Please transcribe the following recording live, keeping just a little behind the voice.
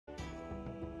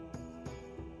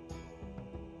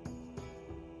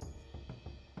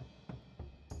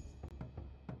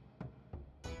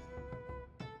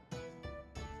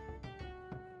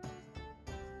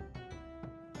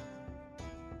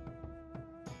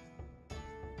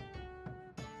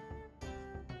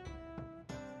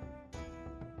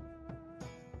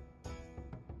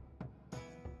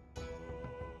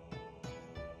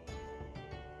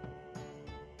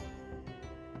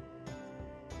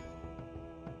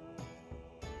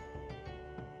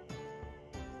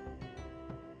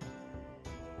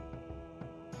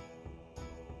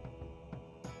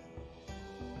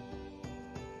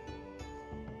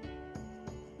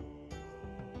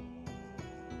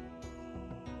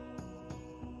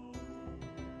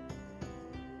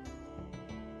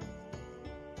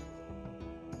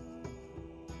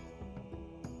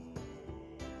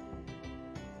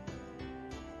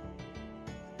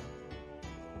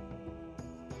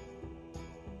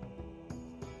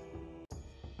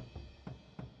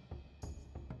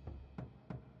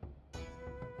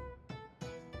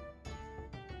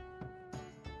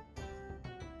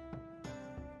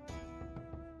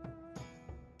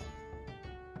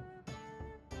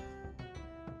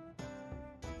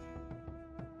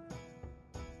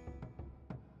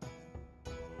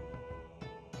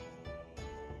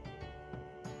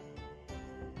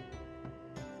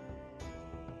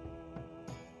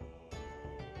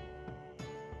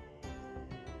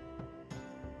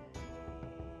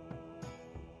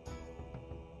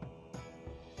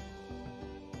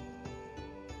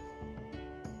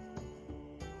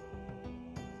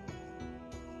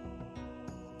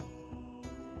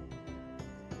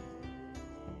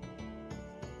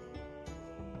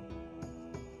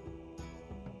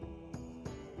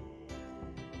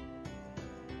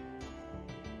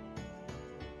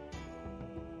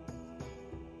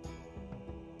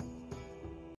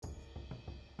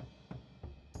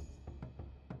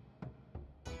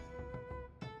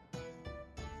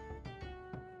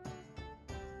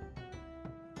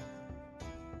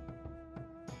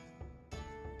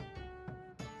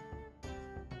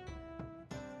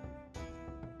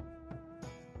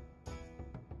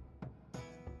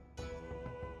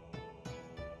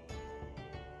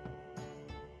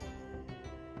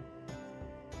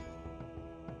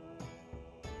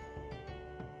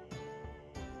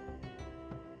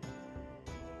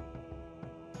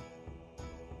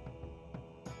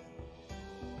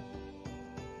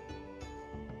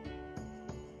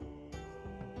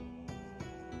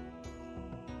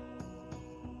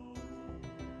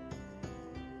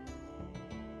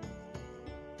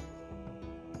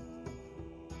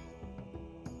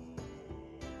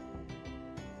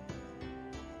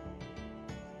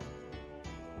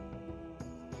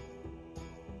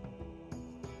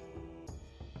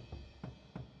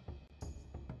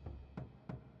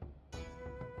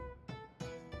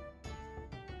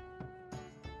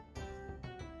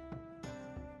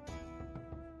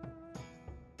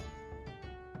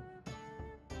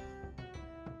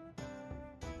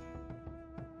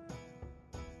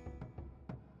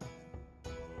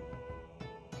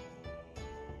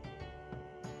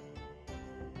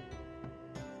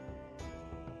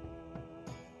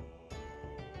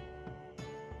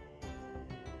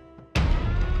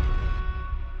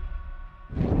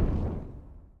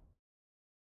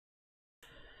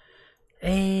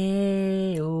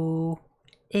Ayo,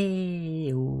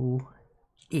 ayo.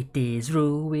 It is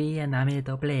Rui and I'm here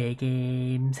to play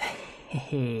games.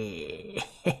 Hey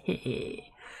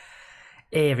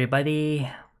everybody,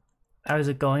 how's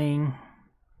it going?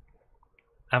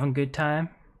 Having a good time?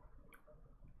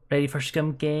 Ready for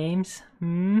some games?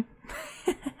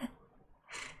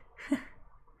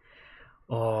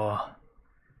 Oh,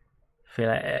 feel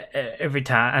like every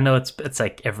time, I know it's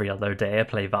like every other day I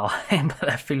play Valheim, but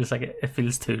it feels like it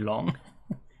feels too long.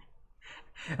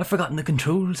 I've forgotten the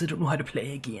controls, I don't know how to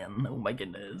play again. Oh my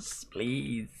goodness,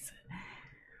 please.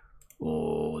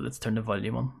 Oh, let's turn the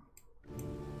volume on.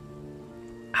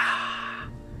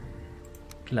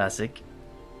 Classic.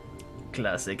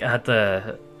 Classic.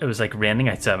 It was like raining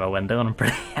outside my window and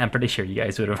I'm pretty sure you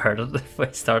guys would have heard it if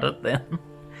I started then.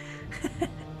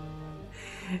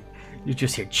 You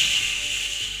just hear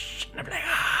shh, and I'm like,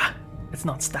 it's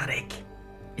not static.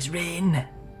 It's rain.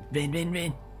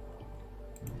 Rain.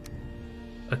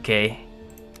 Okay.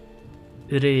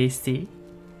 Ruisu.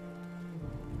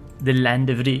 The land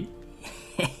of Ru.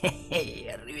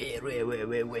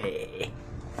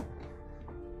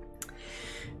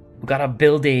 We gotta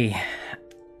build a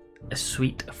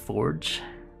sweet forge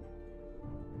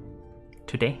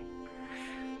today.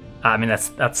 I mean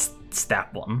that's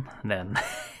step one. And then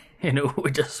you know, we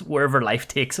just wherever life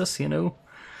takes us, you know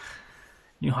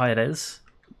how it is.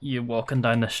 You're walking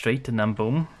down the street and then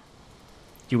boom,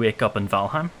 you wake up in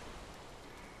Valheim.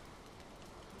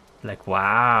 Like,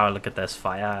 wow, look at this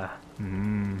fire.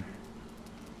 I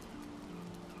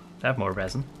have more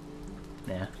resin.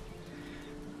 Yeah.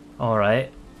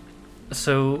 Alright.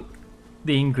 So,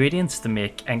 the ingredients to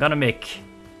make... I'm gonna make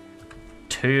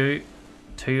two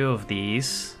of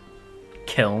these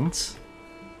kilns.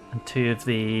 And two of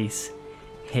these...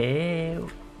 Hey...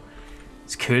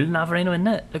 It's cool, Navarino, isn't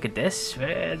it? Look at this.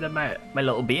 My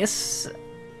little base.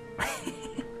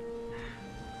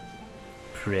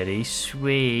 Pretty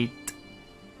sweet.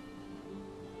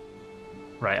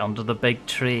 Right, under the big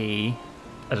tree.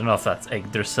 I don't know if that's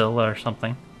Yggdrasil or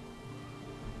something.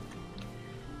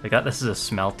 We got this as a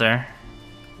smelter.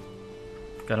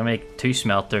 Gotta make 2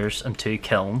 smelters and 2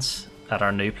 kilns at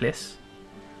our new place.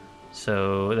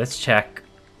 So let's check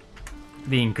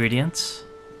the ingredients.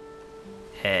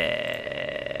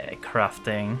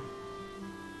 Crafting.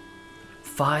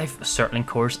 5 circling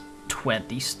cores,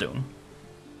 20 stone.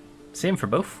 Same for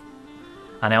both.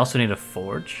 And I also need a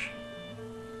forge,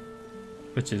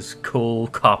 which is coal,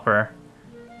 copper,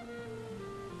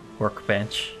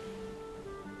 workbench.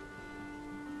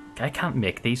 I can't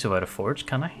make these without a forge,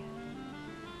 can I?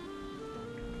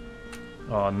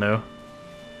 Oh no.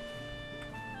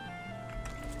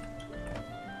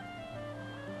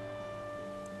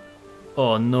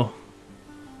 Oh no.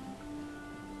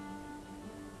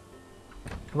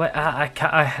 Wait,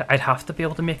 I'd have to be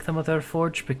able to make them without a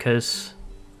forge because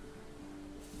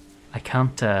I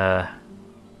can't.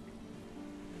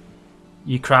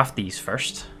 You craft these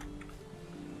first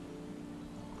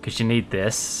because you need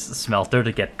this smelter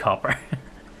to get copper.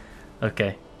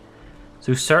 Okay,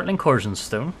 so circling cores and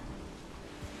stone.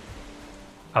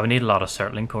 I would need a lot of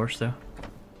circling cores though.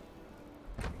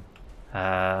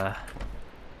 I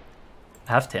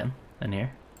have 10 in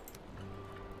here.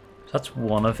 So that's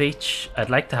 1 of each. I'd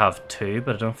like to have 2,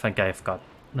 but I don't think I've got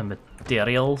the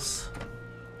materials.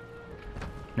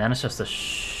 And then it's just a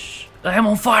I'm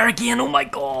on fire again, oh my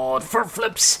god, for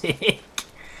flip's sake.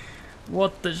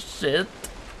 What the shit?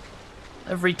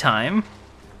 Every time.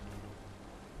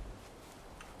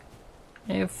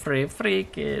 Every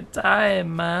freaking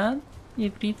time, man.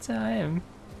 Every time.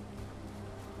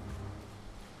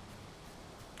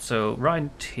 So,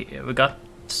 right here, we got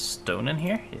stone in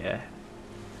here? Yeah.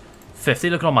 50,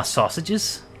 look at all my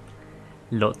sausages.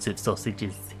 Lots of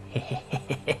sausages.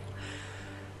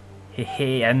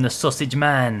 Hey, I'm the sausage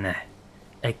man.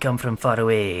 I come from far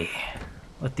away.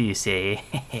 What do you say?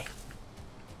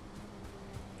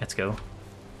 Let's go.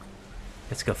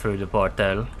 Let's go through the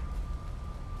portal.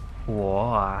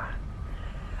 Wow.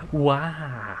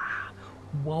 Wow.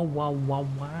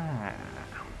 Wow.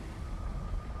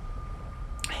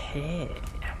 Hey.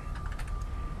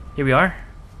 Here we are.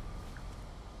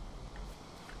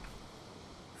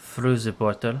 Through the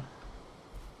portal.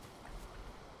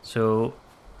 So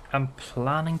I'm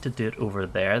planning to do it over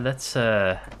there. Let's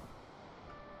there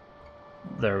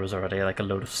was already like a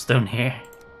load of stone here.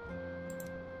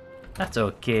 That's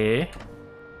okay.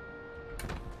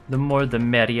 The more the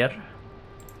merrier.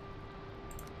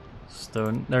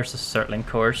 Stone. There's a circling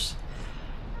course.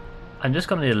 I'm just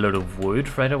gonna need a load of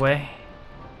wood right away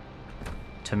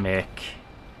to make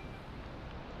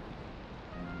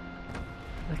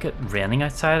Look at raining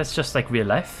outside, it's just like real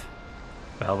life.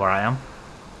 Well, where I am.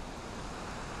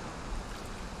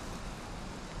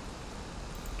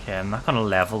 Okay, I'm not gonna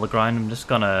level the ground, I'm just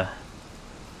gonna...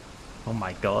 Oh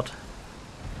my god.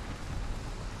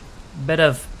 Bit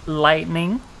of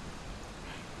lightning.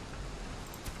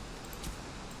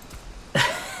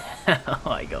 Oh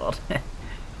my god.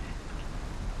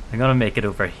 I'm gonna make it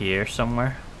over here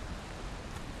somewhere.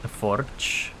 The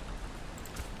forge.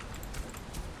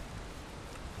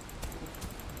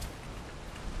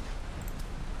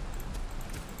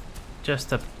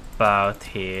 Just about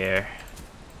here.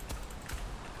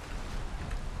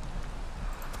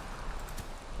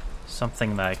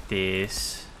 Something like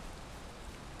this.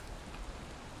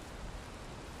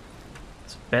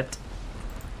 It's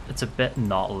a bit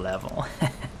not level.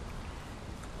 I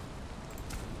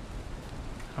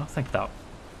don't think that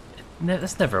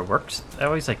this never works. I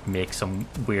always like make some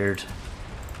weird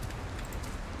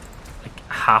like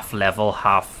half level,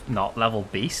 half not level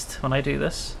beast when I do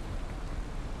this.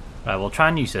 Right, we'll try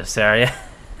and use this area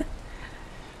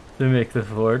to make the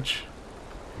forge.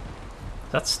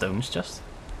 That's stones just.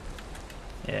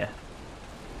 Yeah.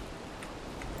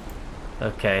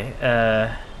 Okay,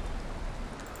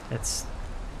 let's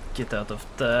get out of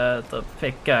the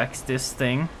pickaxe this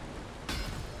thing.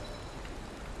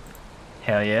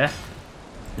 Hell yeah.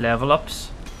 Level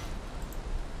ups.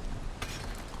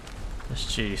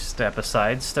 Just you step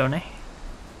aside, Stony.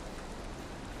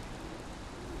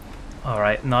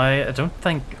 Alright, now I don't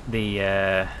think the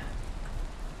I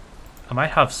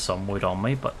might have some wood on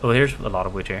me, but oh, here's a lot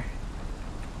of wood here.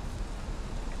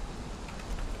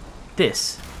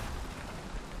 This.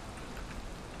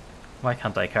 Why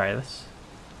can't I carry this?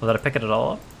 Well, did I pick it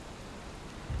all up?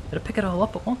 Did I pick it all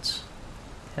up at once?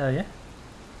 Hell yeah.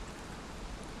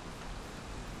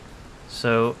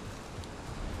 So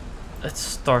let's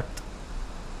start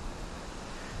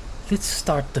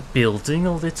the building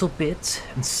a little bit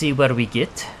and see where we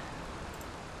get.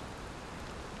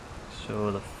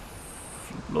 So the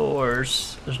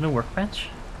floors, there's no workbench.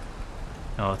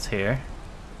 Oh, it's here.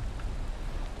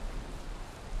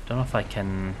 Don't know if I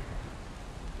can.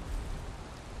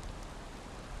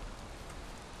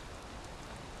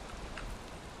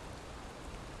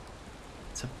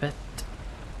 It's a bit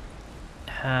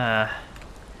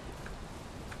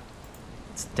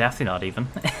it's definitely not even.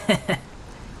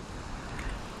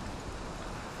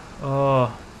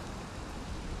 Oh.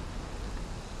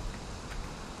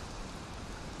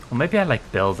 Well, maybe I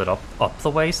like build it up the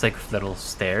ways, like little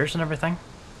stairs and everything.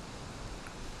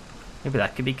 Maybe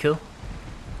that could be cool.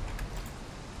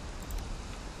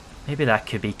 Maybe that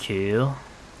could be cool.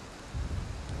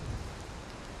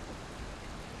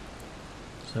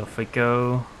 So if we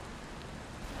go...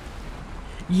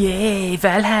 Yay,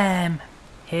 Valheim!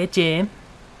 Hey, Jim.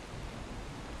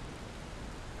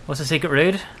 What's the secret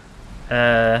route?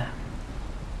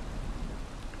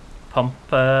 Pump,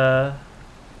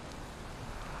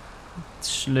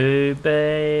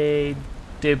 Slooby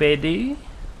doobady?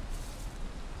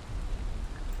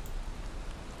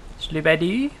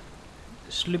 Sloobady?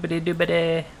 Sloobady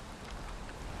doobady?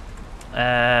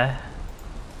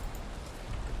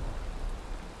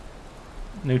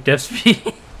 No depth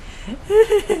speed.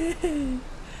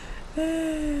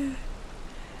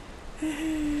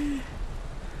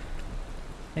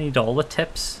 I need all the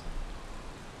tips.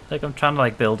 Like I'm trying to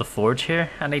like build a forge here.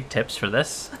 I need tips for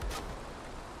this.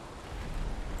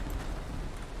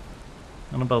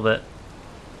 I'm gonna build it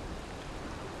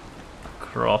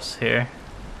across here.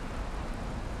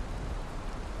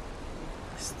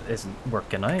 This isn't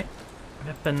working out.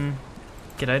 Rippin',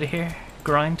 get out of here,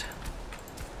 grind.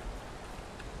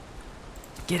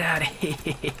 Get out of here.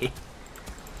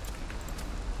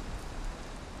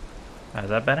 Is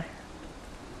that better?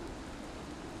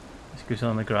 This goes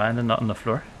on the ground and not on the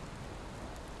floor.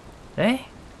 Eh?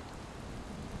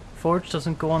 Forge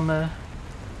doesn't go on the...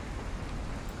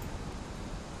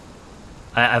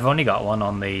 I've only got one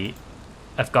on the...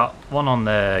 I've got one on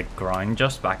the ground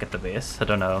just back at the base. I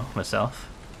don't know myself.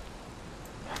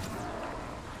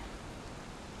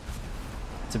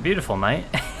 It's a beautiful night.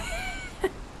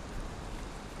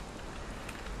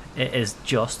 It is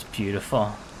just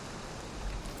beautiful.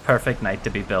 Perfect night to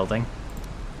be building.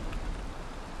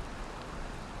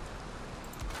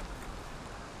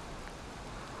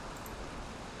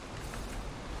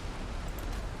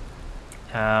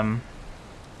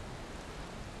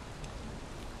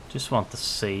 Just want to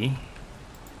see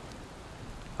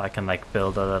if I can like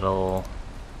build a little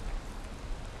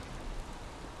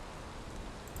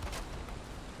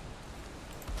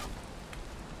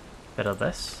bit of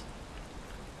this.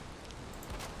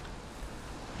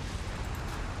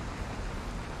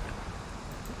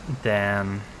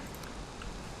 Then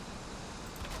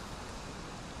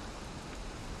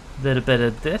a little bit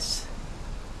of this.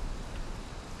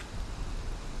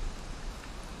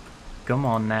 Come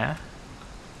on now.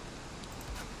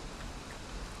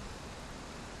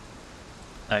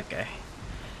 Okay.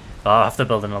 Oh, I'll have to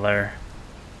build another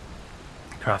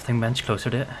crafting bench closer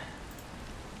to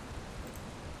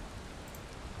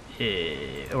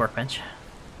it. A workbench.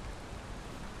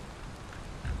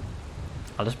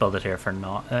 I'll just build it here for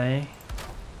now, eh?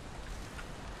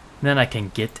 Then I can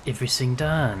get everything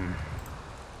done.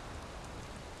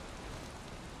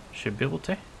 Should be able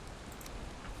to.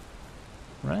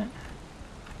 Right?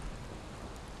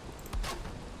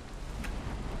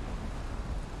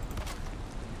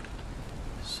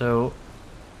 So,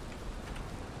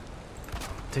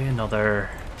 do another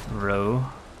row.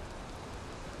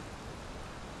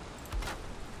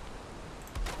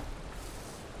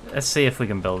 Let's see if we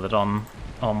can build it on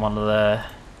one of the...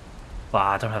 Wow,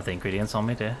 I don't have the ingredients on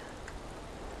me, do I?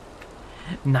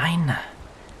 9!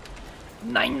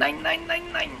 9, 9, 9,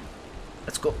 9, 9!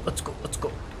 Let's go, let's go, let's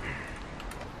go.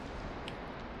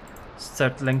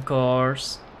 Settling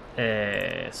cores.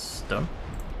 Stone.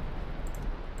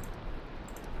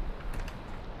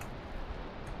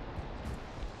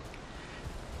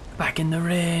 Back in the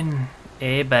rain.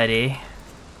 Hey, buddy.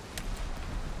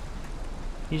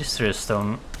 You just threw a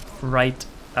stone right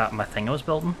at my thing I was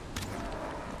building.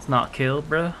 It's not cool,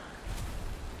 bro.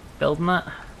 Building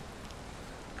that.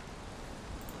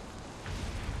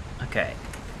 Okay.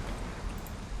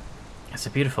 It's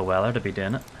a beautiful weather to be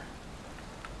doing it.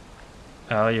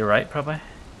 Oh, you're right, probably.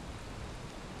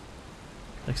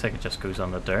 Looks like it just goes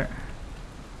on the dirt.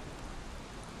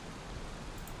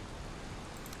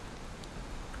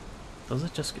 Does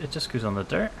it just? It just goes on the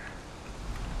dirt?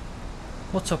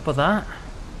 What's up with that?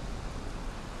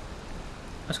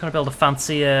 I was gonna build a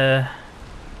fancy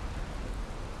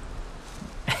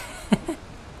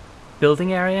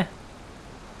building area.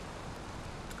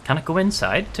 Can it go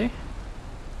inside too?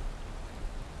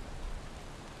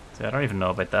 See, I don't even know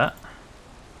about that.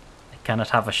 Can it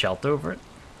have a shelter over it?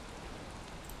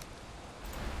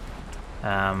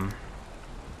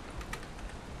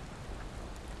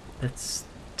 Let's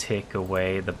take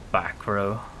away the back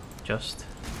row, just.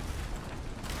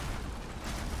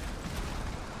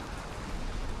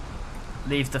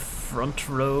 Leave the front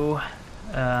row,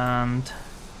 and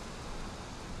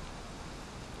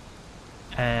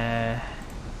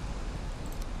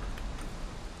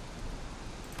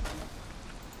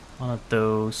one of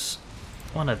those,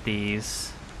 one of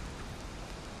these.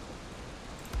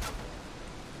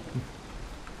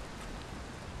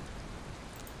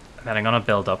 And then I'm gonna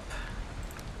build up.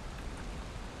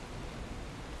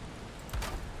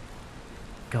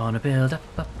 Gonna build up.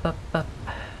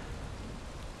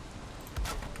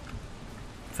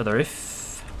 For the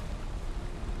roof.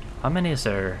 How many is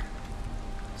there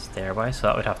stairway? So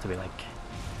that would have to be like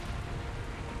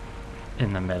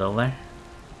in the middle there.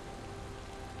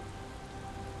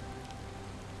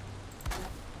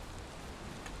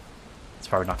 It's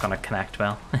probably not gonna connect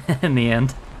well in the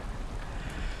end.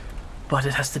 But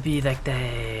it has to be like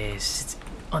this. It's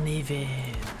uneven.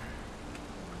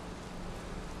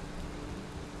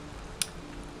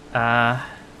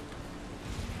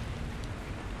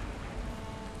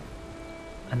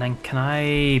 And then can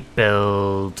I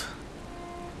build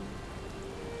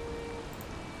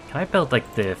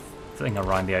like the thing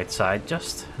around the outside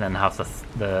just, and then have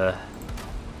the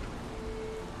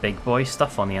big boy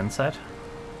stuff on the inside?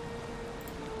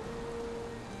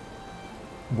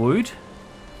 Wood?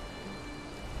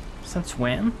 Since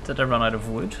when did I run out of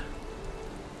wood?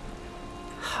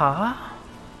 Huh?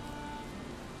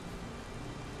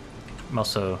 I'm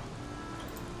also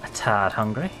a tad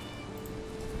hungry.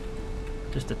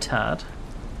 Just a tad.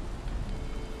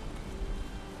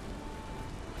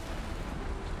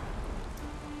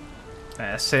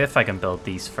 See if I can build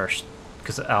these first,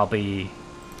 because I'll be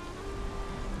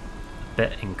a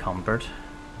bit encumbered.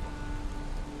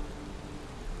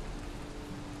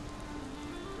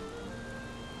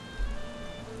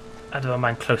 I don't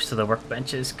mind close to the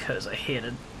workbenches because I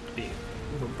hated being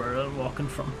overburdened and walking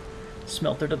from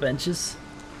smelter to benches.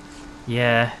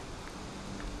 Yeah,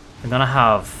 I'm gonna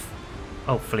have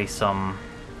hopefully some.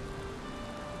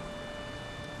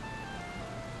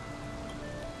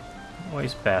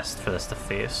 Always best for this to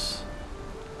face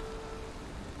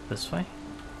this way.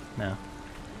 No,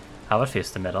 I would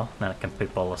face the middle, then I can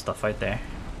poop all the stuff out there.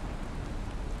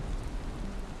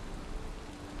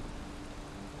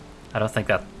 I don't think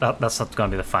that's not going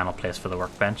to be the final place for the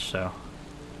workbench, so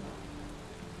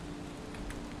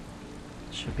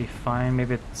should be fine.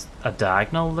 Maybe it's a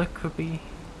diagonal look would be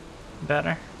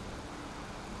better.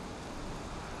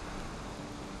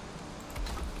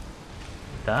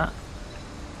 like that.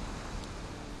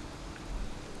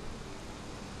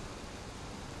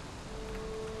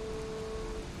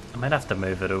 I might have to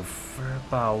move it over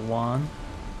about one.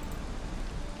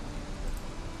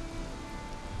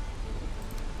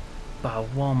 About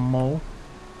one more.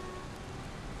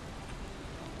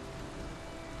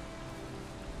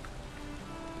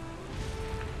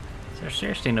 Is there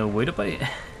seriously no wood about it?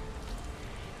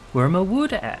 Where my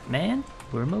wood at, man?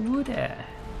 Where my wood at?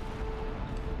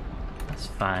 That's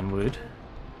fine wood.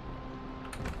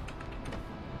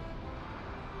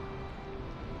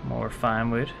 More fine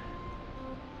wood.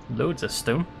 Loads of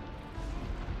stone.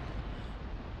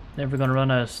 Never gonna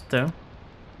run out of stone.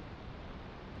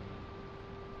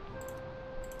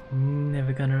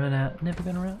 Never gonna run out. Never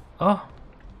gonna run out. Oh!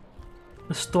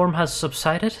 The storm has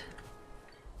subsided.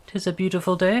 'Tis a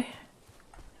beautiful day.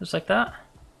 Just like that.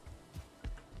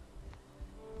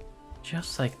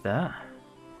 Just like that.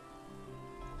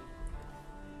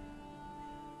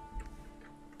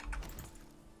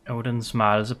 Odin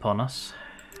smiles upon us.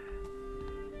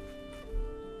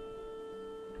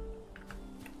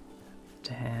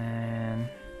 Then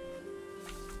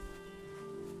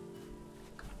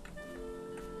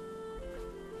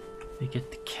we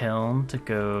get the kiln to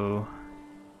go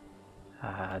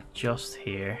just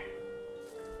here,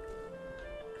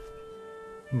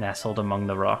 nestled among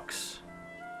the rocks.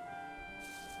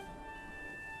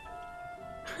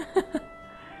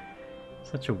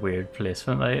 Such a weird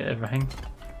placement, like everything.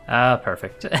 Ah,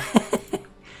 perfect.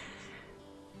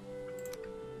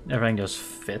 Everything just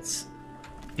fits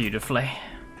beautifully.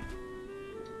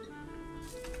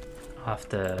 I'll have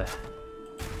to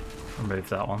remove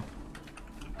that one.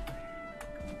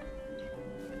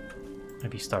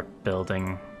 Maybe start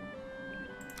building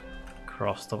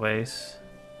across the ways.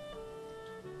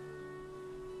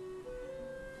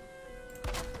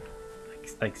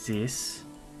 Like this.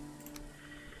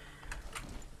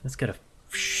 Let's get a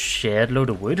shed load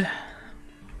of wood.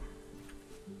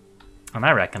 And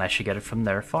I reckon I should get it from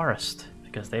their forest,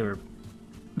 because they were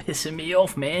pissing me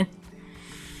off, man.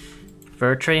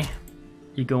 Fir tree,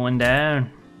 you going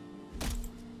down?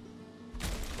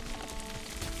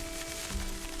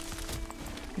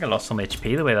 I think I lost some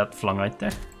HP the way that flung out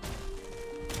there.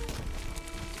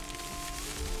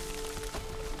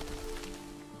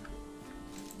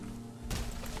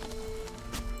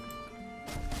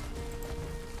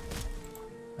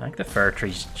 I think the fir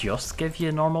trees just give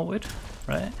you normal wood,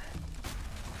 right?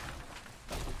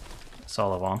 That's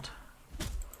all I want.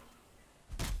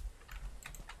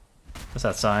 What's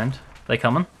that sound? They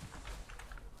coming?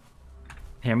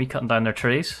 Hear me cutting down their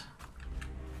trees?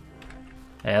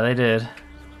 Yeah, they did.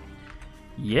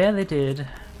 Yeah, they did.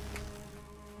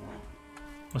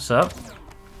 What's up?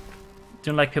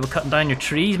 Don't like people cutting down your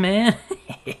trees, man?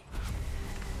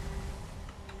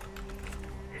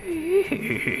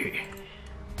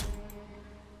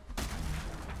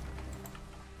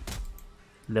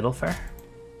 Little fur?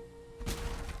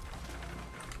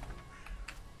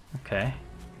 Okay.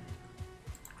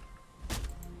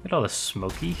 Look at all this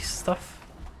smoky stuff.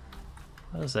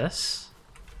 What is this?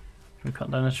 Can we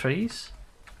cut down the trees?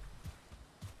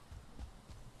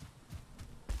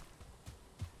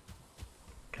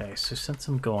 Okay, so since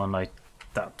I'm going like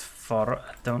that far,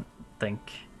 I don't think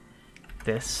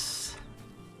this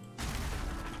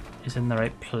is in the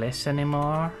right place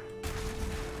anymore.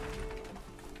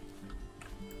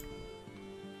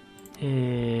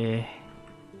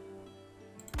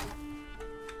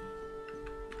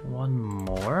 One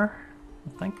more, I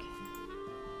think.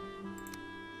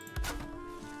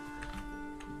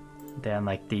 Then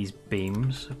like these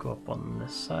beams will go up on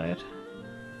this side.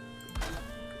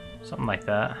 Something like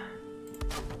that.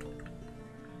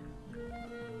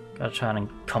 Gotta try and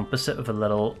encompass it with a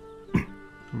little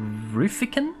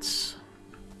roofikins.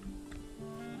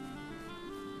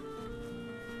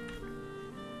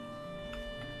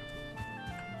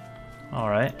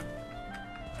 Alright.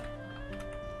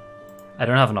 I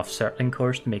don't have enough circling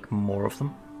cores to make more of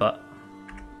them, but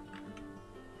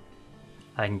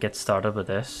I can get started with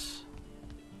this.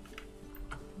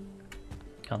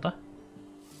 Can't I?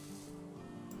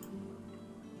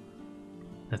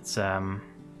 It's how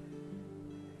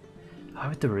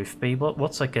would the roof be?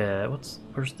 What's like a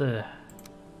where's the,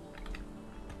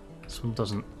 this one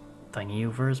doesn't thingy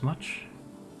over as much.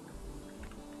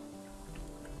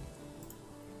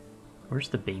 Where's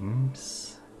the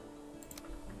beams?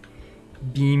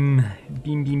 Beam.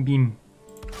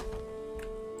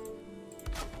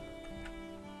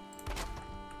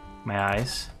 My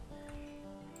eyes.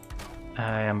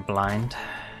 I am blind.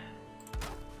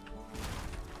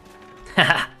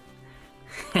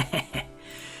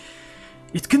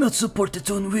 It cannot support its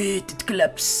own weight, it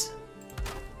collapses.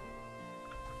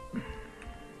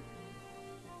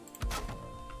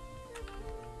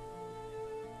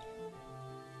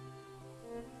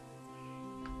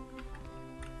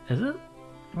 Is it?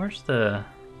 Where's the...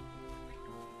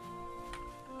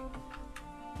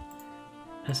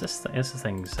 Is this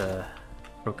thing's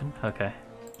broken? Okay.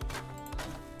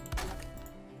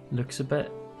 Looked a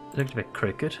bit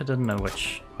crooked. I didn't know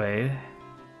which way.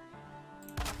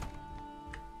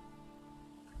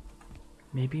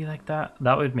 Maybe like that.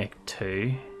 That would make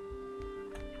 2.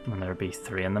 And then there'd be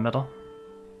 3 in the middle.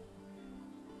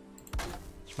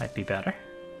 Which might be better.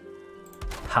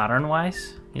 Pattern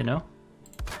wise, you know?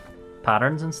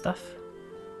 Patterns and stuff.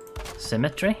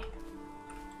 Symmetry.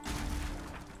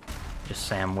 Just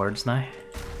saying words now.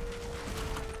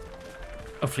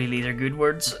 Hopefully these are good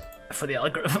words for the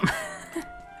algorithm.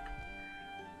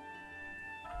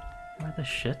 Where the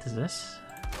shit is this?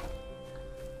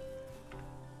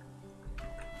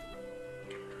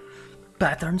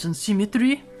 Patterns and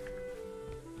symmetry.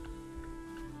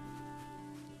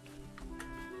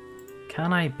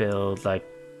 Can I build like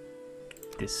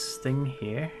this thing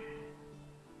here?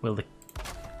 Will the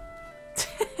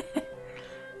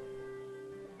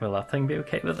will that thing be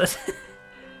okay with it?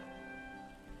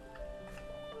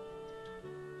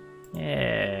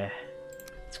 Yeah,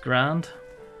 it's grand.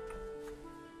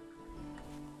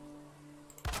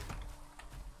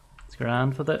 It's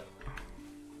grand with it.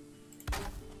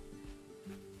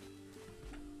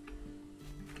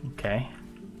 Okay.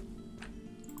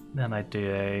 Then I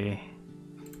do a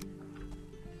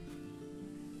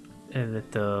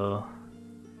little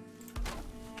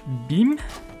beam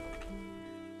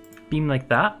like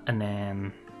that, and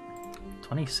then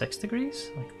 26 degrees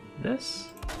like this,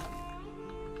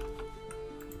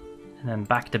 and then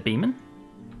back to beaming.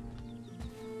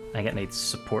 I think it needs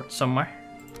support somewhere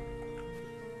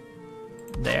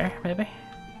there, maybe.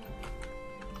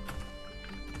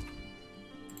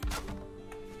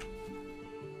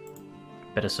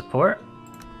 Bit of support,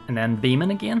 and then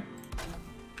beaming again.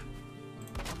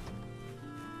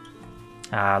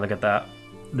 Ah, look at that.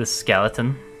 The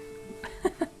skeleton.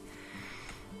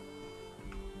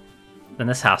 Then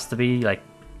this has to be like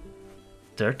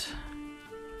dirt,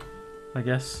 I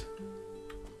guess.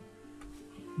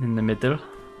 In the middle.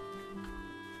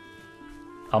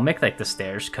 I'll make like the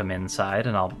stairs come inside,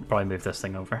 and I'll probably move this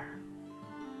thing over.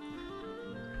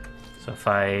 So if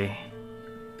I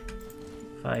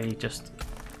just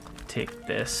take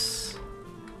this,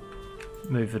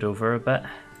 move it over a bit.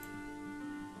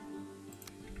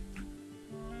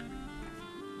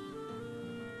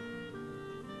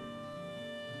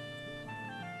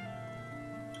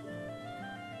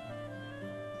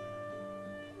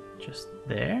 Just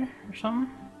there or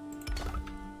something.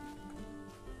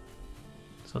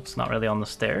 So it's not really on the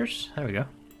stairs. There we go.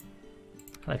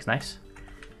 That looks nice.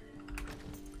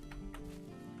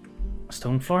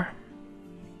 Stone floor.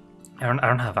 I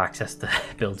don't have access to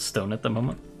build stone at the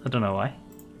moment. I don't know why.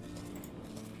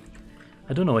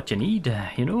 I don't know what you need,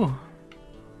 you know.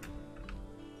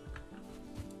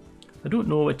 I don't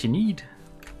know what you need.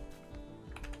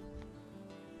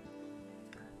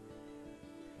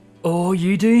 Oh,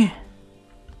 you do?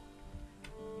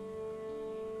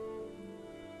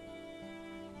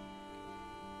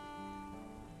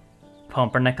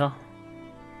 Pumpernickel.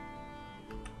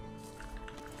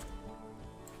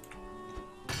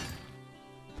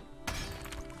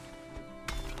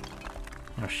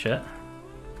 Oh shit.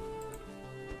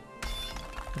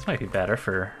 This might be better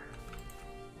for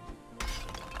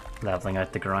leveling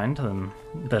out the ground than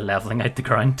the leveling out the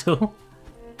ground tool.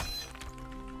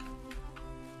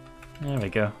 There we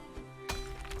go.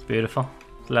 It's beautiful.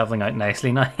 It's leveling out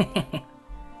nicely now.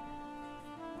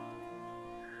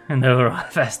 No,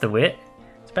 best to wait.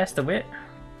 It's best to wait.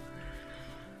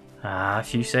 Ah,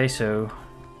 if you say so.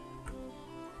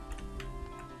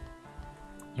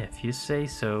 If you say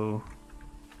so.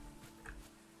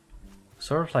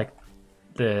 Sort of like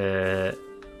the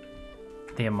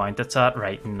amount it's at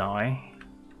right now.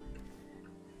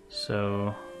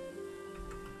 So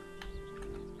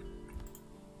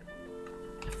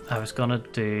if I was gonna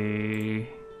do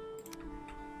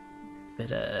a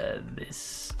bit of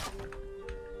this.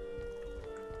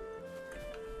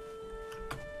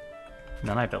 And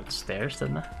then I built stairs,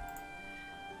 didn't I?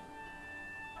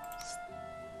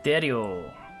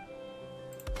 Stereo.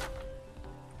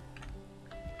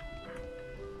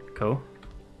 Cool.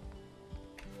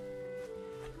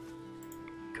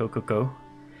 Cool.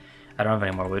 I don't have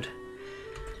any more wood.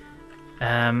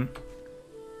 But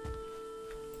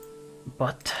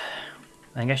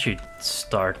I think I should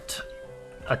start.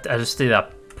 I'll just do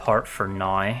that part for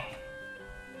now.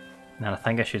 then I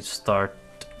think I should start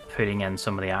putting in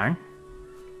some of the iron.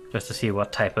 Just to see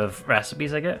what type of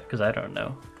recipes I get, because I don't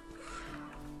know.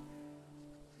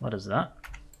 What is that?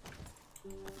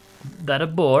 That a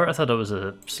boar? I thought it was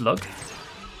a slug.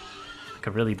 Like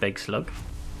a really big slug.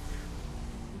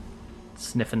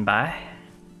 Sniffing by.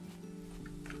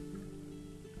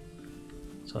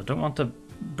 So I don't want to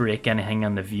break anything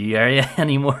in the view area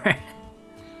anymore.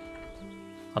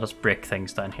 I'll just break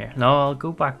things down here. No, I'll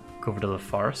go back over to the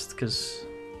forest, because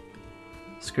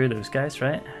screw those guys,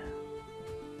 right?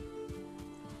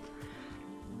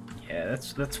 Yeah,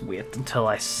 let's wait until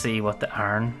I see what the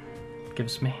iron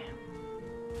gives me.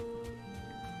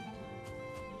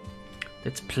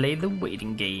 Let's play the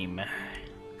waiting game.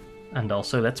 And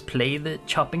also let's play the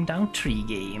chopping down tree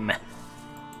game.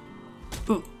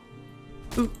 Ooh.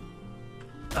 Ooh.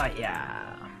 Oh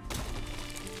yeah.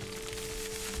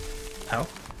 Ow.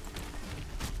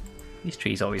 These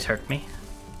trees always hurt me.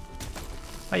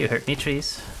 Why you hurt me,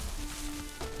 trees?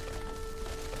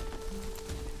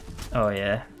 Oh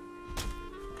yeah.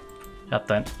 Chop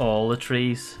down all the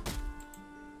trees.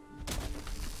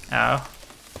 Ow.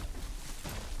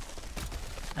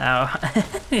 Ow.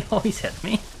 They always hit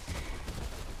me.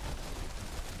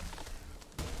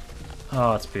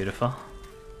 Oh, it's beautiful.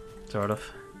 Sort of.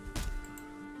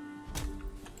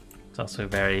 It's also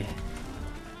very... Is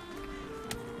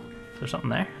there something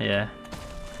there? Yeah.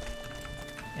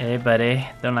 Hey buddy,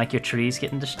 don't like your trees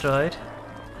getting destroyed?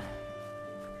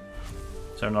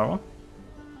 Is there another one?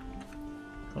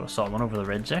 Thought I saw one over the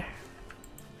ridge there.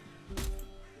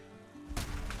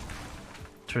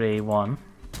 Tree 1.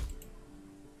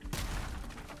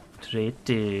 Tree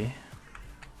 2.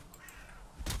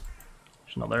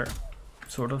 There's another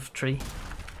sort of tree.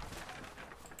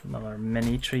 Another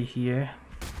mini tree here.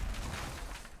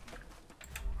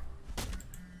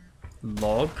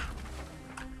 Log.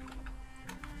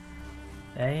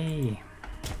 Hey.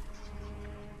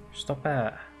 Stop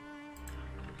it.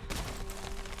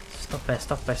 Stop it,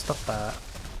 stop it, stop it.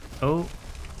 Oh,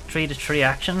 tree to tree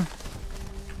action.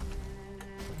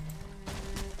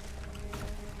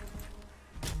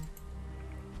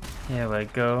 Here we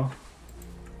go.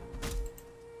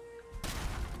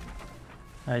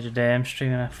 How's your day? I'm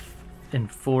streaming in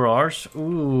 4 hours.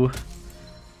 Ooh.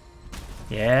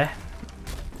 Yeah.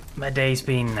 My day's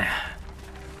been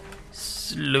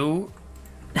slow.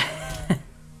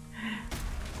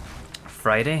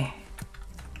 Friday.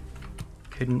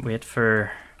 Couldn't wait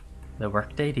for the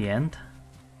workday to end.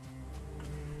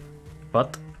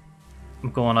 But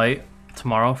I'm going out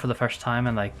tomorrow for the first time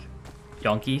in like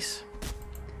yonkies.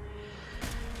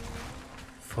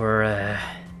 For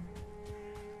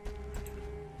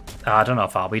I don't know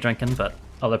if I'll be drinking, but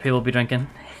other people will be drinking.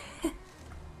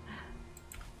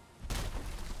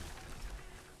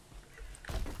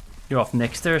 You're off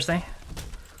next Thursday?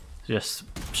 Just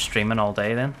streaming all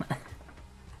day then?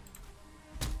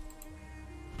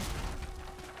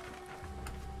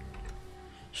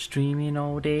 Streaming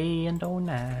all day and all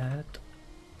night.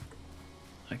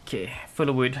 Okay, full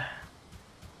of wood.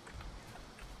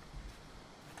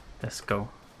 Let's go.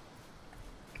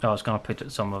 Oh, I was gonna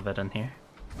put some of it in here.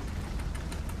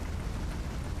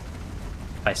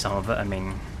 By some of it, I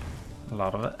mean a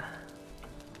lot of it.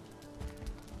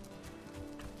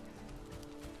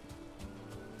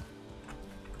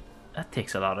 That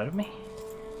takes a lot out of me.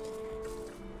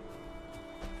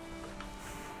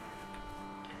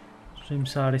 Stream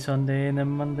Saturday, Sunday, and then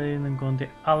Monday, and then going to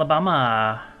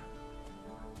Alabama.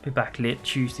 Be back late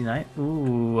Tuesday night.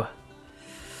 Ooh.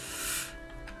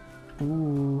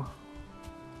 Ooh.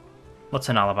 What's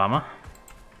in Alabama?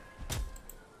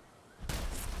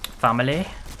 Family.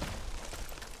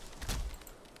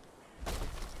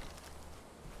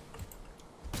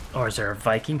 Or is there a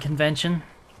Viking convention?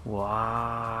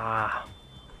 Wow.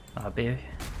 That'd be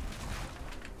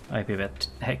a bit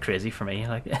crazy for me,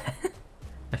 like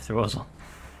if there was one.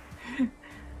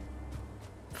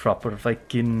 Proper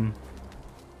Viking.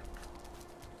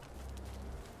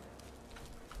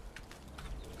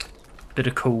 Bit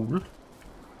of cool.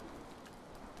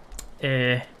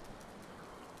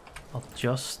 I'll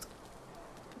just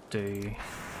do.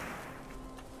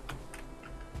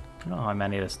 I don't know how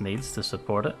many this needs to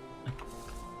support it.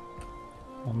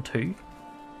 1, 2.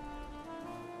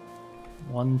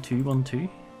 1, 2, 1, 2.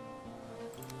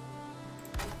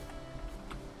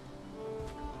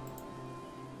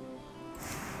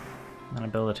 And I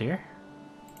build it here.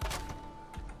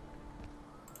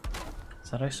 Is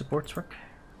that how supports work?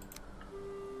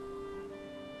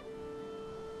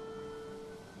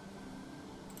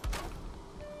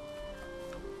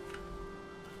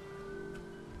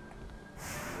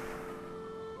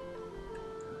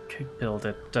 Could build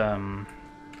it.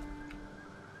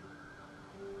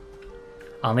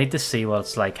 I'll need to see what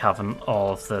it's like having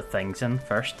all of the things in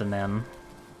first, and then.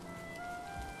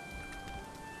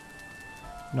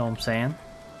 Know what I'm saying?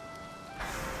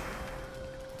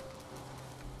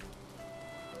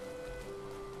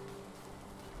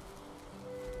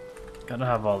 Gotta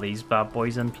have all these bad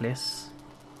boys in place.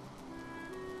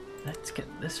 Let's get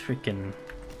this freaking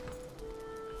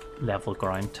level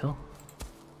ground tool.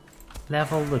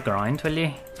 Level the ground, will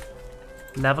you?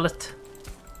 Level it.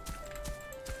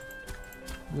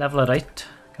 Level it out.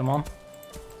 Come on.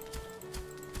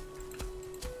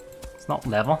 It's not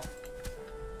level.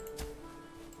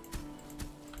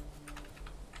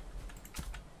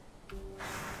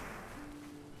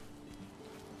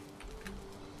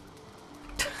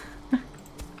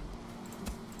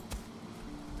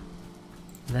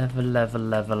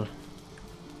 Level.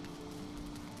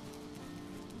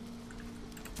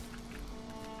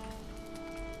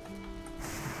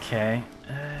 Okay,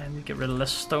 let me get rid of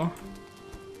this stone.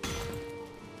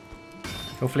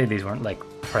 Hopefully these weren't like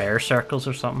prayer circles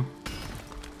or something.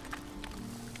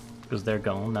 Because they're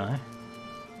gone now.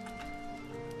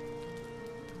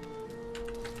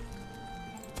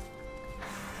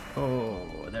 Oh,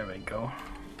 there we go.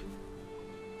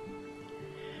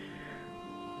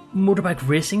 Motorbike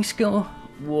racing skill?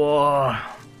 Whoa.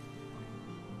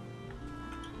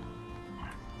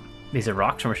 These are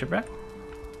rocks from a shipwreck?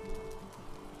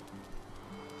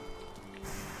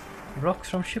 Rocks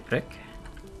from shipwreck?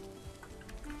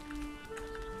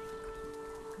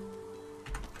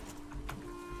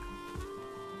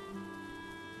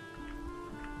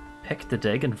 Pick the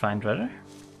dig and find treasure?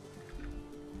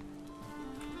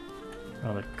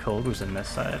 Oh, the coal goes in this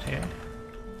side here.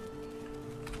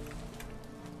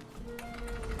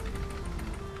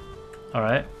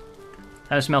 Alright.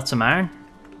 Let's melt some iron.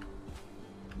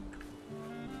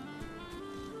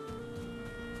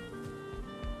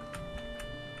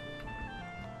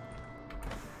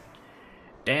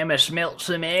 Damn, I smelt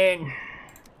some iron.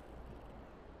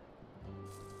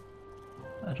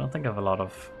 I don't think I have a lot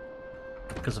of...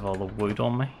 because of all the wood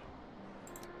on me.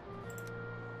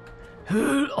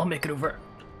 I'll make it over.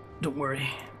 Don't worry.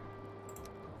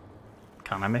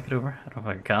 Can I make it over? I don't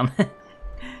think I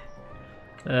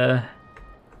can.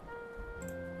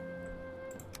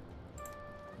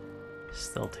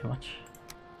 Still too much.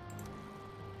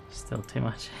 Still too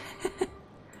much.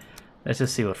 Let's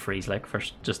just see what free's like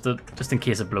first, just in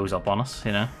case it blows up on us,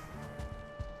 you know.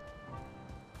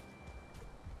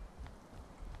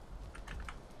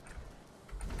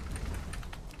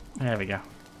 There we go.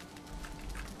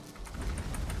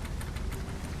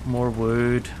 More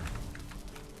wood.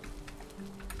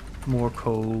 More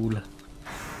coal.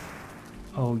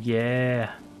 Oh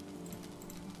yeah.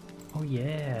 Oh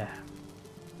yeah.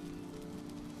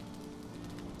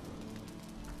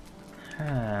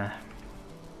 Huh.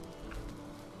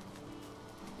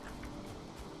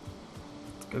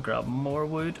 Let's go grab more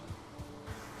wood.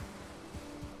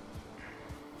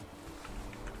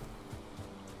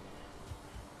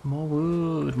 More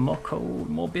wood, more coal,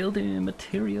 more building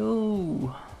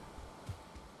material.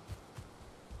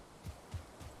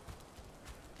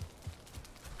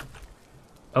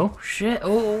 Oh shit,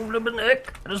 oh flippin'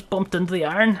 heck, I just bumped into the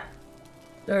iron.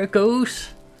 There it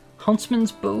goes.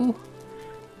 Huntsman's bow.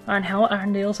 Iron helmet,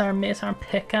 iron nails, iron mace, iron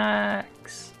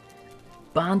pickaxe.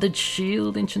 Bandage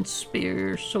shield, ancient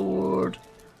spear, sword.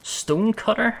 Stone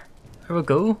cutter. There we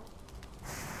go.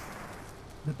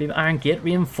 Maybe iron gate,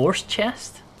 reinforced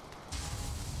chest.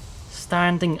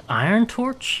 Standing iron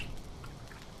torch.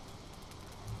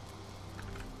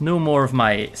 No more of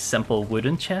my simple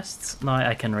wooden chests. Now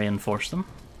I can reinforce them.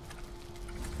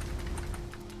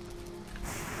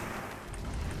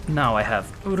 Now I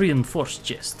have reinforced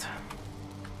chest.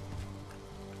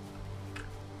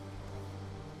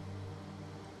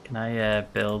 Can I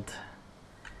build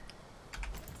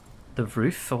the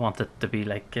roof? I want it to be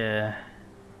like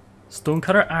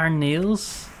stonecutter, iron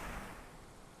nails.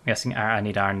 I'm guessing I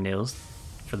need iron nails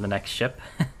for the next ship.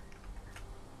 I'm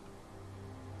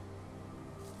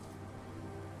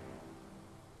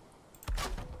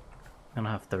gonna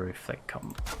have the roof like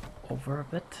come over a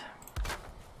bit.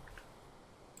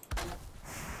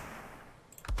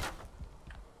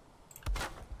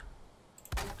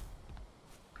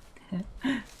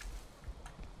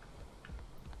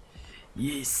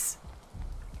 Yes.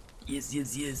 Yes,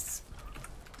 yes, yes.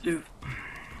 Ooh.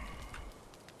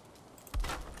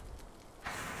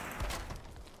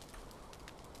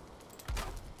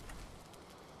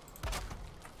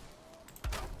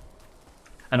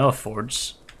 I know a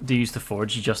forge. To use the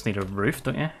forge, you just need a roof,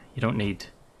 don't you? You don't need...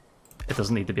 It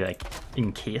doesn't need to be like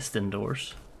encased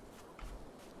indoors.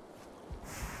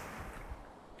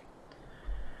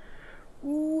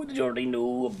 Ooh, did you already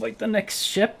know about the next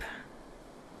ship?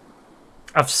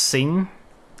 I've seen...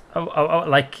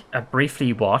 I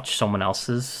briefly watched someone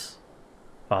else's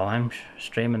Valheim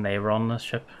stream and they were on this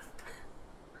ship.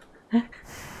 I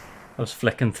was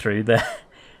flicking through the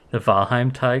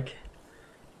Valheim tag.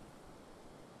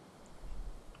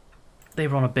 They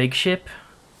were on a big ship.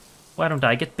 Why don't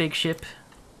I get big ship?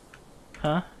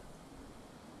 Huh?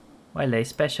 Why are they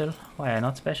special? Why am I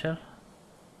not special?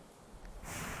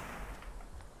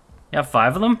 You have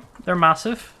 5 of them? They're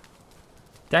massive.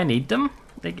 Do I need them?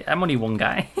 I'm only one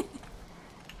guy.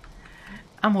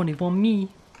 I'm only one me.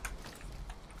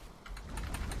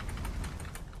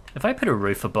 If I put a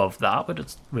roof above that, would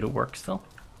it work still?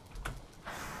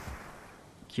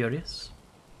 Curious.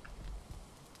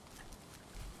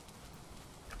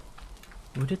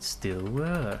 Would it still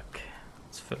work?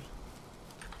 It's full.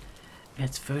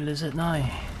 It's full, is it now?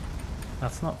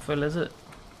 That's not full, is it?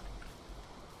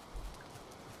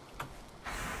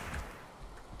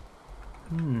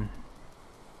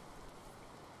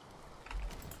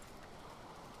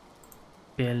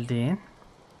 Building.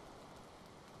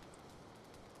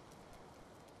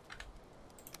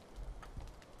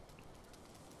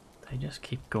 They just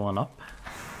keep going up.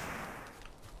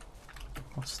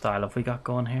 What style have we got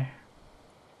going here?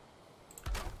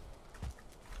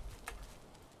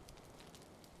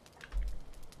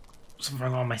 So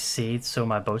bring all my seeds so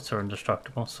my boats are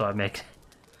indestructible, so I make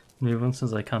new ones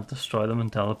since I can't destroy them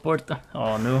and teleport them.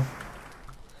 Oh no.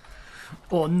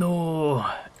 Oh no.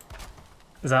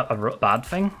 Is that a bad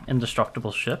thing?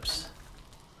 Indestructible ships?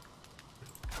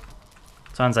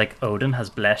 Sounds like Odin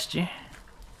has blessed you.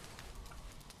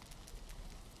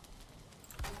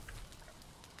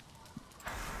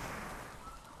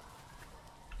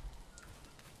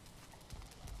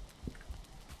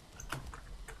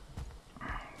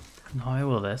 How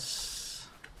will this...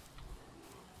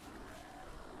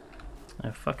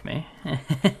 Oh, fuck me.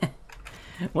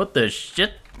 What the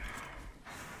shit?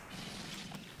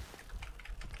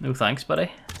 No thanks,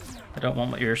 buddy. I don't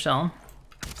want what you're selling.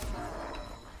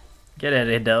 Get out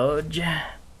of dodge.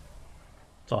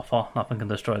 It's awful. Nothing can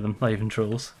destroy them, not even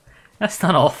trolls. That's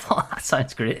not awful. That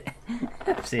sounds great.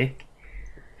 I'm sick.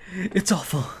 It's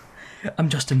awful. I'm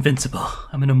just invincible.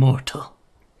 I'm an immortal.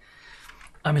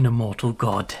 I'm an immortal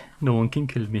god. No one can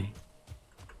kill me.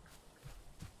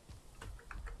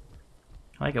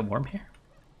 Can I get warm here?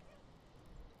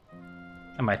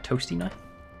 Am I toasty now?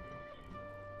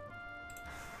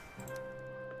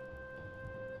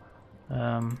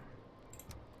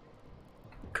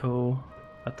 Coal.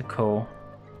 At the coal.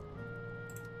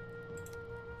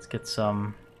 Let's get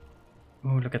some...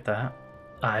 Oh, look at that.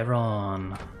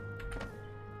 Iron.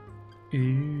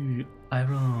 Ooh,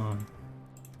 iron.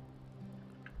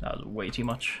 That was way too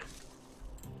much.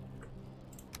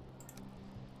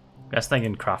 I guess I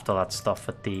can craft all that stuff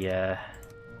at the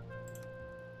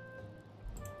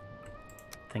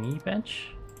thingy bench.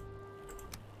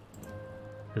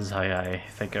 This is how I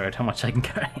figure out how much I can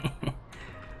carry.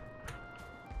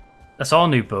 I saw a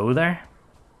new bow there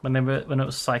when it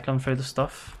was cycling through the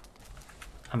stuff.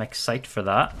 I'm excited for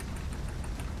that.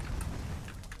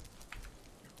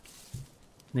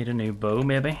 Need a new bow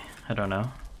maybe? I don't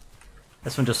know.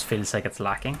 This one just feels like it's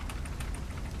lacking.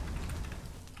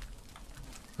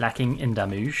 Lacking in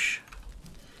damage.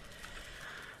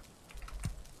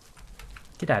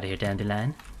 Get out of here,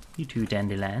 Dandelion. You too,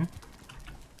 Dandelion.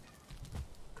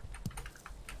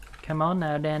 Come on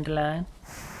now, Dandelion.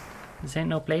 This ain't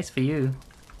no place for you.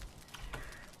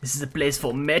 This is a place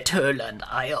for metal and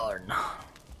iron.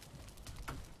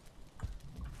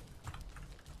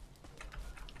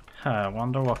 I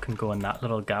wonder what can go in that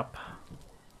little gap.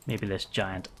 Maybe this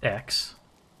giant X.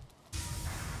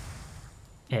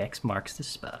 X marks the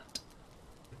spot.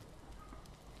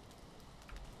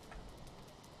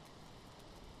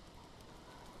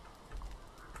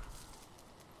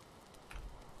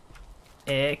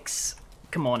 X.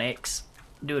 Come on, X.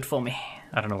 Do it for me.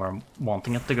 I don't know where I'm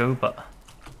wanting it to go, but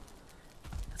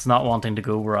it's not wanting to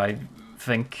go where I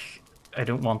think I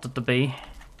don't want it to be.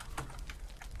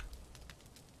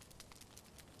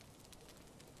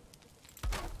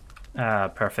 Ah,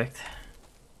 perfect.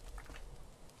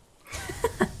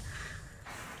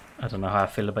 I don't know how I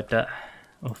feel about that.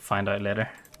 We'll find out later.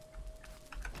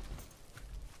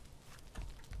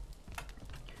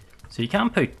 So you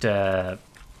can put... that's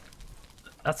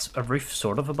a roof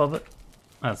sort of above it.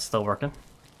 That's still working.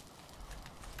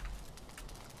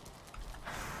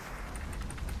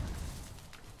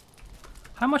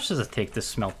 How much does it take to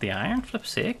smelt the iron? Flip's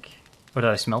sake. Or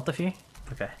did I smelt a few?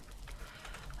 Okay.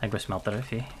 I think we smelted a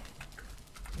few.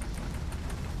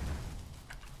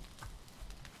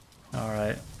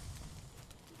 Alright.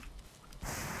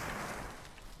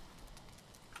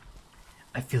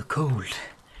 feel cold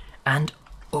and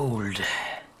old.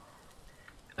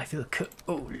 I feel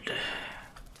cold.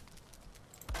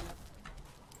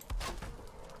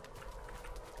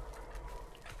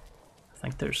 I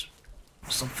think there's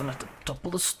something at the top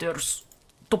of the stairs.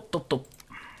 Top.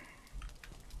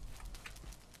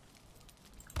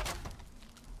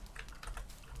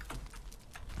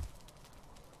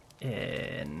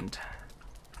 And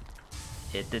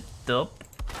hit it up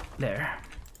there.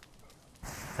 I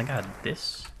think I had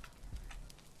this.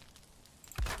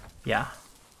 Yeah.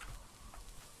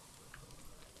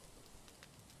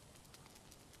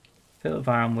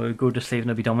 Valheim will go to sleep and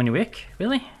it'll be done when you wake.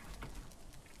 Really?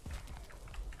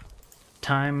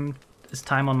 Is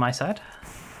time on my side?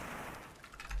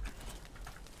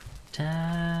 Time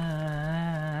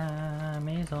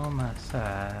is on my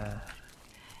side.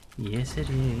 Yes, it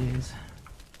is.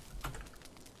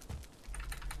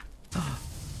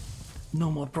 No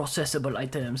more processable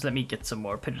items. Let me get some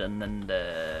more, put it in, and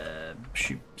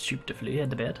shoot the flea at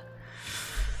the bed.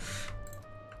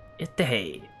 It the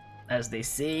hay, as they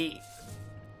say.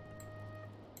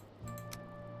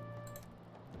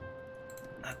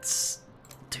 That's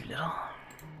too little.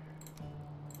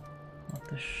 What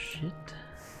the shit?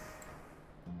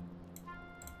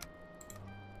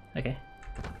 Okay,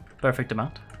 perfect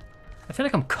amount. I feel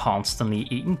like I'm constantly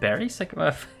eating berries, like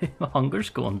my hunger's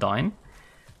going down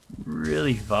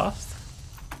really fast.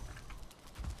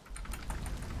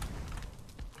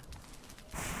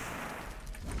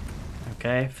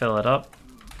 Okay, fill it up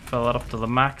to the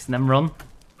max and then run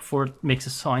before it makes a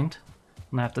sound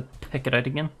and I have to pick it out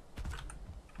again.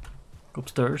 Go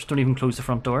upstairs, don't even close the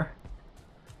front door.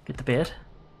 Get to bed.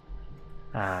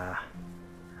 I'm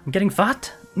getting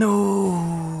fat?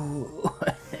 No!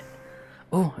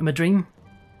 Oh, in my dream,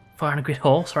 far in a great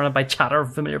hall, surrounded by chatter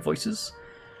of familiar voices.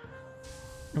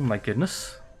 Oh my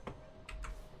goodness.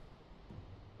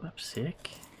 Flip's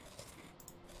sake.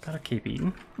 Gotta keep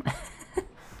eating.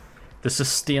 To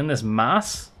sustain this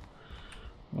mass.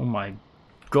 Oh my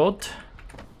god.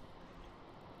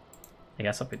 I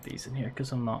guess I'll put these in here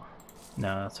because I'm not...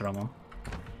 No, that's the wrong one.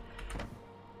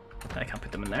 I can't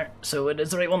put them in there. So it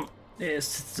is the right one.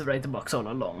 Yes, it's the right box all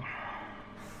along.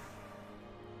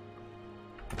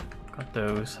 Got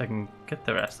those. I can get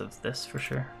the rest of this for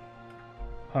sure.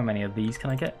 How many of these can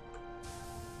I get?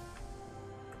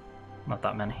 Not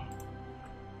that many.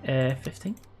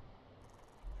 15.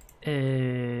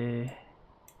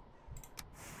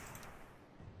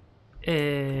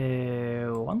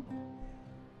 One.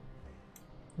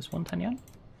 Just 1 yen.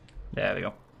 There we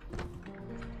go.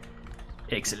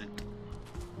 Excellent.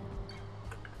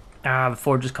 Ah, the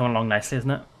forge is coming along nicely,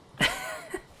 isn't it?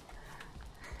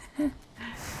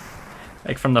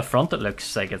 Like from the front, it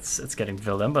looks like it's getting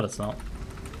filled in, but it's not.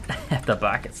 At the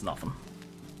back, it's nothing.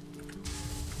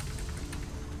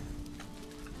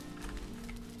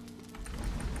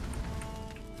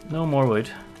 No more wood.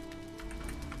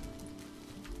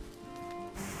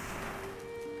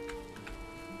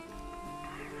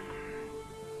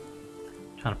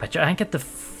 Trying to picture. I think at the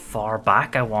far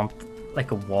back, I want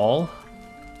like a wall,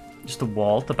 just a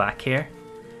wall at the back here,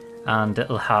 and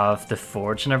it'll have the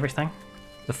forge and everything.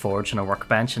 The forge and a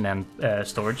workbench, and then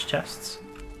storage chests.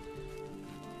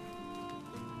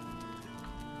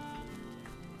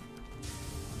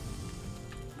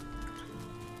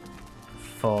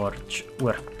 Forge,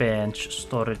 workbench,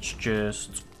 storage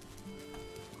chest.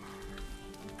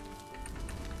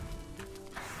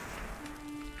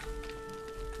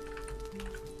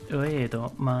 Oh,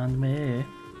 don't mind me.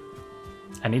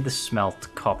 I need to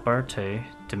smelt copper too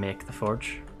to make the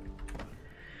forge.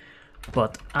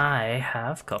 But I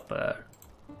have copper.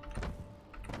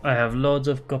 I have loads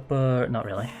of copper. Not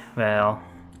really. Well,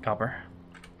 copper.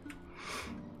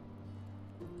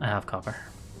 I have copper.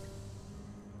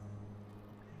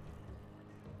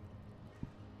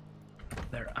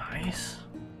 Their eyes.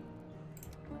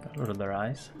 Got rid of their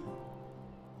eyes.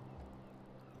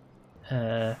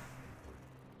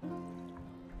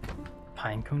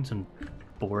 Pine cones and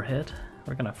boarhead.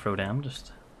 We're gonna throw them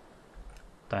just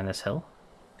down this hill.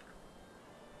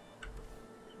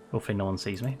 Hopefully no one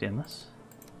sees me doing this.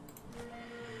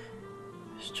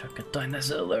 Just chuck it down this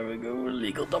hill, there we go,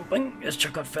 legal dumping. Just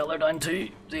chuck that fella down too.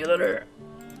 See you later.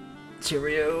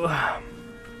 Cheerio.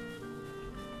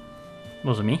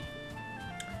 Was it me?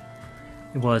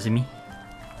 It was me.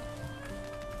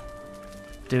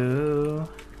 Do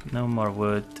no more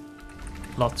wood.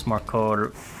 Lots more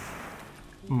coal.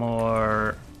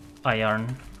 More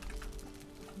iron.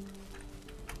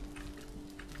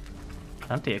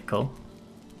 Plenty of coal.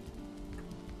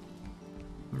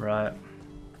 Right.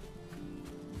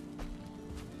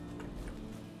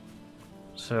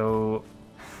 So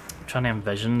trying to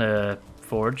envision the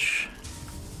forge.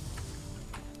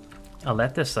 I'll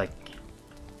let this like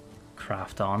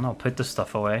craft on. I'll put the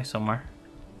stuff away somewhere.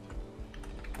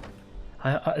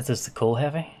 Is this the coal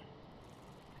heavy?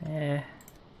 Yeah.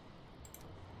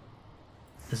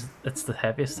 It's the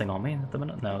heaviest thing on me at the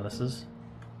minute. No, this is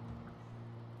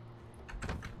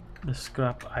the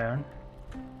scrap iron.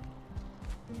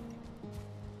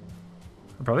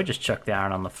 I'll probably just chuck the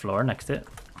iron on the floor next to it.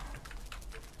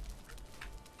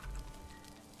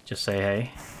 Just say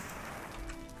hey.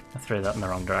 I threw that in the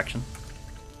wrong direction.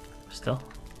 Still.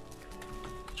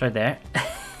 It's right there.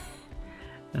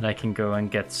 And I can go and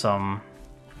get some...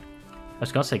 I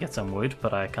was gonna say get some wood,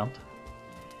 but I can't.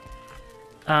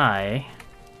 I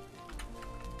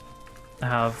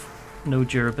have no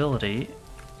durability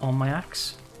on my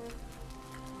axe.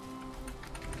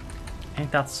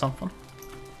 Ain't that something?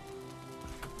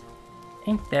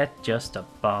 Ain't that just a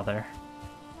bother?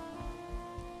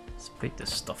 Let's put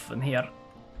this stuff in here.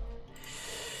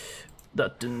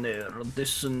 That in there,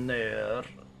 this in there.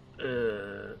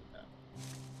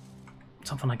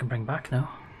 Something I can bring back now.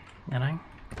 You know?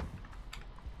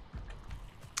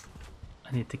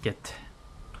 I need to get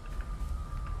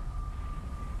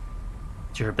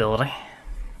durability.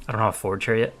 I don't have a forge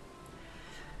here yet.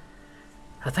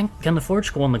 I think, can the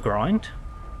forge go on the ground?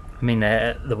 I mean,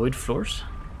 the wood floors?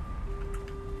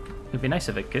 It'd be nice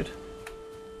if it could.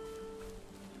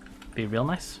 Be real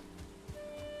nice.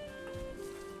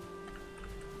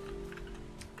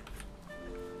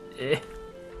 Eh.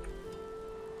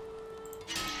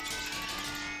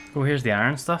 Oh, here's the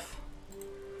iron stuff.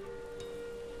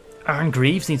 Iron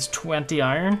Greaves needs 20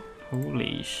 iron.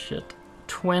 Holy shit.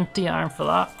 20 iron for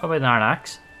that. What about an iron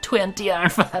axe? 20 iron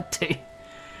for that too.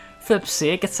 Flip's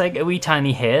sake, it's like a wee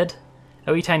tiny head.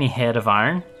 A wee tiny head of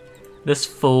iron. This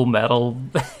full metal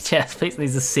chest plate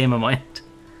needs the same amount.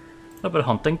 What about a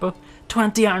hunting bow?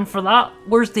 20 iron for that?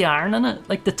 Where's the iron in it?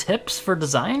 Like the tips for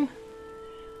design?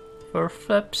 For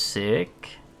flip's sake.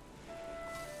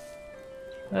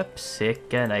 Flip's sake,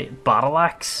 good night. Battle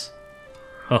axe.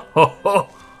 Ho ho ho!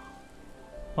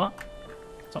 What?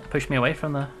 Don't push me away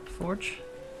from the forge.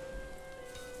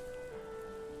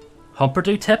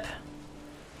 Humperdo tip?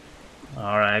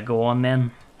 Alright, go on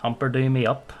then. Humperdo me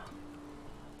up.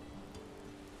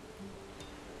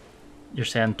 You're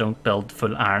saying don't build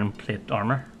full iron plate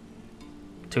armor?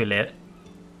 Too late.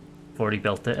 I've already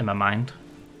built it in my mind.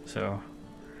 So...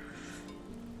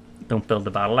 don't build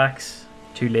the battle axe.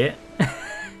 Too late.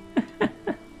 I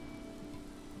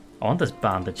want this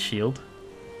banded shield.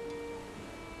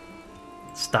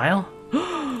 Style?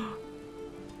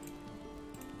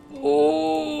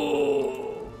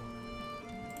 Oh!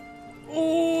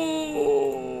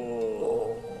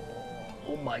 Oh!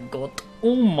 Oh my god.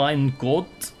 Oh my god.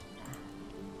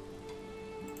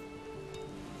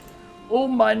 Oh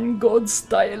my god,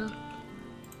 style.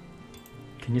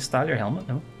 Can you style your helmet?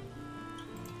 No.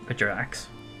 Put your axe.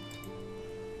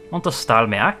 Want to style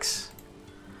my axe?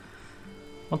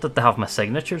 Want it to have my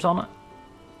signatures on it.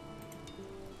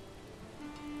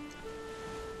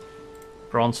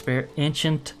 Bronze spear,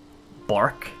 ancient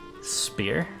bark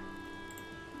spear.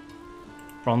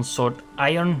 Bronze sword,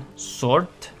 iron sword.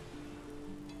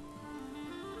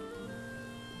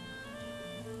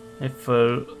 If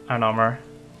full iron armor,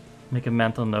 make a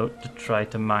mental note to try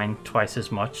to mine twice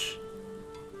as much.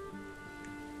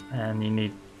 And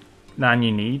you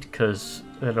need, because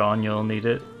later on you'll need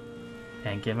it.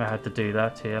 And game I had to do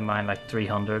that too. I mined like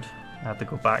 300. I had to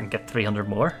go back and get 300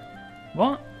 more.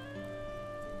 What?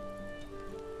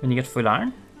 When you get full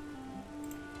iron?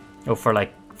 Oh, for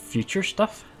like future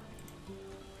stuff?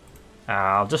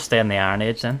 I'll just stay in the Iron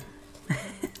Age then.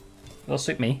 It'll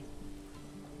suit me.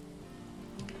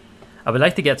 I would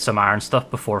like to get some iron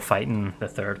stuff before fighting the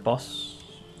third boss.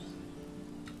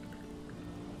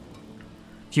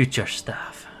 Future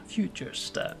stuff. Future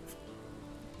stuff.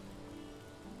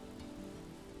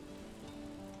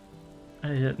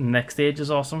 Next age is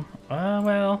awesome.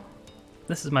 Well,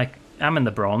 this is I'm in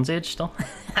the Bronze Age still.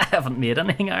 I haven't made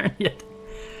anything iron yet.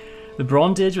 The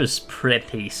Bronze Age was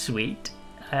pretty sweet,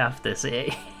 I have to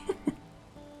say.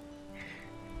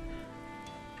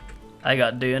 I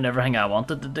got doing everything I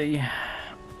wanted to do.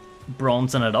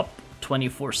 Bronzing it up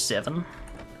 24/7.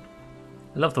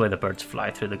 I love the way the birds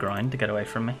fly through the ground to get away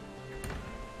from me.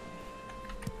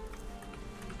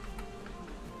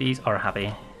 Bees are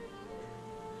happy.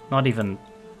 Not even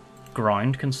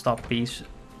ground can stop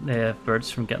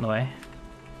birds from getting away.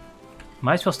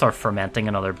 Might as well start fermenting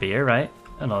another beer, right?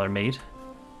 Another mead.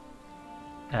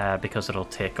 Because it'll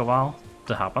take a while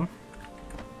to happen.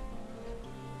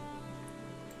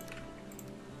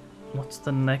 What's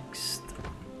the next?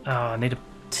 Oh, I need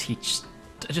teach.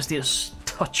 I just need a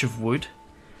touch of wood.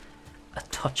 A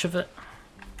touch of it.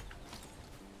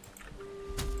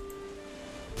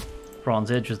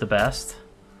 Bronze Age was the best.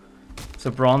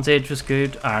 So Bronze Age was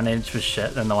good, Iron Age was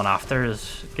shit, and the one after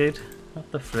is good.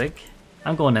 What the frig?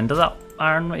 I'm going into that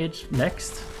Iron Age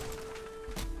next.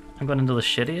 I'm going into the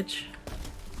shit age.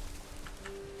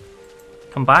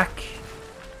 Come back.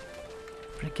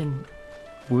 Freaking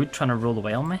wood trying to roll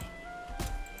away on me.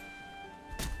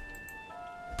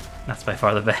 That's by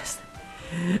far the best.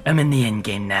 I'm in the end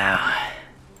game now.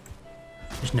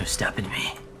 There's no stopping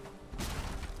me.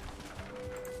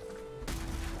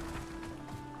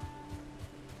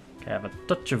 Okay, I have a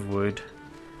touch of wood.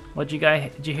 Did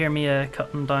you hear me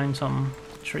cutting down some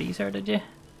trees there, did you?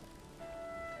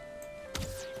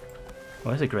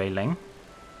 Where's a greyling?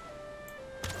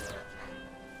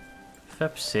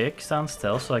 Flip's sake, stand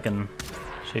still so I can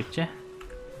shoot you.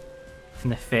 In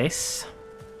the face.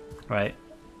 Right.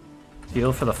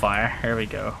 Fuel for the fire, here we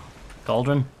go.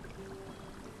 Cauldron.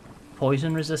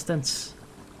 Poison resistance.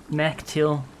 Neck,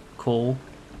 tail, coal,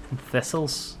 and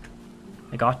thistles.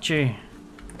 I got you.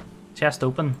 Chest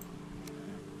open.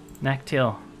 Neck,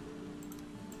 tail.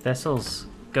 Thistles.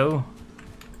 Go.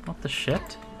 What the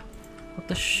shit? What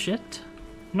the shit?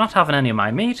 I'm not having any of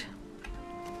my meat.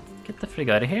 Get the frig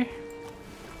out of here.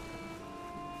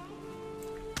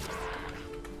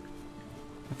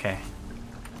 Okay.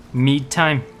 Mead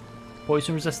time.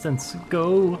 Poison resistance.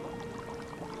 Go.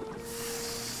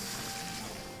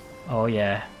 Oh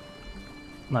yeah.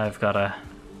 Now I've got a...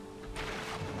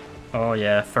 Oh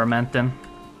yeah, fermenting.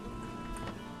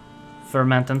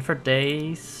 Fermenting for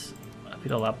days. I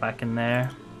put all that back in there.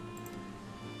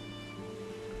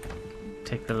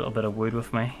 Take the little bit of wood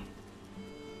with me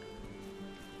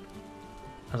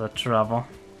as I travel.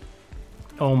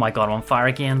 Oh my god, I'm on fire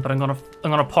again, but I'm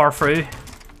gonna power through.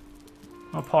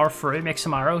 I'm gonna power through, make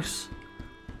some arrows.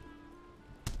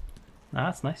 Ah,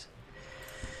 that's nice.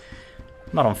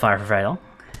 Not on fire for very long.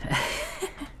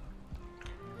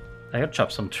 I gotta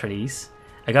chop some trees.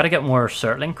 I gotta get more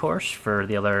circling course for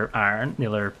the other iron, the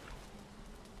other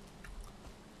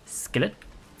skeletons.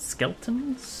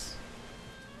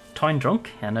 Town drunk,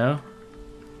 I know.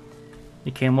 He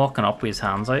came walking up with his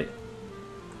hands out,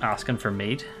 asking for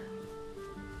mead.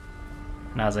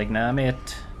 And I was like, nah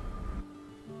mate.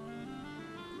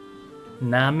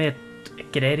 Nah mate,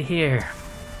 get out of here.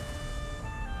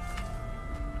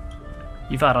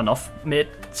 You've had enough, mate.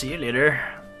 See you later.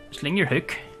 Sling your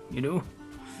hook, you know.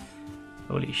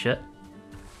 Holy shit.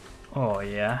 Oh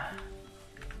yeah.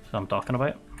 That's what I'm talking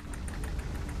about.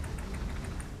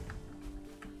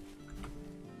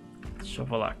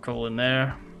 Shove all that coal in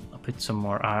there. I'll put some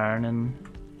more iron in.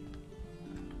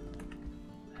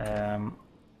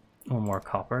 One more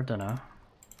copper, dunno.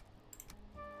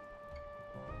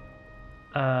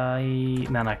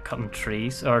 And then I cutting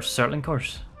trees or circling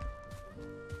course.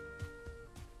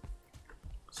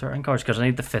 Circling course because I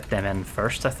need to fit them in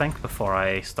first, I think, before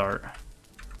I start.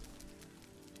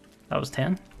 That was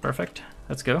 10. Perfect.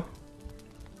 Let's go.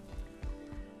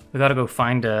 We gotta go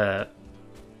find a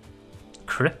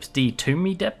crypty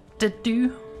tommy dip to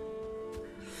do.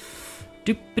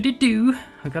 Doopity doo.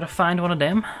 We gotta find one of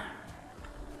them.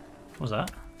 What was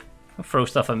that? Don't throw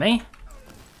stuff at me.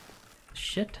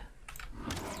 Shit.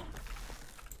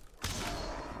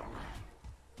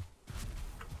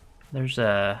 There's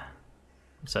a...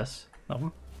 What's this?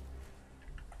 Nothing.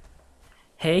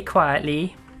 Hey,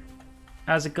 quietly.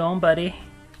 How's it going, buddy?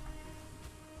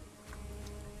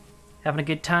 Having a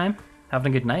good time?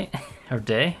 Having a good night? Or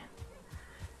day?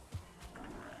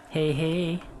 Hey,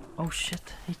 hey. Oh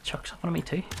shit, he chucks up on me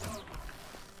too.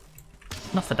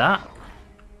 Enough of that.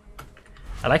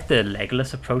 I like the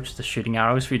Legolas approach to shooting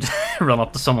arrows where you just run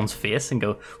up to someone's face and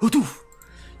go, "Hoof,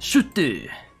 shoot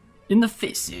in the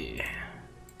face."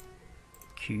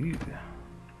 Cool.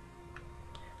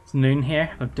 It's noon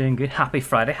here. I'm doing good. Happy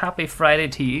Friday. Happy Friday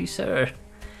to you, sir.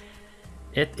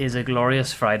 It is a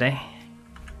glorious Friday.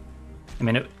 I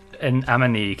mean, I'm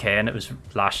in the UK and it was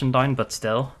lashing down, but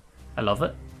still, I love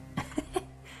it.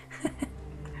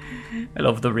 I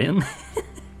love the rain. I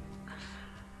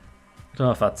don't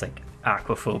know if that's like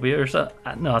aquaphobia or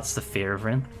something. No, it's the fear of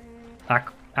rain.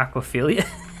 Aquaphilia.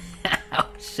 Oh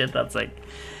shit,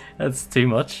 that's too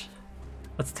much.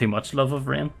 That's too much love of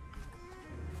rain.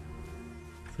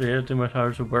 So yeah, too much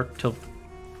hours of work till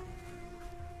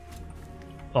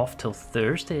off till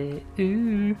Thursday.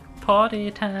 Ooh,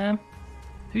 party time.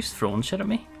 Who's throwing shit at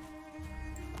me?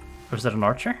 Or is that an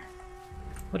archer?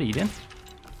 What are you doing?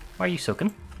 Why are you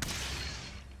soaking?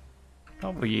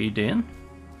 What were you doing?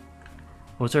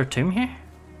 Was there a tomb here?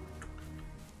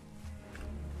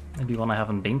 Maybe one I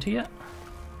haven't been to yet?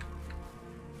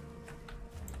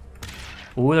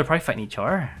 Oh, they're probably fighting each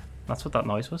other. That's what that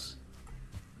noise was.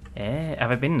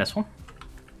 Have I been in this one?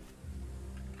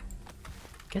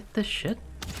 Get this shit.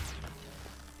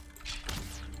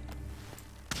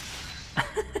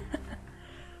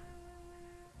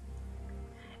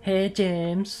 Hey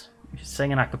James, you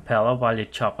sing an a cappella while you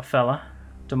chop a fella.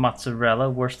 The mozzarella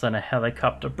worse than a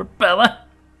helicopter propeller.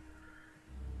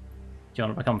 Do you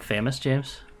want to become famous,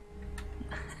 James?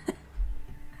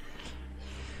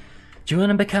 Do you want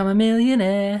to become a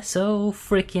millionaire so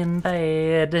freaking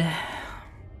bad?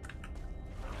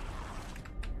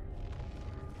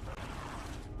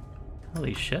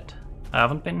 Holy shit, I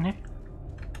haven't been here.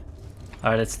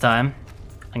 Alright, it's time.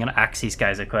 I'm gonna ask these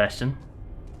guys a question.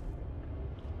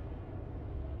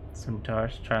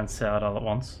 Centaurs, try and sell it all at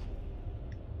once.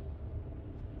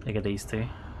 Look at these two.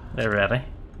 They're ready.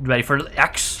 Ready for the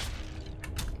axe!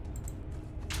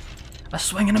 A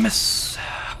swing and a miss!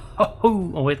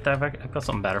 Oh wait, I've got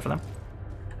something better for them.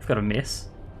 I've got a mace.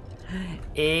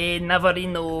 Hey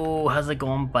Navarino, how's it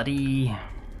going, buddy?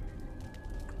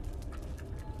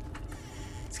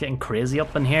 It's getting crazy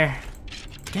up in here.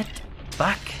 Get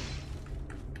back!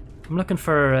 I'm looking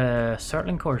for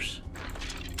Surtling cores.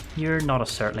 You're not a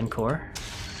Surtling core.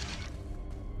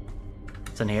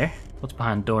 What's in here? What's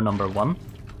behind door number 1?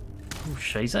 Oh,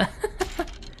 shiza.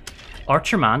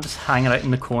 Archer man just hanging out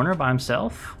in the corner by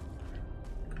himself.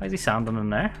 Why is he standing in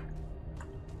there?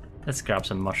 Let's grab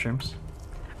some mushrooms.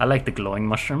 I like the glowing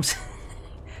mushrooms.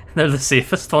 They're the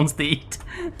safest ones to eat.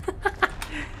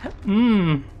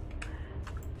 Mmm.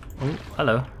 Oh,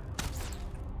 hello.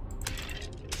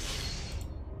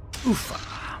 Oof.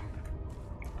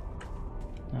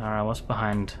 Alright, what's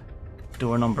behind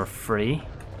door number 3?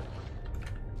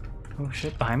 Oh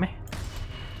shit, behind me.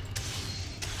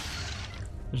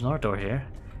 There's another door here.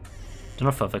 Don't know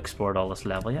if I've explored all this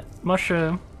level yet.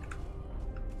 Mushroom!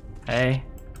 Hey.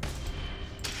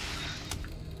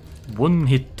 One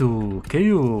hit to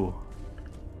KO.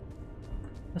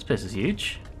 This place is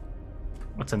huge.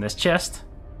 What's in this chest?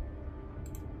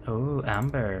 Oh,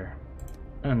 amber.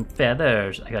 And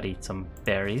feathers. I gotta eat some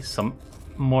berries, some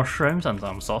mushrooms, and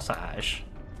some sausage.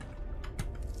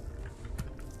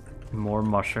 More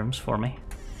mushrooms for me.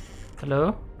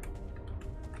 Hello?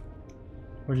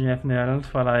 Where'd you have the island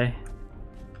while I...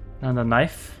 And a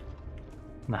knife?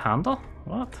 And a handle?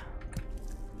 What?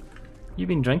 You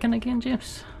been drinking again,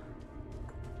 James?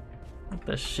 What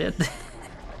the shit?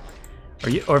 Are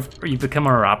you becoming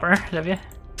a rapper, have you?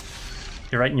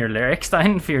 You're writing your lyrics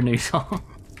down for your new song?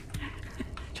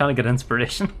 Trying to get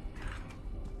inspiration.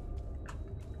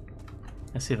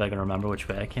 Let's see if I can remember which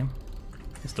way I came.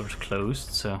 This door's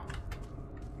closed, so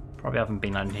probably haven't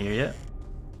been out here yet.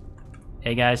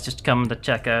 Hey guys, just coming to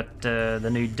check out the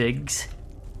new digs.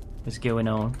 What's going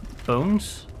on?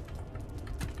 Bones?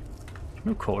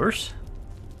 No cores.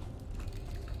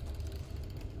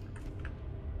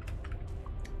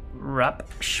 Rap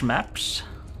schmaps.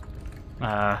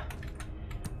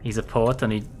 He's a poet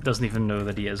and he doesn't even know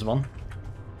that he is one.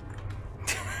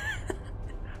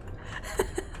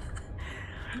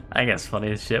 I guess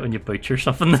funny as shit when you butcher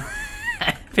something.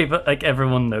 People, like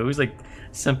everyone knows, like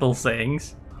simple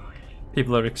sayings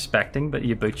people are expecting, but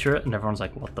you butcher it and everyone's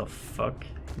like, what the fuck?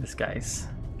 This guy's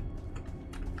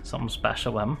something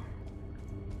special with him.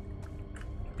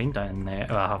 Been down there.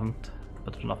 Oh, I haven't,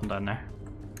 but there's nothing down there.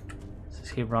 Let's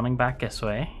just keep running back this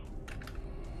way.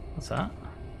 What's that?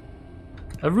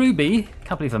 A ruby?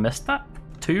 Can't believe I missed that.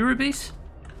 2 rubies?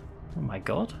 Oh my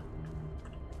god.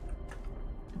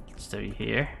 Let's do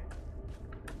here.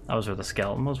 That was where the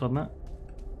skeleton was, wasn't it?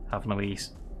 Having a wee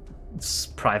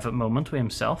private moment with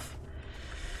himself.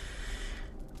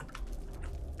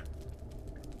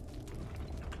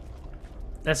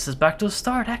 This is back to the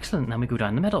start, excellent. Now we go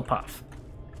down the middle path.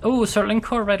 Oh, Surtling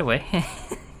core right away.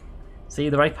 See,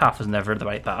 the right path is never the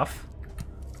right path.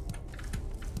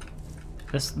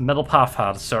 This middle path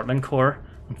had a Surtling core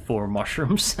and 4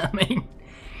 mushrooms. I mean,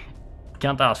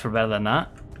 can't ask for better than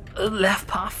that. Left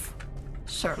path,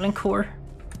 Surtling core,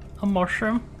 a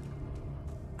mushroom,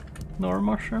 another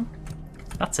mushroom.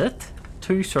 That's it.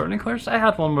 2 Surtling cores. I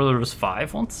had one where there was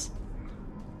 5 once.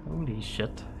 Holy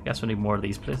shit. I guess we need more of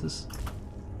these places.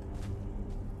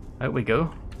 Out we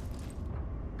go.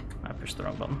 I pushed the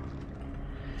wrong button.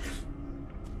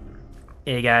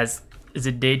 Hey guys, is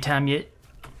it daytime yet?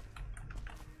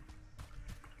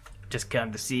 Just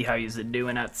come to see how you're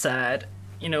doing outside.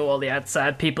 You know, all the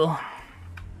outside people.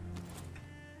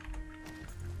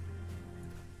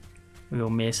 We go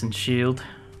mace and shield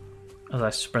as I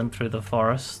sprint through the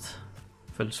forest.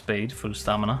 Full speed, full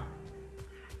stamina.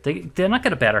 Did I not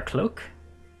get a better cloak?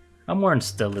 I'm wearing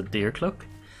still the deer cloak.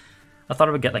 I thought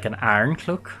I would get like an iron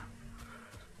cloak.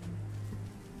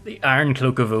 The Iron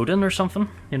Cloak of Odin or something,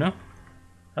 you know?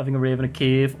 Having a rave in a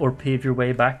cave or pave your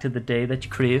way back to the day that you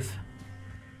crave.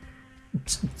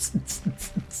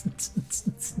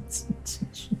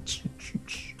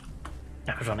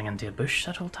 I was running into a bush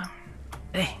that whole time.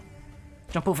 Hey,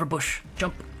 jump over a bush.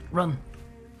 Jump, run.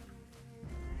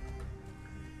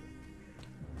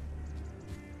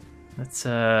 Let's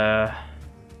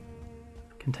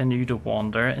continue to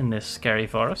wander in this scary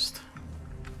forest,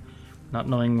 not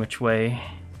knowing which way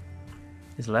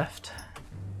is left,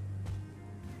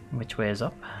 and which way is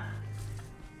up.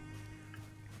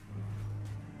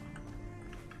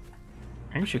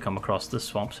 I should come across this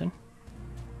swamp soon.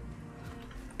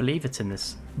 I believe it's in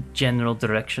this general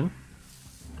direction,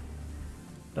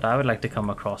 but I would like to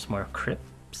come across more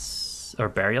crypts or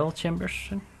burial chambers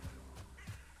soon.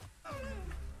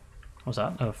 What's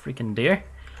that? Oh, freaking deer.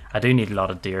 I do need a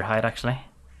lot of deer hide, actually.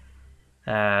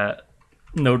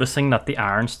 Noticing that the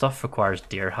iron stuff requires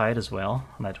deer hide as well,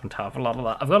 and I don't have a lot of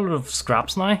that. I've got a lot of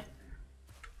scraps now.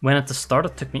 When at the start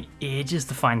it took me ages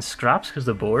to find scraps because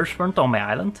the boars weren't on my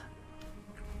island.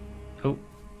 Oh,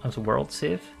 that was a world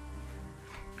save.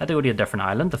 I had to go to a different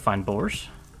island to find boars.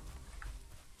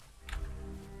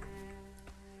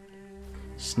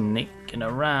 Sneaking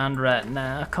around right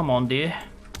now. Come on, dear.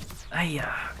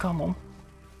 Hiya, come on.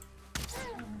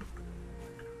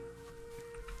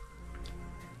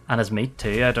 And as meat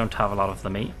too, I don't have a lot of the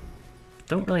meat.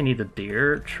 Don't really need the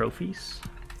deer trophies.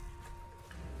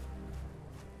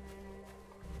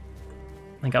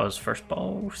 I think I was first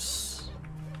boss.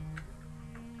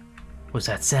 What's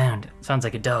that sound? Sounds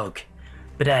like a dog.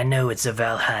 But I know it's a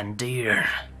Valheim deer.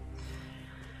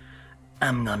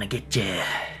 I'm gonna get ya.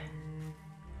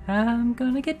 I'm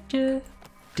gonna get ya.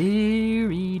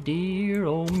 Deary dear,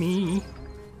 oh me.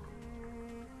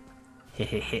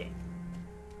 Hehehe.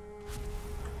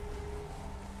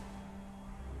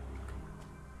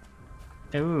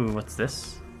 Ooh, what's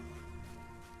this?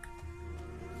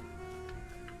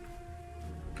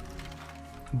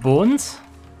 Bones?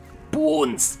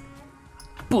 Bones!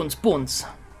 Bones, bones.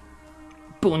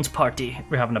 Bones party.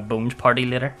 We're having a bones party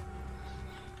later.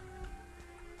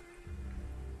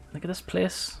 Look at this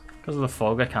place. Because of the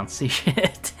fog, I can't see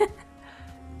shit.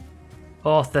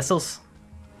 Oh, thistles.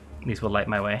 These will light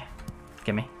my way.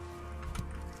 Gimme.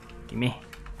 Gimme.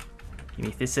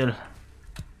 Gimme thistle.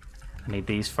 I need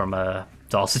these for my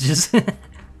sausages.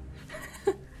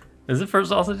 Is it for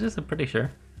sausages? I'm pretty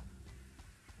sure.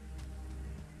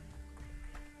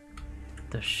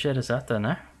 The shit is that down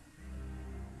there?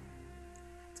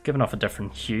 It's giving off a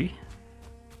different hue.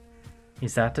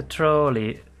 Is that a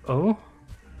trolley? Oh?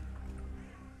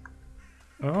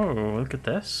 Oh, look at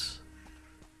this.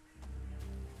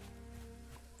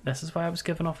 This is why I was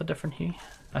giving off a different hue.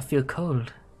 I feel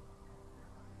cold.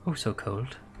 Oh, so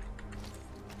cold.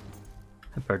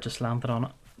 A bird just landed on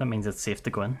it. That means it's safe to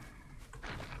go in.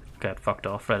 Okay, it fucked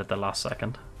off right at the last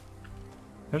second.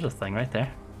 There's a thing right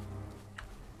there.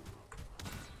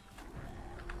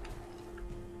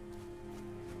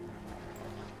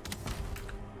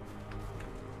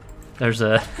 There's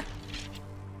a...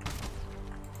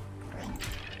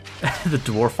 the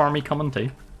dwarf army coming too.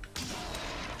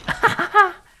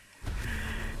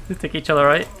 They take each other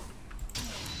out.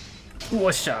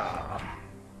 Whoosha!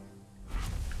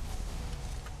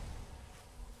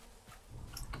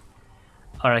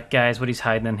 Alright guys, what he's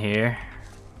hiding in here?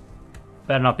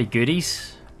 Better not be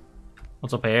goodies.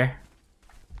 What's up here?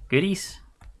 Goodies?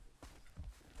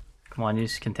 Come on, you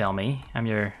can tell me. I'm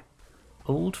your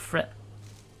old friend.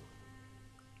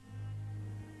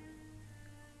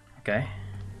 Okay.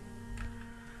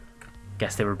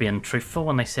 Guess they were being truthful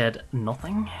when they said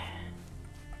nothing.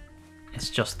 It's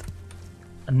just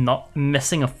not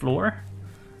missing a floor.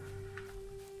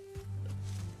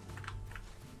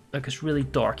 Look, it's really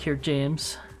dark here,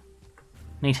 James.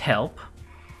 Need help.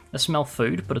 I smell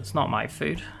food, but it's not my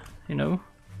food, you know?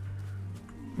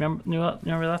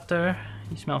 Remember that there?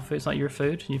 You smell food, it's not your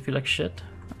food, and you feel like shit.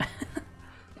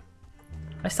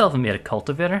 I still haven't made a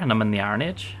cultivator, and I'm in the Iron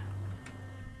Age.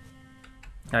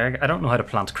 I don't know how to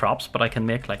plant crops, but I can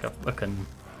make like a fucking...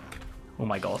 Oh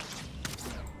my god.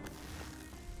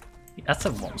 That's a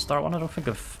 1-star one, I don't think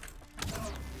I've...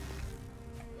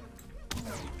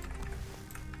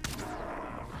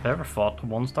 Have I ever fought a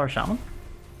 1-star shaman?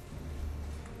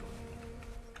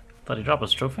 Thought he dropped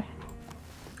his trophy.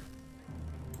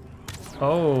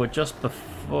 Oh, just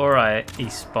before he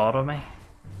spotted me.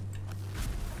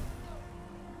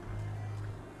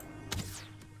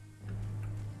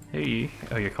 Who are you?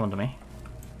 Oh, you're coming to me.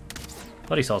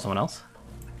 Thought he saw someone else.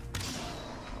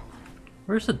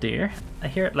 Where's the deer? I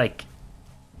hear it like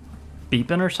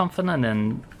beeping or something, and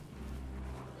then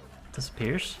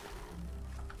disappears.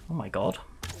 Oh my god.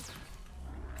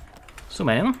 So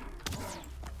many of them.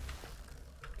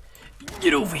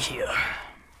 Get over here.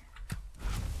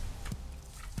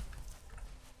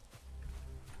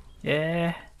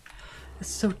 Yeah. It's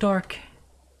so dark.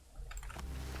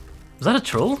 Was that a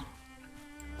troll?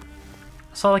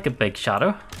 I saw like a big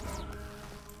shadow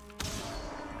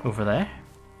over there.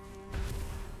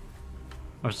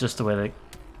 Or it's just the way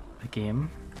the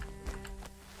game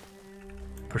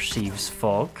perceives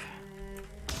fog.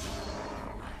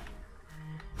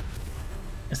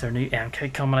 Is there a new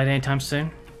MK coming out anytime soon?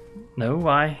 No,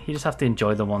 why? You just have to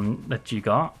enjoy the one that you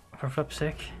got, for flip's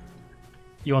sake.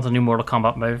 You want a new Mortal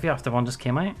Kombat movie after one just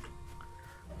came out?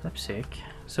 Flip's sake.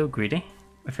 So greedy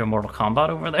with your Mortal Kombat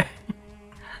over there.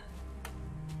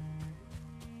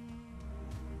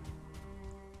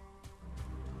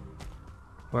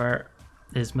 Where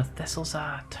is my thistles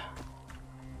at?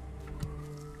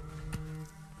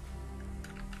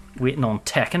 Waiting on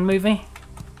Tekken movie?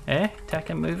 Eh?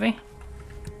 Tekken movie?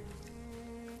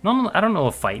 None, I don't know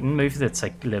a fighting movie that's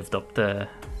like lived up to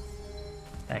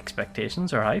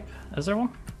expectations or hype. Is there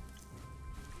one?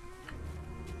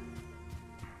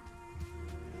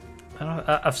 I don't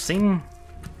know, I've seen...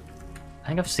 I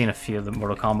think I've seen a few of the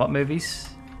Mortal Kombat movies.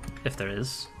 If there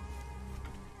is.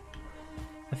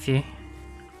 A few.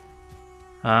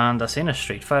 And I've seen a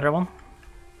Street Fighter one.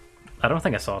 I don't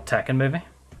think I saw a Tekken movie.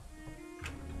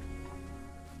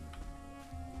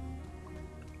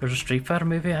 There's a Street Fighter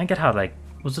movie. I think it had like...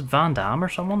 Was it Van Damme or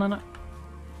someone in it?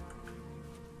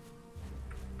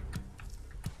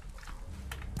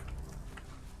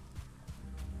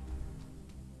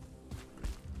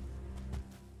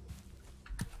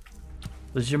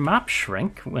 Does your map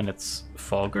shrink when it's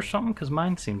fog or something? Because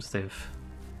mine seems to have...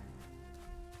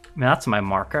 I mean, that's my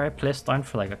marker I placed down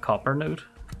for like a copper node.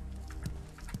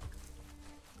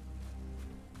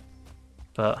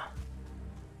 But...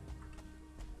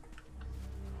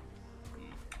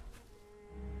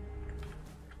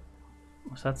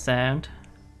 What's that sound?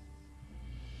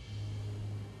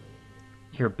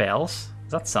 Hear bells?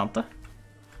 Is that Santa?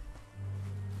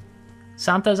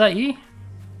 Santa, is that you?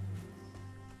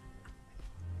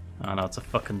 Oh no, it's a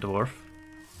fucking dwarf.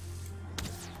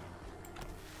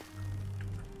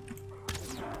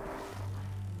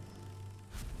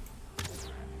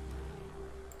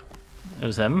 It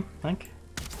was him, I think.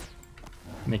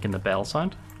 Making the bell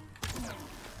sound.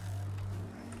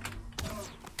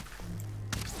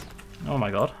 Oh my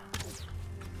god.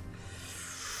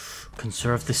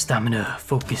 Conserve the stamina.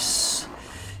 Focus.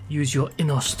 Use your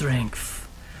inner strength.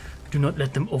 Do not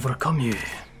let them overcome you.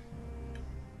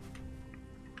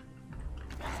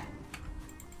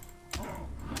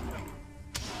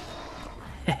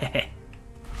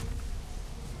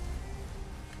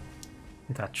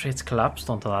 That tree's collapsed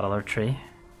onto that other tree.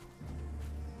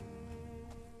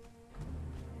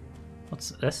 What's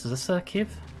this? Is this a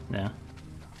cave? Yeah.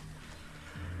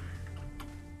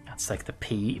 That's like the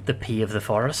pea of the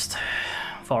forest.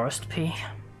 Forest pea.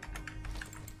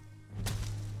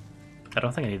 I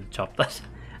don't think I need to chop that.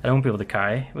 I won't be able to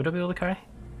carry. Would I be able to carry?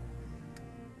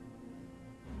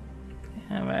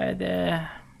 Yeah,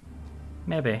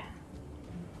 maybe.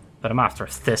 But I'm after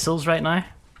thistles right now.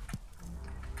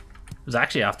 I was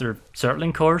actually after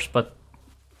Surtling cores, but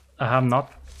I am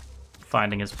not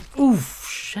finding as... Oof,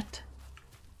 shit.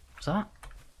 What's that?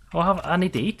 Oh, I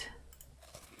need to eat.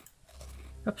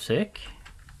 I'm sick.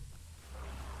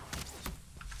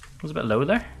 Was a bit low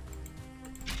there.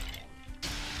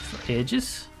 For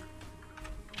ages.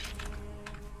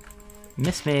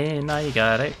 Miss me, now you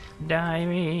got it. Die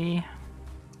me.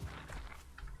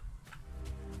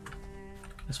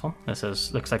 This one? This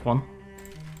is, looks like one.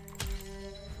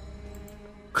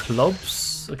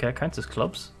 Clubs. Okay, it counts as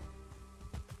clubs.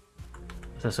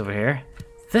 What's this over here?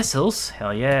 Thistles?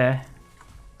 Hell yeah.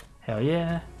 Hell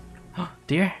yeah. Oh,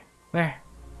 deer. Where?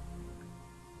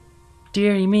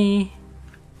 Dearie me.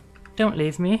 Don't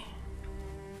leave me.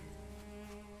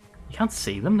 You can't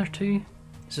see them, they're too...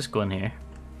 Let's just go in here.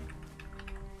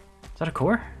 Is that a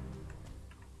core?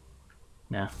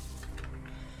 No.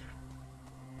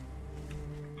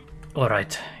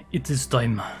 Alright, it is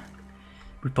time.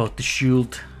 Without the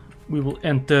shield, we will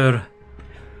enter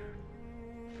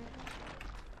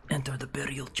the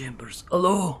burial chambers.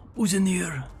 Hello, who's in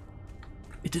here?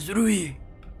 It is Rui.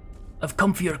 I've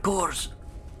come for your cores.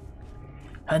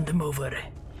 Hand them over,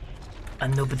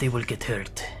 and nobody will get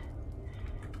hurt.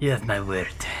 You have my word.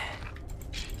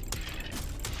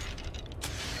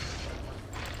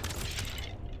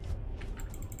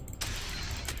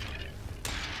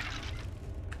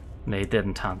 They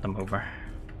didn't hand them over.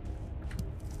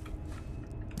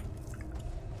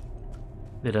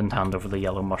 They didn't hand over the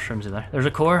yellow mushrooms either. There's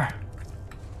a core!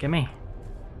 Gimme!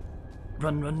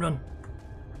 Run, run, run!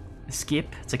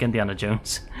 Escape! It's like Indiana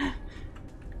Jones.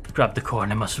 Grab the core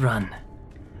and I must run.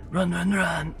 Run, run,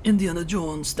 run! Indiana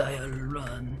Jones style,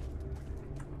 run!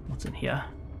 What's in here?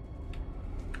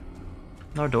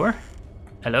 Another door?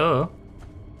 Hello?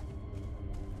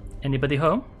 Anybody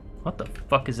home? What the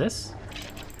fuck is this?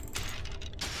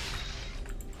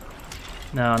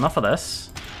 No, enough of this.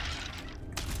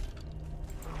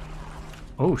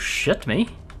 Oh shit me.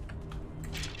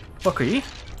 Fuck are you?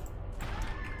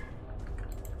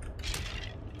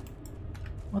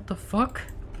 What the fuck?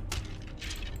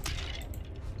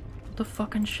 What the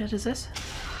fucking shit is this?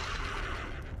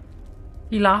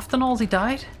 He laughed and all, he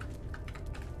died?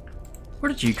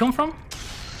 Where did you come from?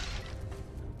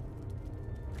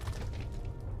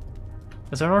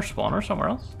 Is there another spawner somewhere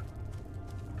else?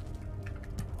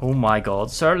 Oh my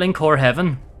god, Circling Core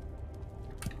Heaven.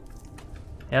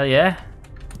 Hell yeah.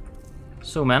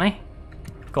 So many.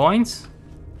 Coins.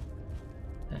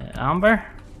 Amber.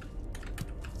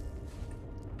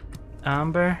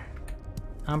 Amber.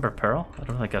 Amber Pearl. I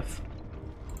don't think I've...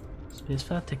 Space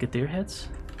Fat, take a deer heads.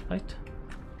 Right.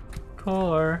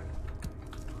 Core.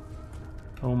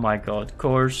 Oh my god,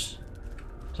 cores.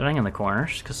 Is there anything in the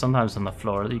corners? Because sometimes on the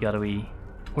floor you gotta be...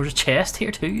 Oh, there's a chest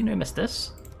here too, you know I missed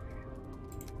this.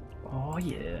 Oh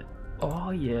yeah.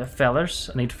 Oh yeah, feathers.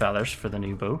 I need feathers for the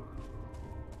new bow.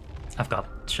 I've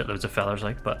got shitloads of feathers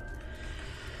like, but...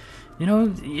 You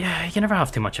know, yeah, you can never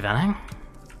have too much of anything.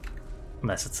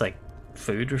 Unless it's like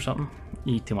food or something.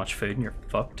 You eat too much food and you're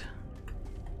fucked.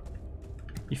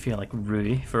 You feel like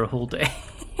Rui for a whole day.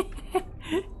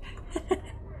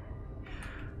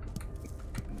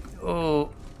 Oh,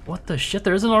 what the shit?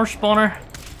 There is another spawner.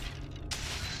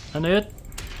 I knew it.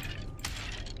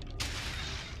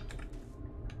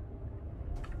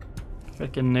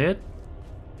 Freaking knew it.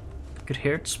 Could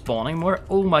hear it spawning more.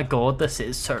 Oh my god, this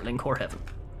is Circling Core Heaven.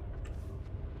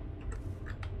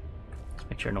 Let's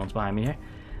make sure no one's behind me here.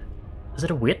 Is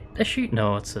it a weight issue?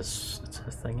 No, it's a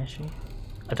thing issue.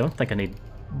 I don't think I need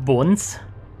bones.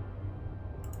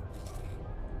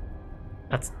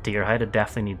 That's deer hide. I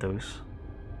definitely need those.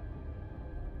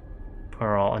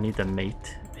 Pearl, I need the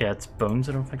meat. Yeah, it's bones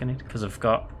I don't think I need because I've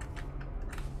got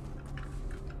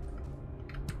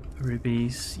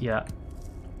rubies. Yeah.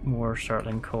 More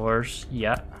circling cores.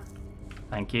 Yeah.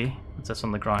 Thank you. What's this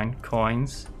on the ground?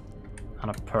 Coins. And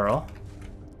a pearl.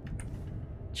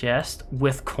 Chest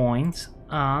with coins.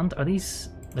 And are these...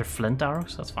 They're flint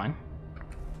arrows? That's fine.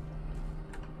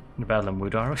 They're better than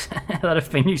wood arrows that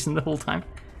I've been using the whole time.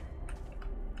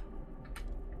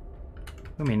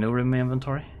 I mean, no room in my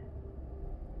inventory.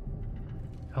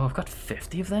 Oh, I've got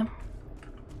 50 of them.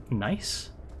 Nice.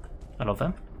 I love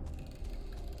them.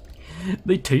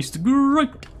 They taste great.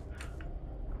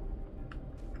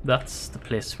 That's the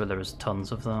place where there was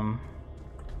tons of them.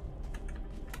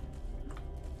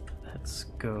 Let's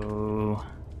go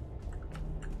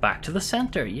back to the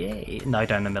center. Yay! Now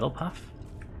down the middle path.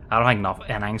 I don't think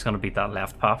anything's gonna beat that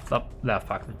left path. That left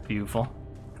path is beautiful.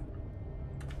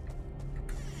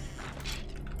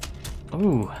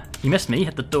 Oh, you missed me.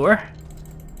 Hit the door.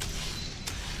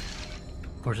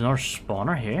 There's another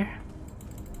spawner here.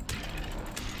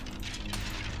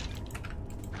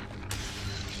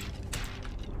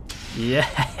 Yeah,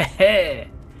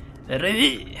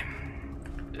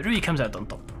 Rui comes out on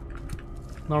top.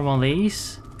 Another one of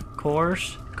these.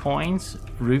 Cores, coins,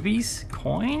 rubies,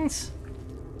 coins.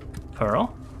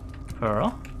 Pearl,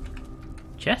 pearl.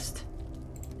 Chest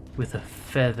with a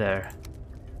feather.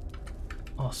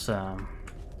 Awesome.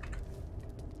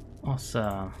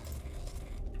 Awesome.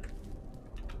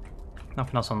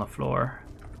 Nothing else on the floor.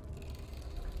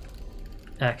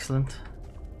 Excellent.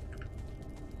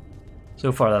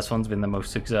 So far this one's been the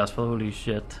most successful, holy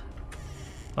shit.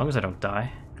 As long as I don't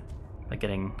die by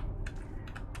getting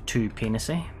too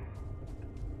penisy.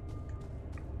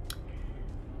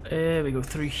 We go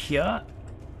through here.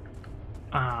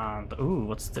 And, ooh,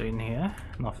 what's doing here?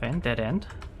 Nothing, dead end.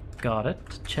 Got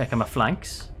it. Checking my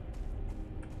flanks.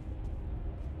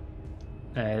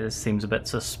 This seems a bit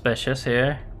suspicious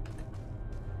here.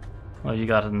 What have you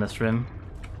got in this room?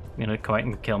 You gonna come out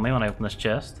and kill me when I open this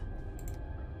chest?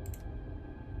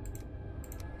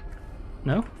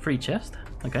 No? Free chest?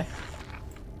 Okay.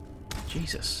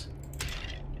 Jesus.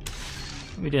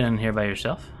 What are you doing in here by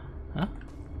yourself? Huh?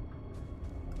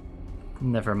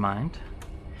 Never mind.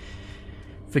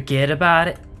 Forget about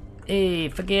it. Hey,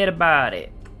 forget about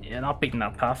it. You're not beating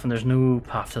that path and there's no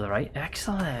path to the right.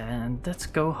 Excellent. Let's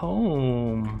go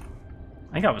home.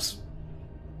 I think I was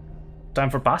time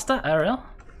for pasta, IRL.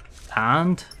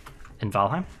 And in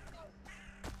Valheim.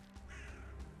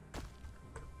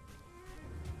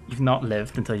 You've not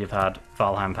lived until you've had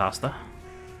Valheim pasta.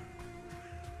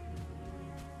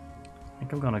 I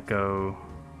think I'm gonna go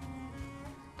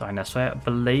down this way. I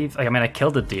believe. I mean, I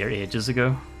killed a deer ages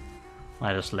ago.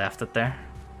 I just left it there.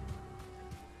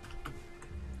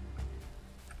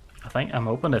 I'm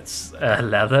hoping it's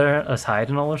leather as hide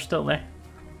and all are still there.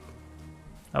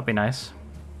 That'd be nice.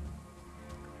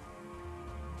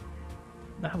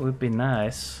 That would be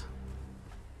nice.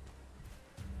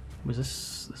 Was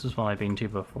this was one I've been to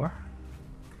before?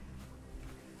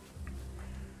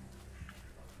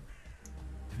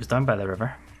 It was down by the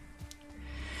river.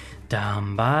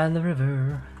 Down by the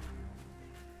river.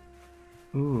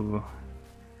 Ooh.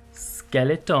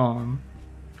 Skeleton.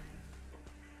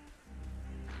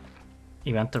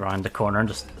 He went around the corner and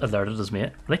just alerted his mate.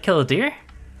 Did they kill a deer?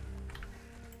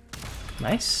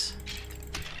 Nice.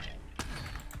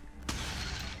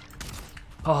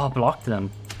 Oh, blocked and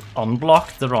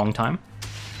unblocked the wrong time.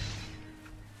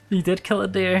 You did kill a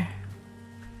deer.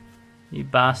 You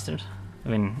bastard. I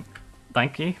mean,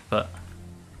 thank you, but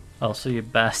also you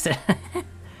bastard. I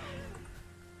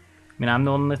mean, I'm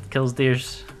the one that kills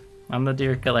deers. I'm the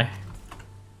deer killer.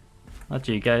 Not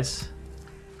you guys.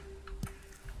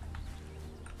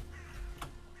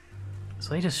 So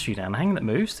they just shoot anything that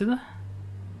moves, do they?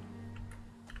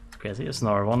 It's crazy. It's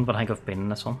another one, but I think I've been in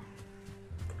this one.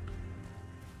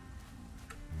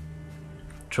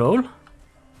 Troll?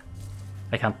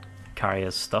 I can't carry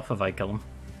his stuff if I kill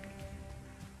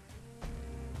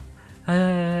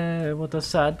him. What a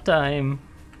sad time.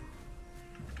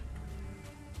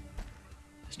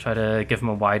 Just try to give him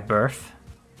a wide berth.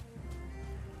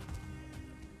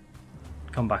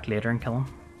 Come back later and kill him.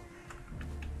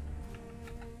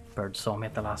 Bird saw me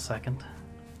at the last second.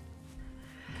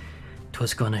 It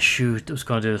was gonna shoot. It was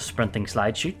gonna do a sprinting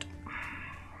slide shoot.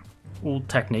 Old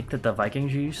technique that the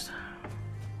Vikings used.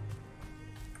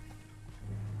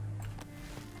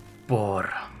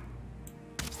 Boar.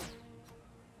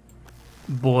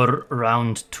 Boar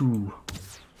round 2.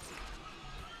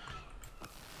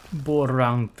 Boar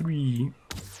round 3.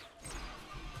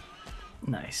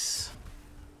 Nice.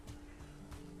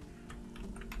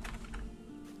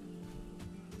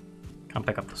 Can't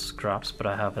pick up the scraps, but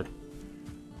I have a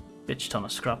bitch ton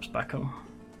of scraps back home.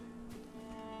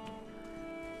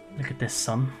 Look at this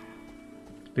sun.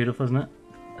 It's beautiful, isn't it?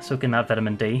 Soaking that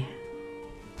vitamin D.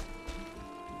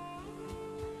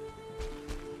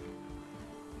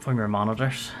 From your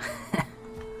monitors.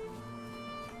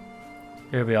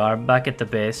 Here we are, back at the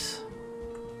base.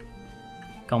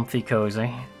 Comfy,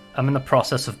 cozy. I'm in the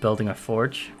process of building a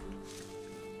forge.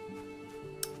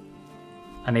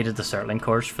 I needed the Certling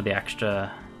cores for the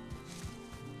extra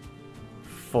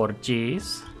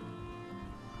forges.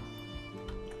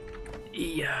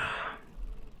 Yeah.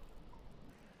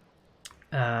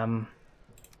 Did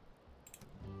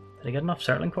I get enough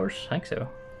Certling cores? I think so.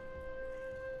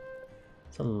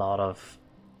 It's a lot of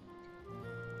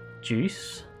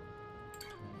juice.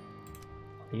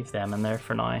 Leave them in there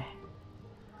for now.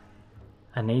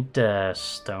 I need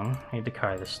stone. I need to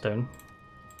carry the stone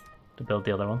to build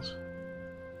the other ones.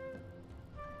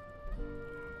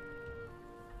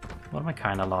 What am I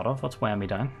carrying a lot of? What's weighing me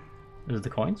down? Is it the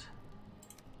coins?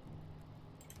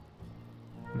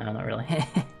 No, not really.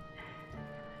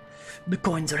 The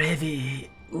coins are heavy.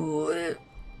 Ooh.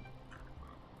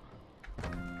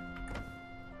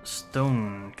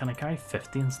 Stone. Can I carry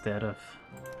 50 instead of...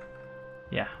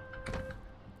 Yeah.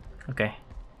 Okay.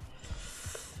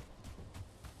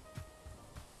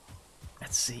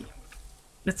 Let's see.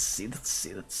 Let's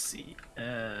see.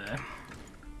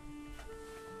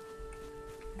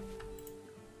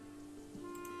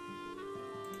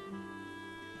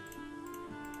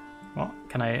 What?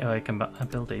 Can I... Oh, I can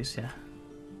build these, yeah.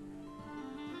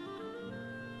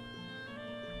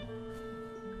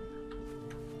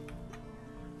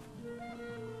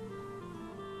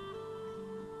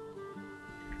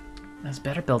 It's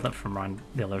better building it from around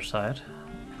the other side.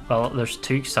 Well, there's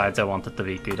two sides I want it to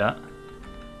be good at.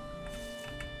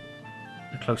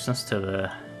 The closeness to the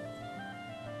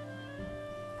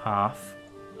path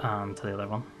and to the other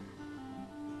one.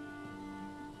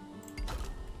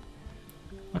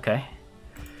 Okay.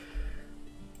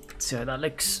 Let's see how that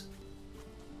looks.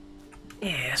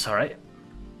 Yeah, it's alright.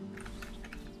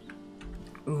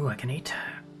 Ooh, I can eat.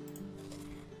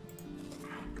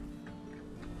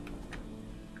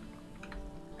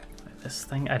 This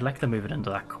thing, I'd like to move it into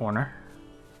that corner.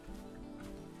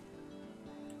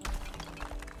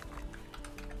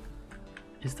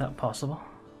 Is that possible?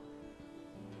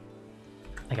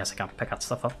 I guess I can't pick that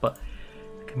stuff up, but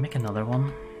I can make another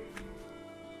one.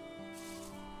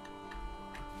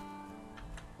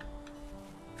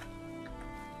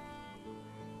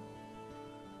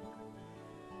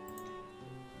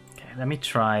 let me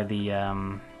try the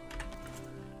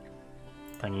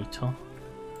thingy tool.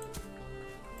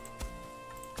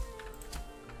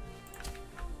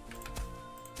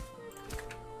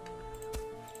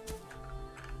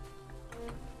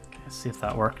 Okay, let's see if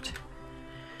that worked.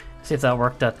 See if that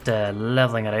worked at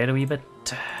leveling it out a wee bit.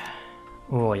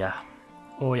 Oh yeah.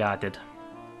 Oh yeah, it did.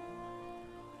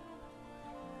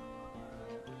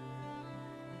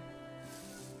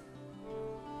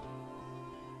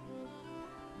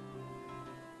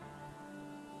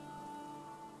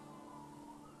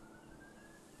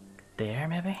 There,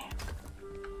 maybe?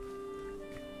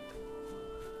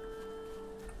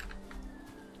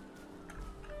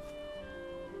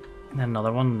 And then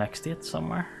another one next to it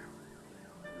somewhere.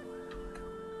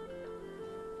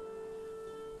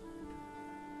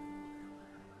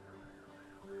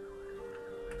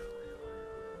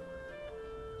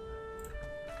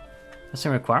 That's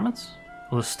some requirements?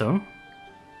 Oh, the stone?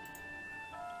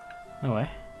 No way.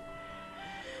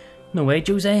 No way,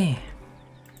 Jose!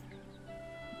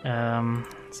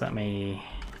 So let me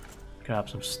grab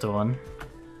some stone.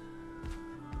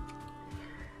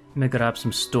 Let me grab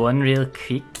some stone real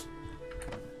quick.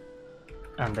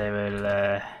 And I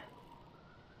will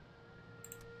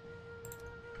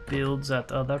build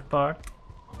that other part.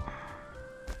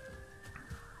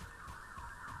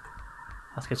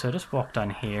 That's good, so I just walk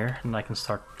down here and I can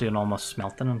start doing all my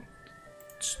smelting and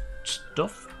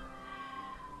stuff.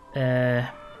 Yeah.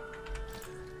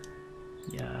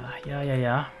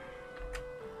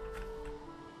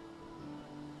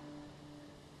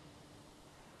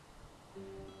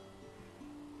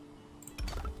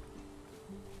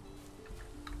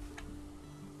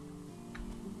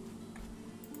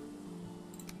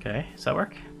 Okay, does that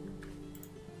work?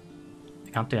 I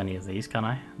can't do any of these, can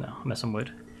I? No, I'm missing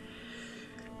wood.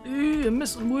 Ooh, I'm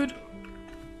missing wood.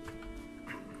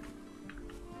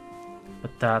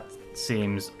 But that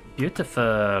seems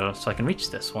beautiful. So I can reach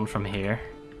this one from here.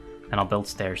 And I'll build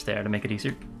stairs there to make it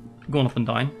easier. Going up and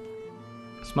down.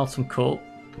 Smelt some coal.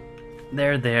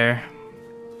 There.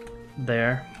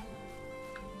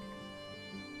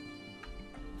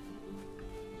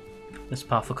 This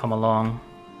path will come along.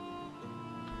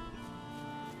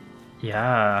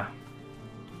 Yeah.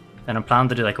 And I'm planning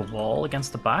to do like a wall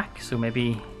against the back, so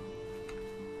maybe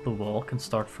the wall can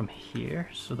start from here.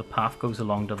 So the path goes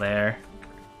along to there.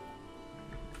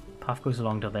 Path goes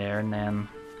along to there, and then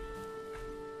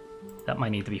that might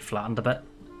need to be flattened a bit.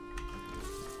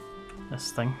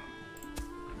 This thing.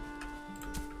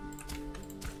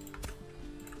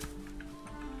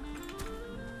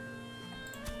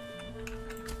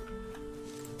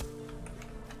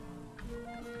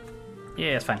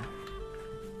 Yeah, it's fine.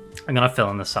 I'm gonna fill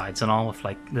in the sides and all with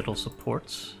like little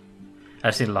supports. I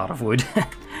just need a lot of wood.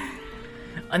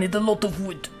 I need a lot of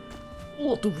wood. A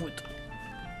lot of wood.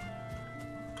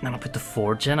 And then I'll put the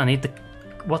forge in.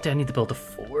 What do I need to build a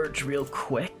forge real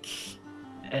quick?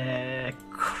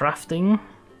 Crafting.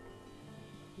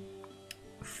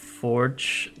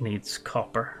 Forge needs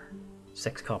copper.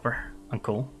 6 copper and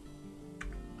coal.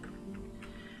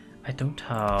 I don't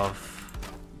have...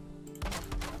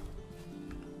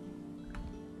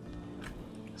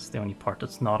 It's the only part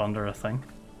that's not under a thing.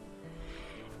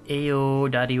 Ayo,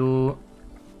 daddy-o.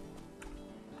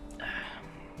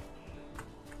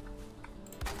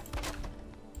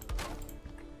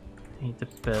 Need to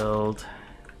build...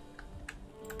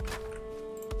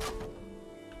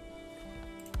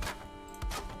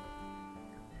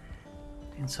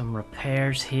 And some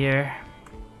repairs here.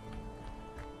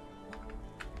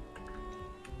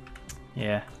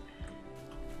 Yeah.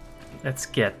 Let's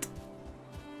get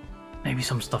maybe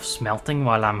some stuff smelting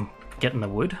while I'm getting the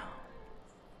wood.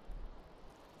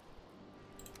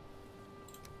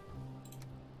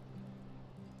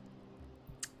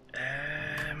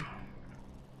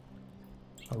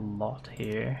 A lot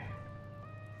here.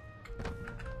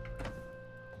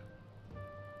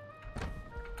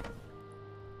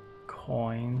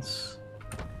 Coins.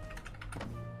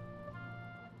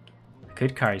 I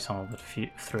could carry some of it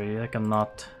through, like I'm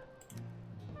not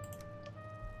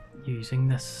using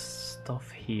this stuff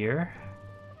here.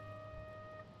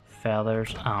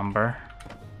 Feathers, amber.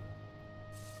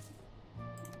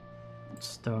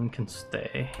 Stone can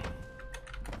stay.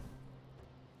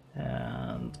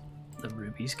 And the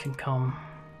rubies can come.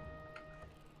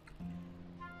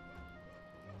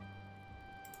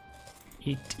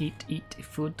 Eat,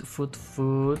 food.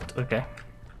 Okay.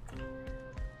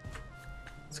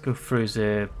 Let's go through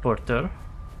the portal.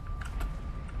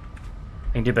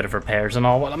 I can do a bit of repairs and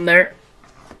all while I'm there.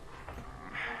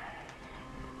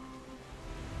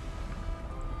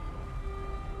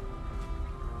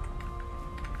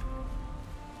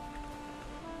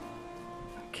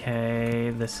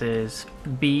 Okay, this is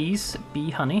bees,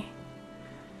 bee honey.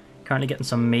 Currently getting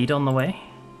some meat on the way.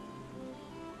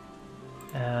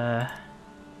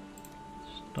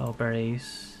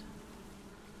 Strawberries.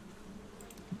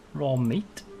 Raw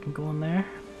meat can go in there.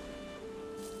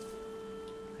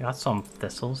 I got some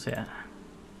thistles, yeah.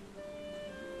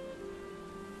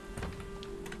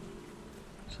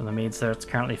 So the mead's there, it's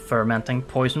currently fermenting.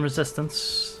 Poison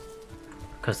resistance,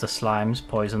 because the slimes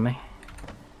poison me.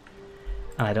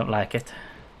 And I don't like it.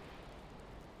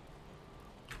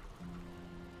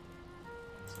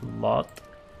 It's a lot.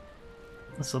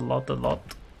 That's a lot.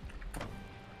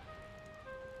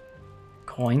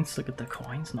 Coins, look at the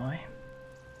coins now.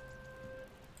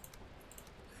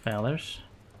 Feathers.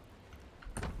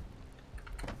 I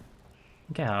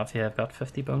think I have, yeah, I've got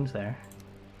 50 bones there.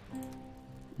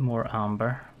 More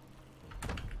amber.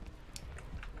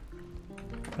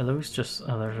 Are those just,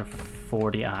 oh, there's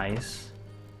 40 eyes.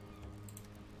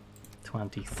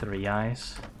 23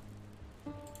 eyes.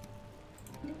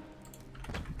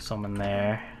 Some in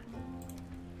there.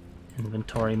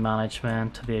 Inventory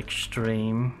management to the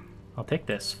extreme. I'll take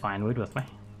this fine wood with me.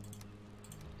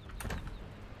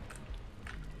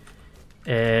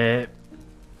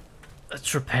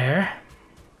 Let's repair.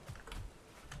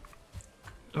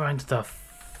 Around the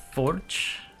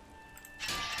forge.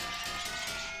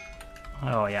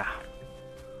 Oh yeah.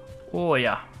 Oh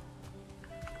yeah.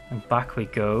 And back we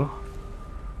go.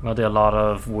 We'll do a lot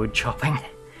of wood chopping.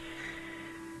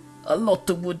 A lot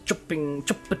of wood chopping.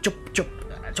 Chop,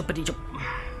 choppity chop.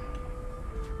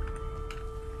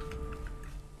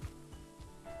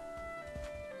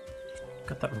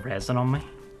 Got that resin on me.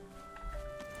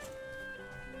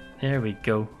 There we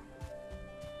go.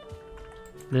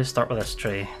 Let's start with this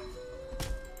tree.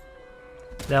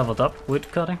 Leveled up,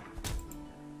 wood cutting.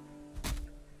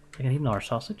 I can eat another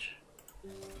sausage.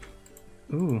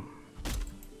 Ooh.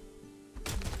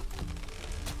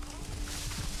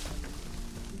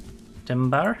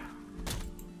 Timber.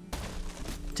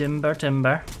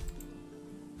 Timber.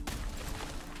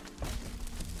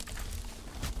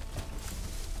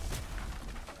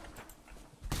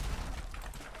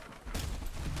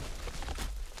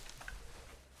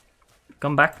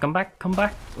 Come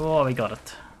back. Oh, we got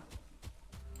it.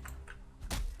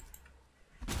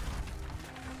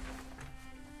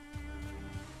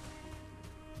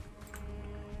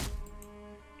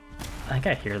 I think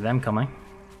I hear them coming.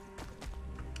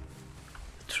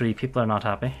 The tree people are not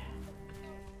happy.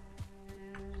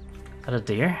 Is that a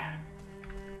deer?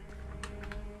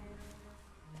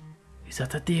 Is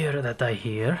that a deer that I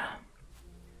hear?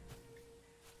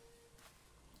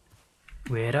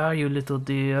 Where are you, little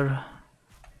deer?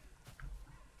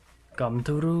 Come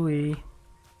to Rui.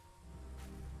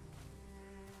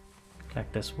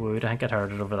 Collect this wood. I think I'd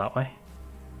heard it over that way.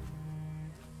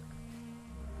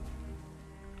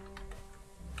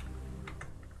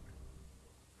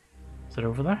 Is it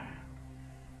over there?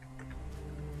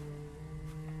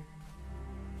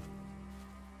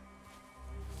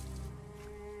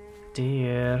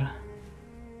 Deer.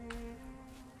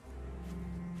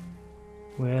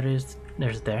 Where is...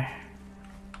 There's there.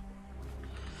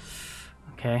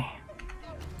 Okay.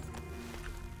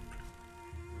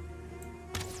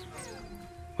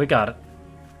 We got it.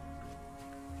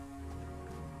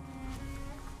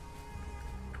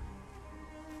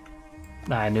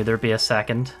 I knew there'd be a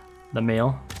second. The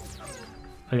male.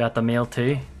 We got the male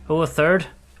too. Oh, a third.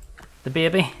 The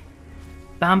baby.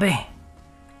 Bambi.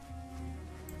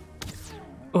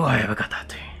 Oh, yeah, we got that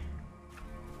too.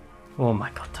 Oh my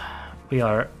god. We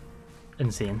are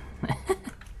insane.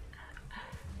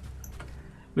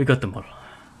 We got them all.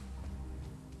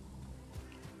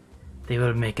 They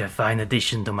will make a fine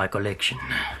addition to my collection.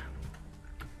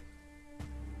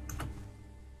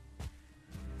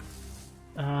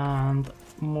 And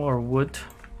more wood.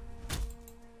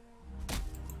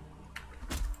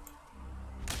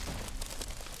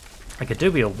 I could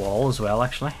do be a wall as well,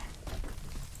 actually.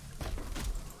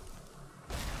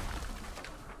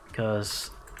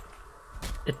 Because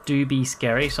it do be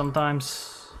scary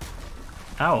sometimes.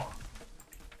 Ow.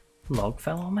 Log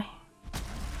fell on me.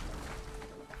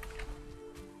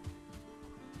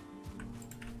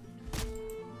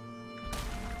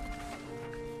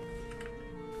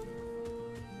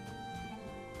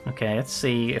 Okay, let's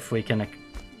see if we can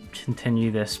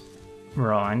continue this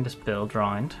round, this build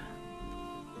round.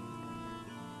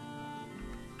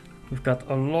 We've got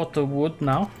a lot of wood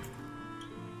now.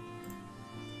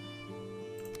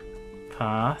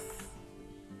 Path.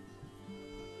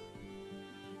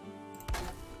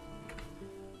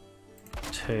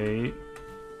 Two.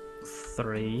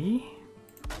 Three.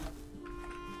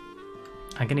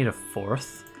 I can need a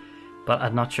fourth. But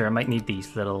I'm not sure, I might need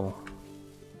these little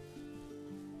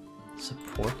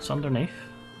supports underneath.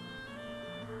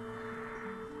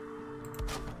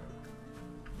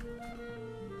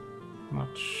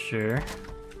 Not sure.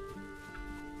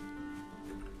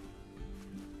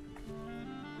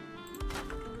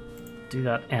 Do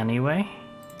that anyway.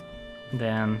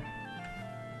 Then...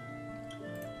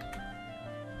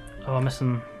 Oh, I'm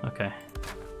missing... Okay.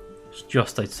 It's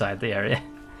just outside the area.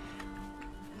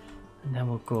 And then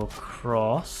we'll go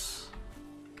across.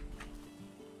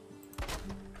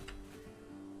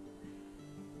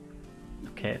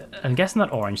 Okay, I'm guessing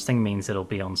that orange thing means it'll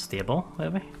be unstable,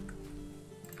 maybe?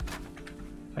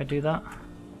 If I do that.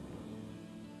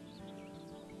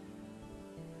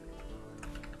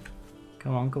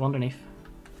 Come on, go underneath.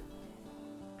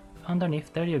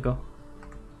 Underneath, there you go.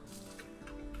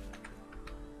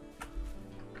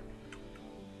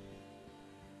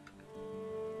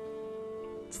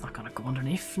 It's not gonna go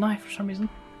underneath now for some reason.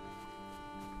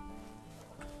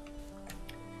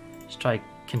 Let's try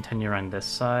continue around this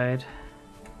side.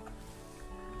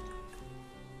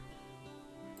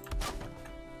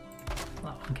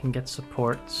 That one can get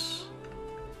supports.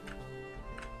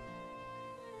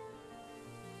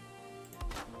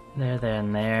 There,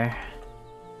 and there.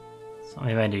 So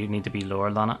maybe I do need to be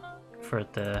lower than it for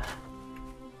it to...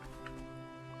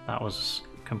 That was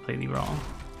completely wrong.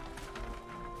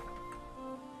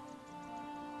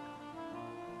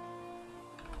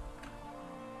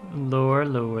 Lower,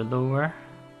 lower, lower.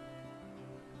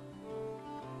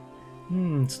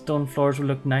 Stone floors would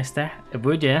look nice there. It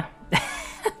would, yeah.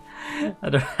 I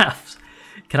don't have...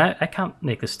 Can I can't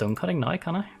make the stone cutting now,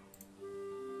 can I?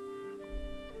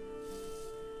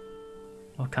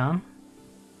 I can.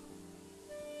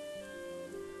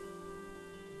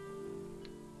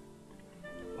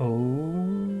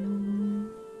 Oh.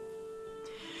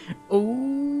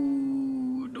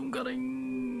 Oh, don't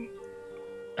cutting.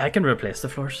 I can replace the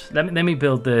floors. Let me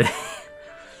build the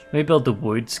let me build the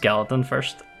wood skeleton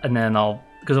first, and then I'll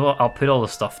put all the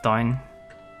stuff down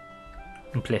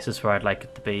in places where I'd like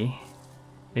it to be.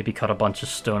 Maybe cut a bunch of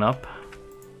stone up,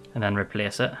 and then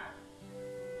replace it.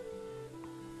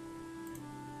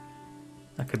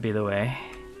 That could be the way.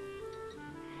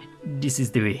 This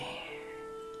is the way.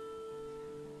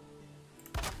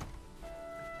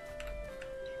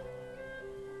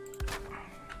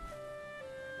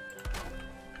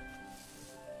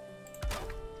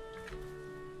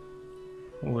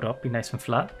 Move it up, be nice and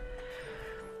flat.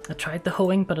 I tried the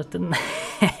hoeing, but it didn't.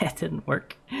 It didn't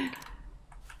work.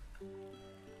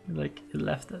 Like it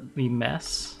left a wee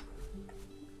mess.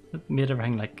 It made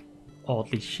everything like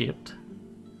oddly shaped.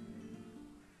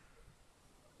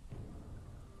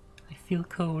 I feel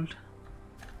cold.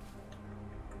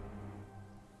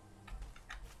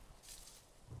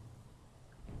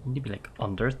 You need to be like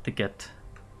under it to get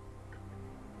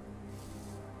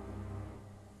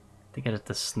it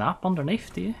to snap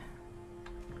underneath, do you?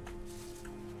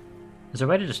 Is there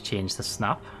a way to just change the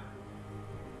snap?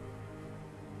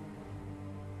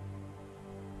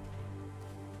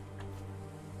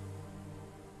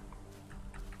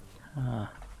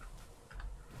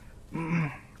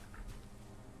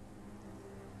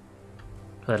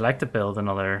 But I'd like to build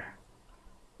another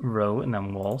row and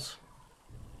then walls.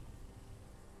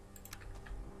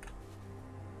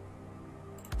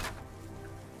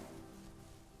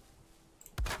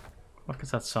 What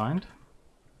does that sound?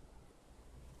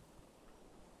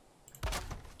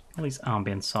 All these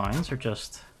ambient sounds are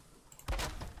just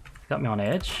got me on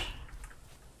edge.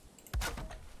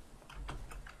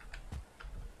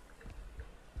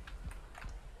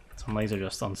 Some of these are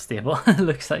just unstable, it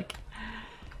looks like.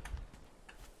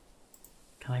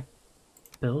 Can I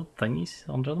build thingies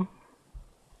under them?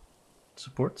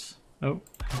 Supports? Oh,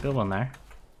 I can build one there.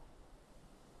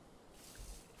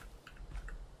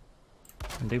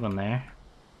 And do one there.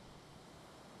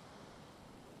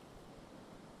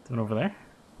 Do one over there.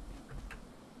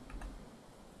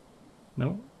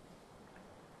 No.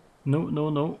 No, no,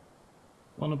 no.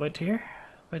 One about here.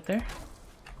 About there.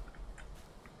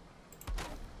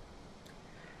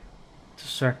 It's a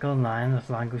circle line. If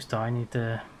the line goes down, you need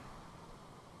to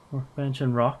workbench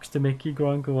and rocks to make your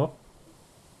ground go up.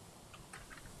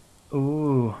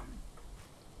 Ooh.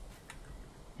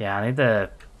 Yeah, I need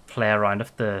to play around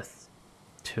with the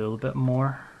tool a bit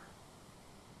more.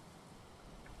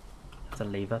 I have to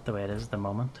leave it the way it is at the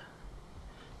moment.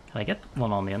 Can I get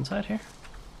one on the inside here?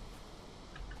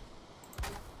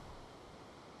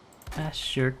 I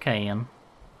sure can.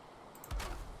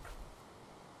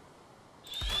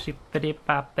 Shippity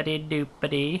boppity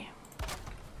doopity.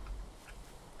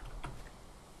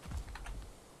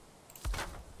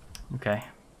 Okay.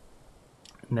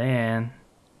 Then,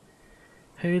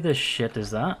 who the shit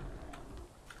is that?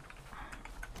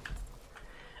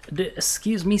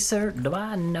 Excuse me, sir, do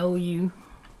I know you?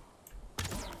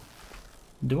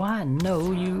 Do I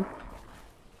know you?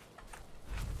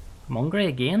 I'm hungry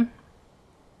again?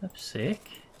 That's sick.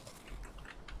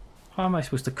 How am I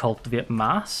supposed to cultivate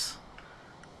mass?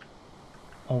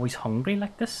 Always hungry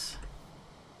like this?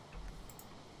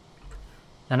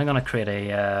 Then I'm gonna create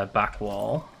a back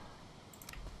wall.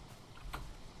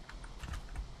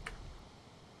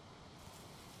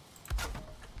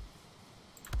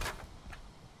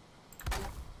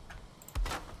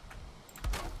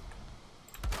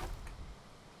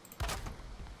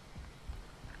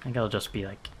 I think it'll just be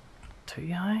like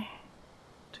 2 high?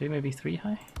 2, maybe 3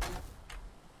 high?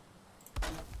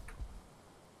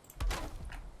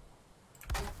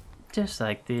 Just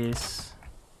like this.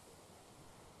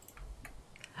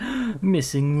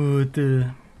 Missing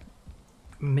wood.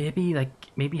 Maybe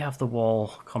have the wall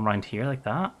come around here like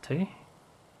that too.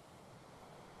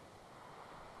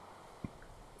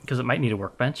 Because it might need a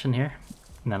workbench in here.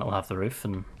 And then it'll have the roof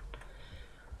and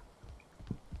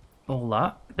all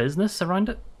that business around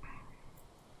it.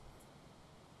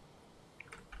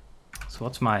 So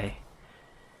what's my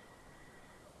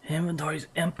inventory's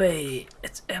empty?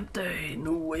 It's empty.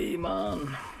 No way,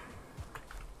 man.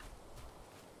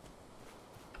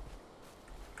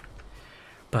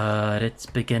 But it's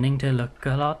beginning to look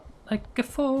a lot like a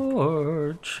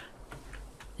forge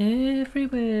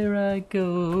everywhere I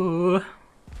go.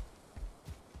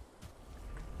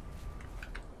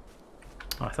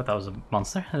 Oh, I thought that was a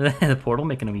monster. The portal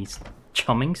making a wee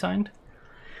chumming sound.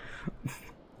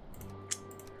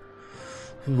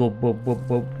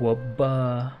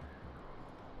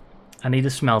 I need to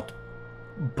smelt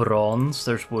bronze.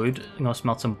 There's wood. I'm gonna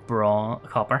smelt some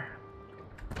copper.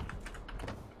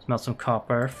 Smelt some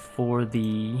copper for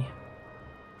the...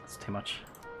 That's too much.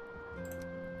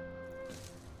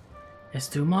 It's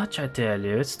too much, I tell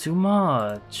you. It's too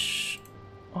much.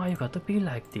 Why you got to be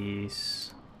like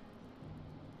this?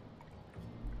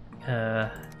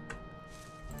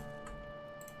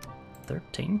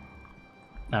 13?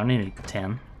 I only need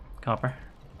 10 copper,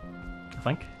 I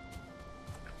think.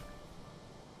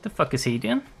 The fuck is he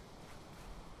doing? Is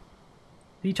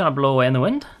he trying to blow away in the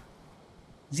wind?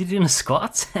 Is he doing the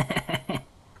squats?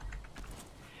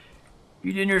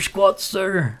 You doing your squats,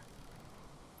 sir?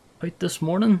 Out this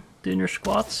morning, doing your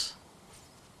squats?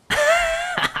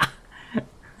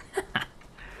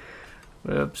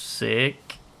 Oops, sick.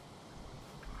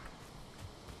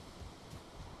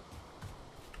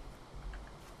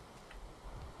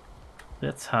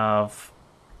 Let's have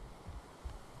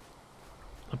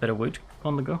a bit of wood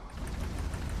on the go.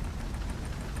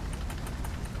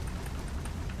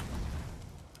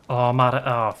 Oh, mad!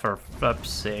 Oh, for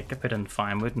flip's sake! I put in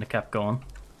fine wood and it kept going.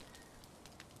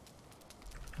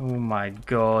 Oh my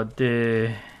god!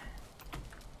 That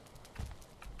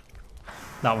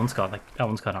one's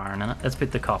got iron in it. Let's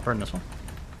put the copper in this one,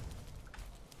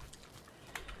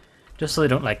 just so they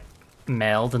don't like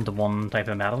meld into one type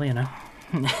of metal, you know.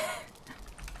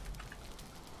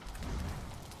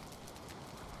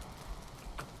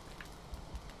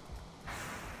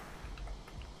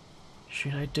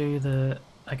 Should I do the...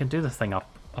 I can do the thing up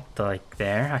to like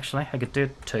there, actually. I could do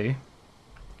it too.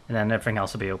 And then everything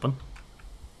else will be open.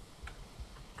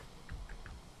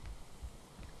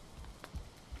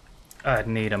 I'd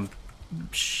need a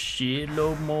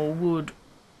shitload more wood.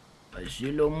 A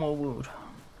shitload more wood.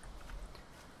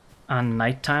 And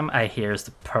nighttime, I hear, is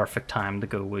the perfect time to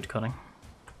go wood cutting.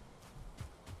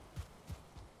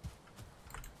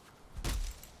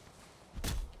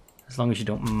 As long as you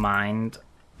don't mind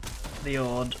the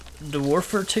odd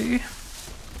dwarf or two.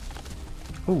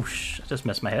 Oh, I just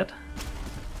missed my head.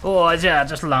 Oh, yeah, I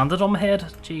just landed on my head.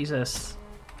 Jesus.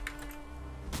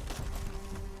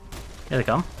 Here they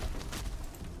come.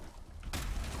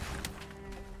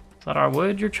 Is that our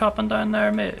wood you're chopping down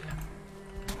there, mate?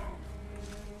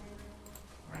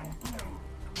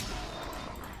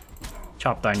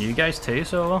 Chop down you guys too,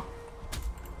 so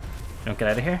don't get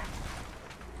out of here.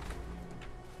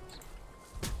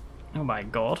 Oh my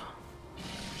god.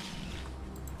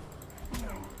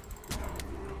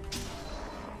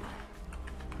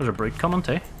 There's a brute coming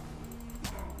too.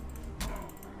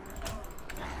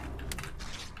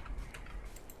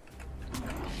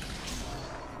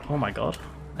 Oh my god.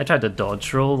 I tried to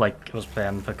dodge roll like I was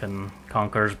playing fucking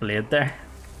Conqueror's Blade there.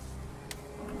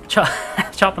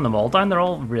 Chopping them all down, they're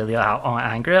all really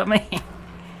angry at me.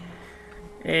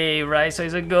 Hey Rice,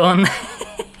 how's it going?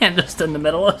 I'm just in the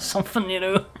middle of something, you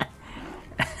know.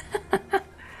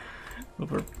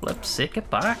 For flip's sake, get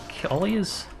back, all he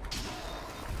is.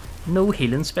 No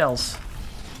healing spells.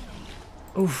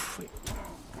 Oof.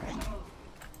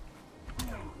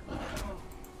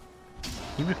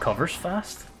 He recovers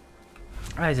fast.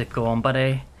 How's it going, buddy?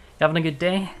 You having a good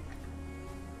day?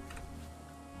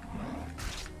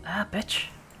 Ah, bitch.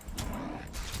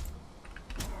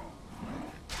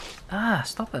 Ah,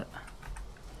 stop it.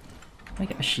 Let me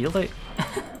get my shield out.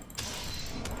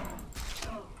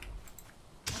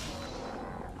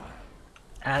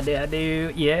 I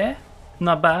do. Yeah.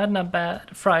 Not bad, not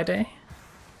bad. Friday.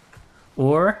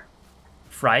 Or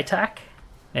Freitag.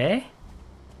 Eh?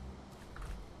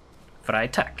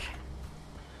 Freitag.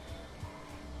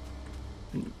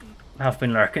 I've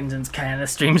been lurking since kind of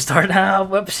stream started. Ah,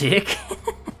 whoop's sake.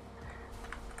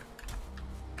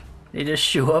 They just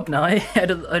show up now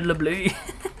out of the blue.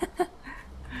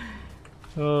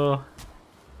 Oh,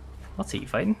 what's he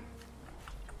fighting?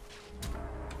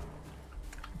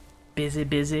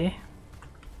 Busy.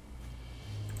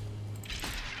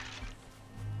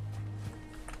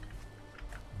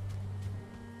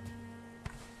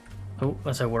 Oh,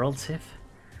 was our world safe?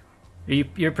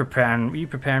 You're preparing? Are you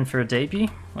preparing for a debut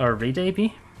or a re-debut?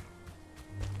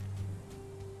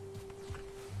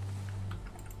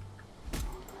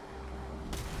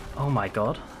 Oh my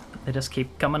god! They just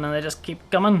keep coming and they just keep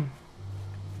coming.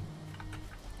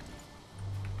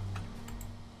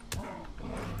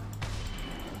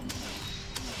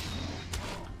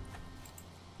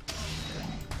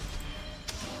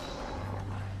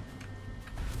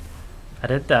 I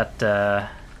did that.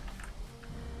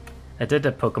 I did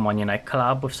a Pokemon Unite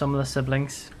collab with some of the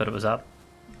siblings, but it was at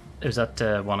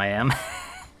 1 AM.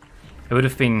 It would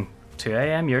have been 2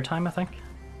 AM your time, I think.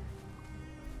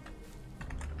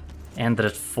 Ended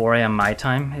at 4 AM my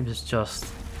time. It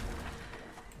was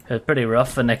pretty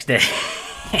rough the next day.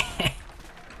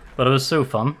 But it was so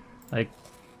fun. Like,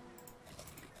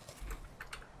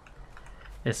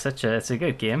 it's a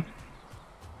good game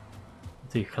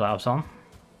to do collabs on.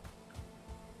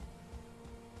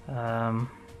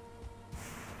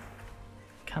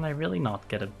 Can I really not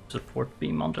get a support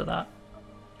beam under that?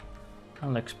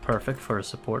 That looks perfect for a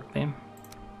support beam.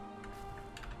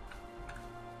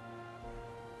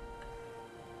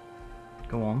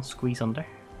 Go on, squeeze under.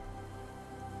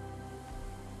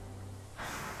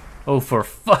 Oh, for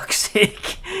fuck's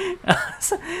sake!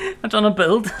 I'm trying to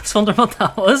build. I was wondering what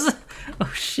that was.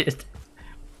 Oh shit!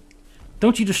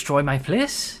 Don't you destroy my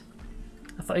place?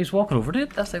 I thought he was walking over to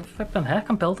it. That's like flipping heck.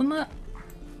 I'm building that.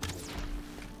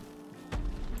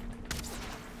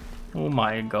 Oh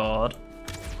my god.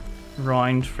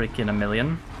 Round freaking a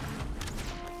million.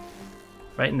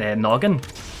 Right in the noggin.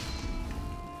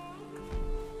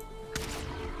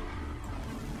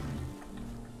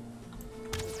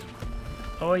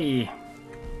 Oi.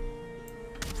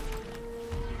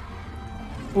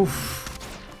 Oof.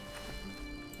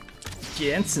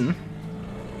 Jensen.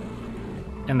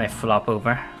 And they flop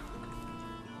over.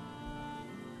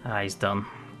 Ah, he's done.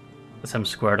 That's him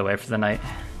squared away for the night.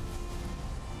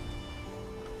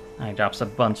 He drops a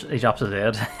bunch. He drops his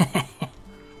head.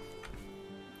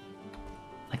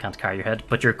 I can't carry your head,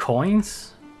 but your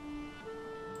coins.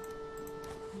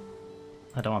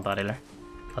 I don't want that either.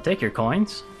 I'll take your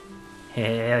coins.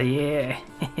 Hell yeah!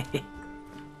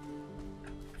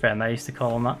 Friend, I used to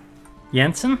call him that.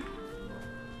 Jensen.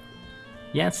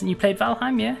 Jensen, you played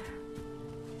Valheim, yeah?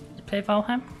 You play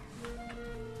Valheim?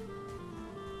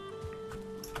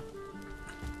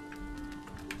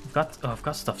 I've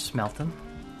got stuff smelting.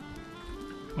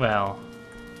 Well,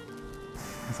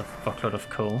 there's a fuckload of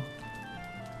coal.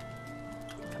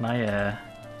 Can I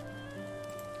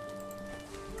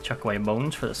chuck away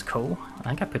bones for this coal? I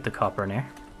think I put the copper in here.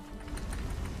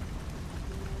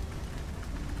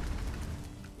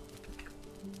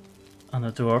 And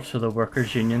the dwarves for the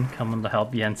workers' union coming to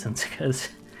help Jensen because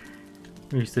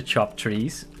we used to chop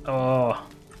trees. Oh,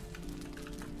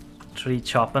 tree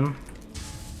chopping.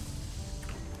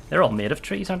 They're all made of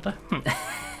trees, aren't they?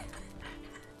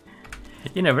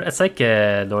 You never. It's like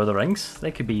Lord of the Rings.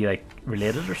 They could be like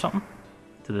related or something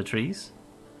to the trees.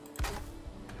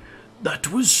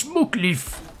 That was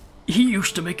Smokeleaf. He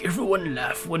used to make everyone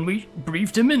laugh when we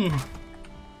breathed him in.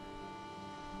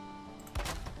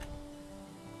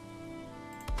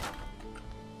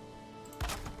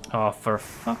 Oh, for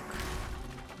fuck.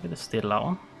 Look at the state of that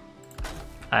one.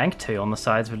 I think 2 on the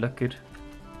sides would look good.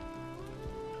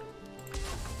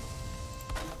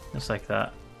 Just like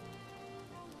that.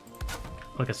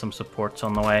 Look at some supports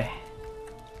on the way.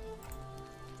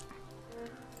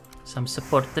 Some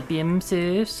support the beam,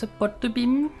 support the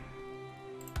beam.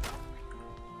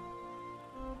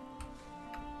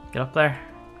 Get up there.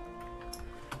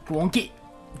 Go on, get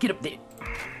up there.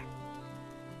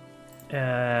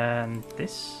 And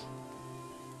this?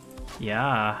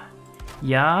 Yeah.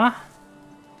 Yeah.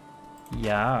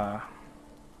 Yeah.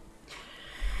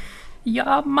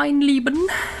 Ja, mein Lieben.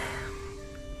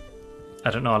 I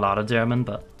don't know a lot of German,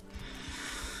 but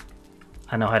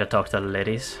I know how to talk to the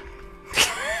ladies.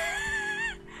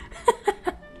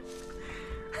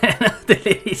 I know the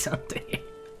ladies on there.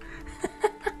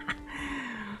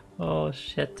 Oh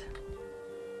shit.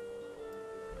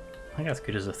 I think that's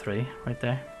good as a 3 right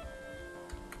there.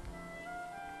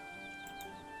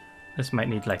 This might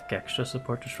need like extra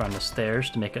support just around the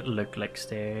stairs to make it look like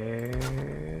stairs.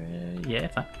 Yeah,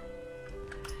 fine.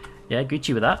 Yeah,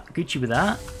 Gucci with that. Gucci with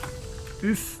that.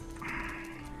 Oof.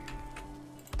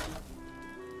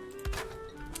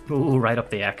 Ooh, right up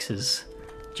the X's.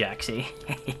 Jaxie.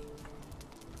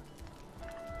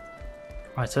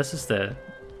 Right, so this is the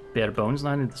bare bones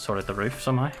now. I need to sort out the roof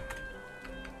somehow.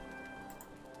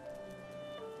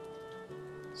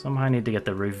 Somehow I need to get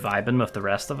the roof vibing with the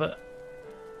rest of it.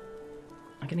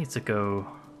 I think it needs to go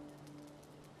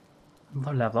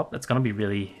another level up. It's gonna be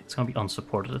really, it's gonna be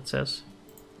unsupported, it says.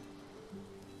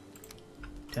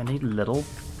 Do I need little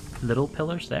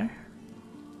pillars there?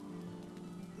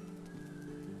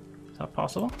 Is that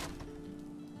possible?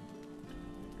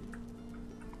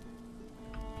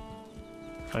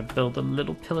 If I build a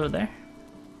little pillar there?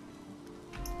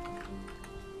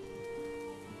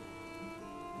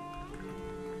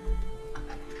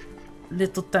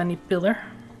 Little tiny pillar.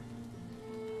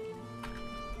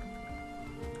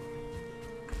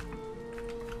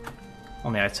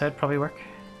 On the outside probably work.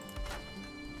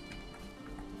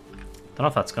 Don't know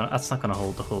if that's not gonna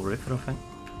hold the whole roof, I don't think.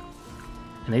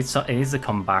 It needs to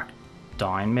come back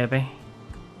down maybe.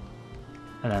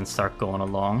 And then start going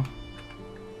along.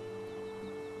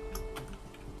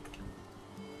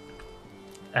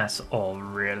 That's all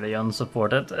really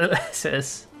unsupported. This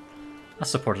is.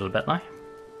 That's supported a bit now.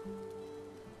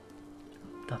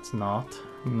 That's not.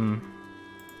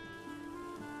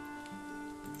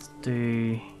 Let's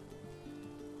do.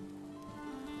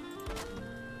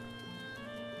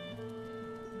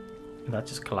 Did that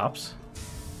just collapse?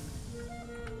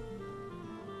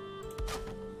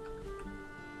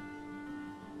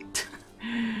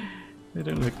 They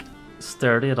don't look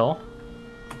sturdy at all.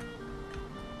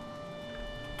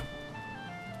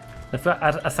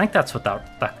 I think that's what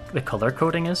the color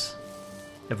coding is.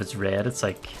 If it's red, it's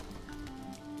like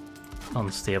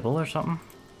unstable or something,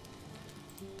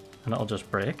 and it'll just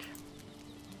break.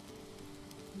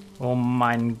 Oh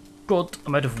my god!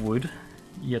 I'm out of wood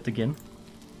yet again.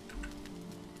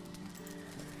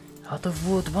 Out of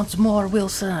wood once more,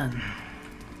 Wilson.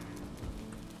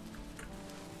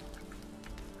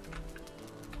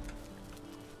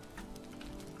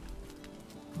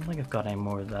 I don't think I've got any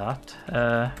more of that.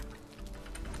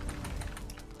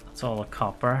 That's all the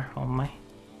copper on me.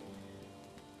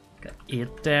 Got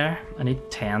 8 there. I need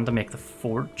 10 to make the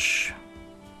forge.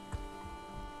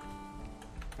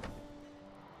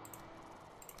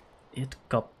 8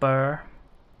 copper.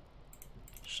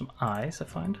 Some eyes I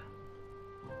found.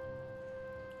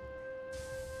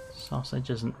 Sausage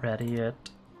isn't ready yet.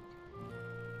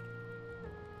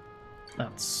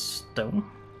 That's stone.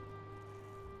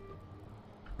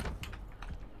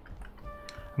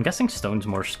 I'm guessing stone's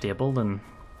more stable than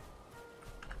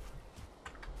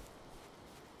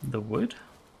the wood.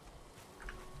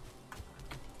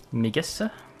 Migas.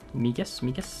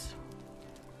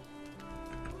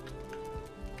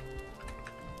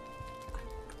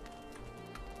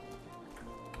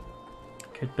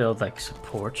 Could build like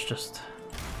supports just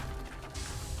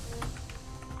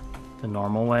the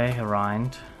normal way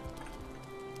around.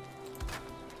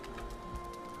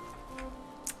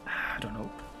 I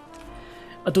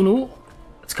don't know.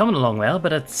 It's coming along well,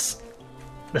 but it's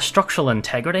the structural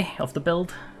integrity of the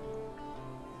build.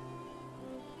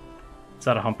 Is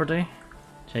that a humper do?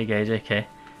 JK.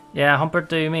 Yeah, humper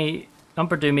do me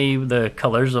the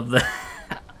colours of the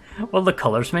what do the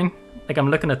colours mean? Like I'm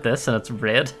looking at this and it's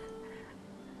red.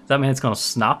 Does that mean it's gonna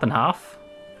snap in half?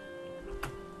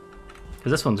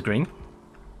 Because this one's green.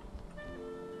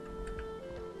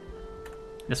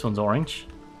 This one's orange.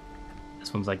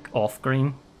 This one's like off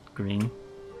green. Green.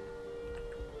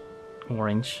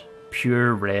 Orange.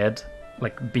 Pure red.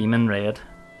 Like beaming red.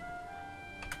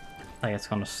 Like it's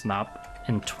gonna snap,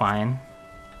 entwine.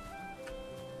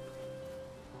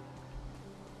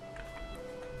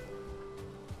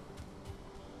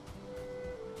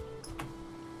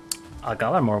 I'll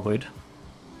gather more wood.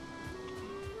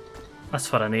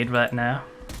 That's what I need right now.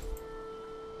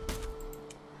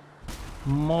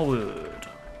 More wood.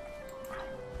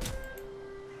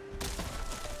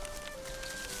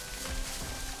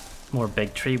 More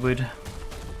big tree wood.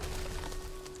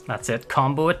 That's it.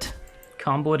 Combo it.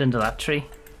 Combo it into that tree.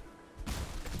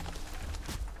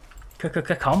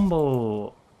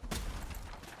 Combo.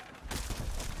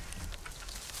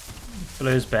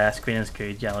 Blue's best, green is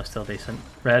good, yellow's still decent.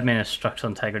 Red means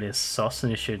structural integrity is sus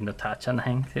and you shouldn't attach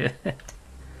anything to it.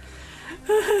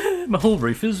 My whole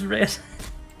roof is red.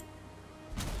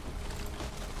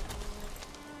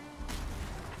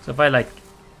 So if I like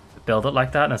build it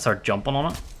like that and I start jumping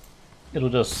on it, it'll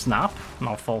just snap and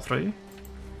I'll fall through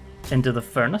into the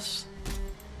furnace.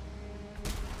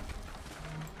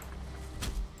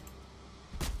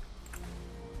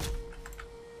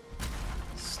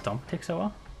 Stump takes a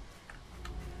while.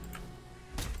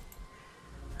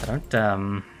 I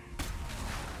don't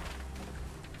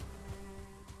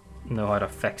know how to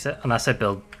fix it unless I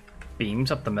build beams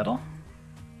up the middle.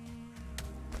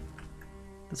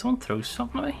 Did someone throw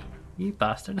something at me? You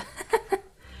bastard.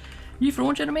 You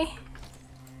throwing shit at me?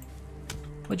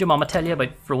 What'd your mama tell you about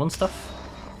throwing stuff?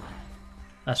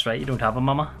 That's right, you don't have a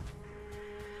mama.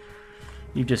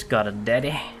 You just got a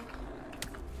daddy.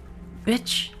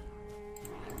 Bitch.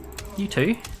 You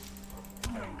too.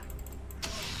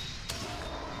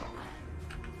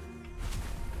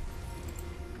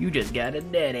 You just got a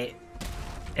daddy.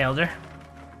 Elder.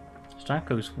 Stack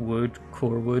goes wood,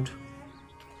 core wood.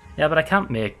 Yeah, but I can't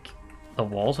make the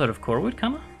walls out of core wood,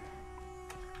 can I?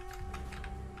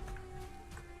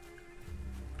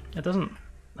 It doesn't,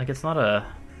 like it's not a,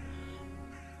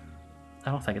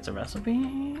 I don't think it's a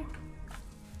recipe.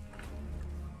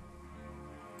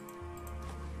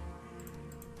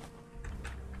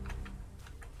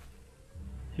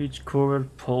 Huge core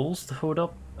wood poles to hold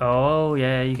up. Oh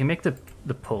yeah, you can make the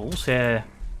poles, yeah.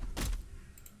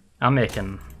 I'm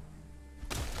making,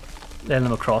 letting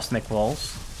them across to make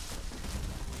walls.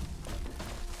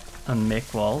 And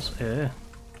make walls, yeah.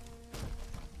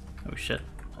 Oh shit.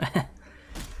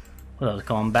 Well, I was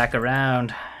going back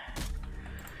around.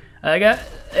 I got,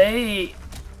 hey,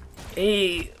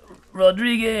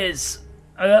 Rodriguez,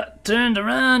 I got turned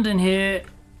around in here.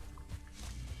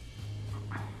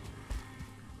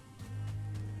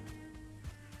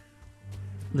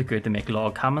 Look good to make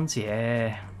log cabins,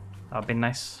 yeah, that'd be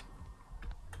nice.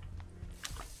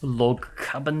 Log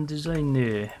cabin design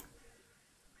there.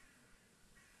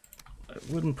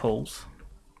 Wooden poles.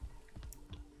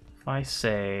 If I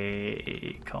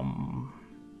say come.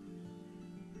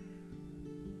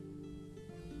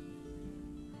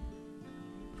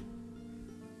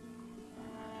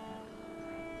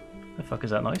 The fuck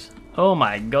is that noise? Oh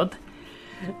my god.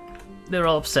 They're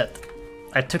all upset.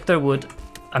 I took their wood.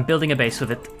 I'm building a base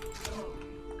with it.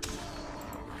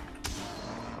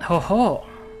 Ho ho!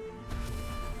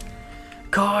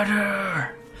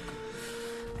 Carter!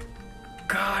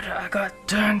 Carter, I got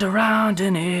turned around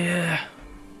in here.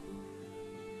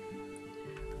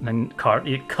 And then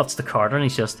he cuts to Carter and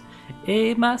he's just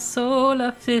E ma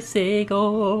sola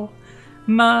fisigo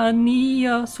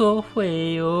mania so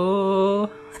feo.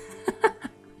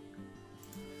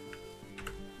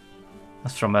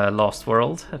 That's from a Lost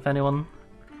World, if anyone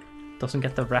doesn't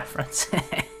get the reference.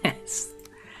 The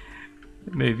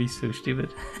movie's so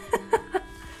stupid.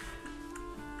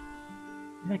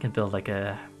 I can build like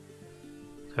a...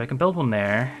 So I can build one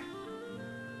there,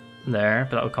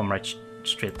 but that'll come right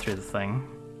straight through the thing.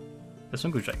 This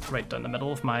one goes right down the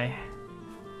middle of my...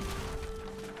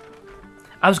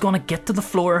 I was gonna get to the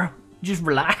floor. Just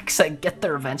relax, I get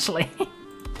there eventually.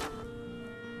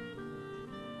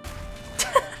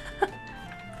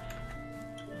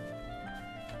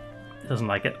 Doesn't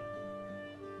like it.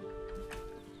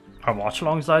 Are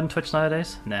watch-alongs allowed on Twitch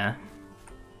nowadays? Nah.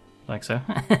 Like so.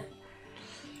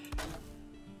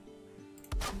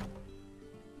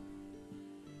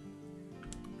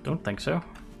 Don't think so.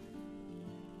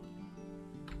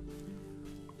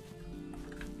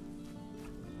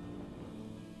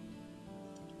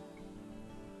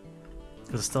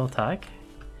 Is it still a tag?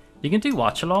 You can do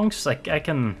watch-alongs. Like I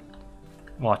can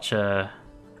watch a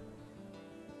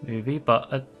movie,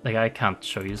 but like I can't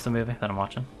show you the movie that I'm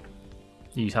watching.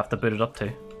 You have to boot it up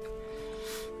too.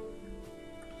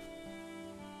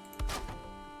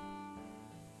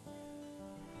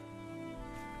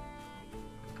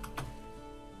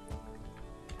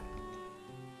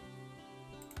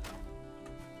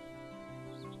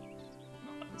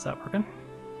 Is that working?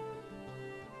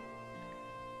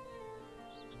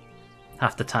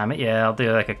 Have to time it? Yeah, I'll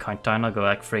do like a countdown. I'll go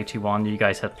like 3, 2, 1. You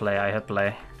guys hit play, I hit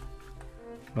play.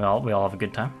 Well, we all have a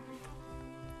good time.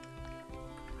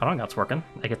 I don't think that's working.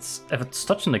 Like it's, if it's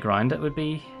touching the ground, it would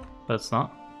be, but it's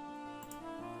not.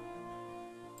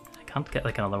 I can't get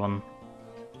like another one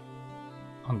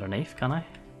underneath, can I?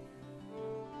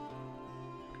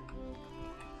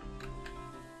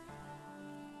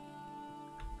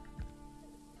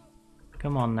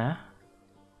 Come on now.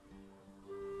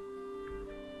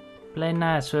 Play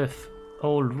nice with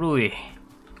old Rui.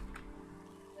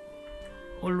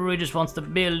 Old Rui just wants to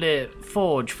build a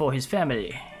forge for his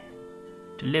family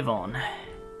to live on.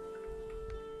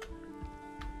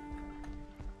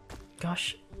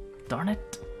 Gosh, darn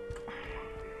it.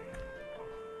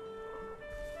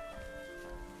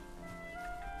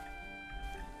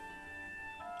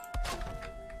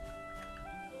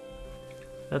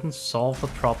 Didn't solve the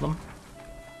problem.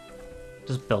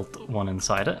 Just built one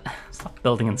inside it. Stop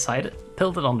building inside it.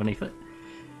 Build it underneath it.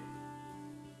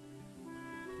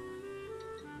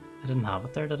 I didn't have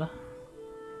it there, did I?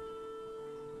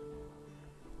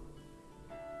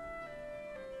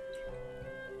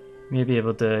 Maybe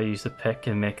able to use the pick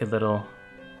and make a little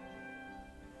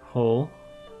hole.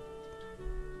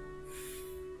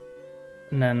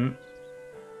 And then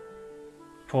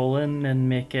pull in and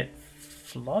make it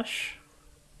flush.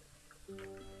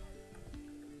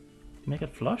 Make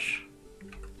it flush?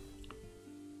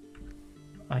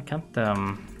 I can't,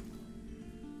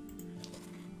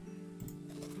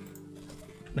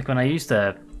 like when I use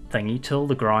the thingy tool,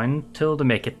 the ground tool to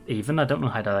make it even, I don't know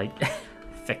how to like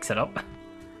fix it up.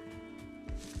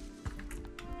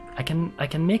 I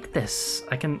can make this.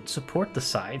 I can support the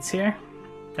sides here,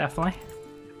 definitely.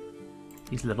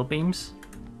 These little beams.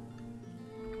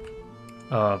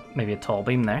 Maybe a tall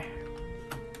beam there.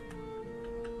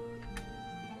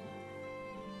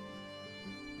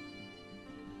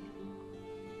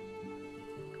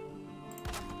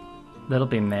 Little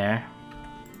beam there.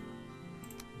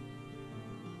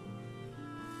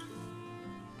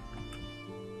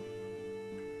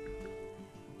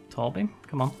 Tall beam,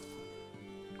 come on.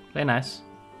 Play nice.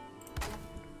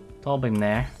 Tall beam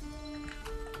there.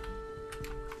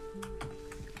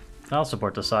 I'll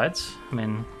support the sides. I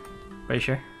mean, pretty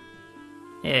sure.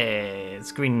 Yeah,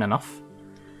 it's green enough.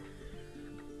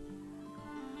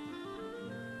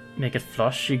 Make it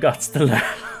flush, you got to learn.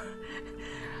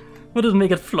 What does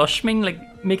make it flush mean?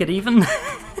 Like, make it even?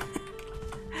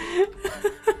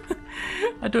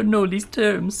 I don't know these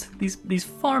terms. These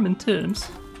farming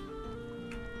terms.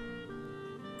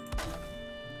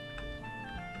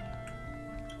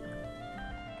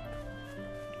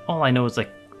 All I know is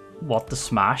like what to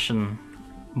smash and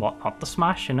what not to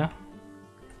smash, you know?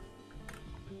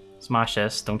 Smash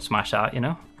this, don't smash that, you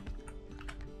know?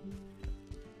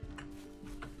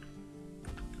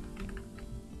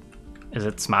 Is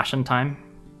it smashing time?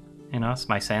 You know, it's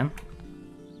my saying.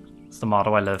 It's the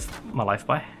motto I live my life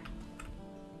by.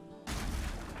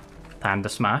 Time to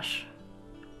smash.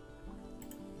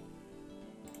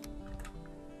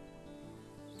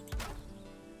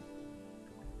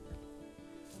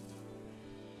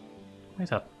 Why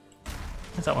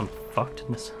is that one fucked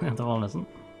and this the other one isn't?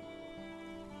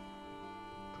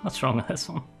 What's wrong with this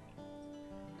one?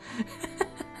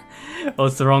 Oh,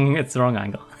 it's the wrong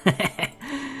angle.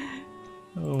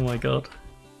 Oh my god.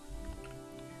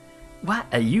 Why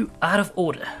are you out of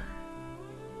order?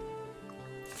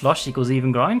 Flush equals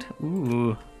even grind?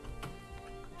 Ooh.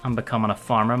 I'm becoming a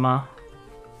farmer, ma.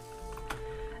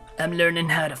 I'm learning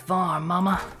how to farm,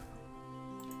 mama.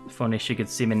 If only she could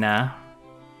see me now.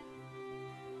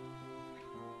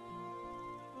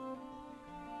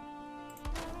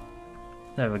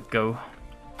 There we go.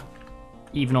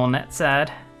 Even on that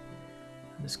side.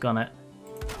 I'm just gonna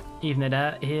even it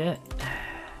out here.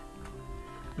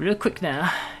 Real quick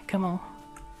now. Come on.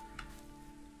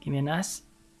 Give me a nice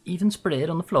even spread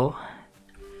on the floor.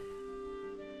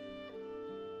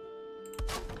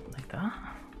 Like that.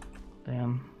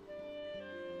 Then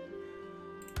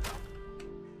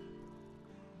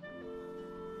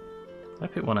I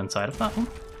put one inside of that one.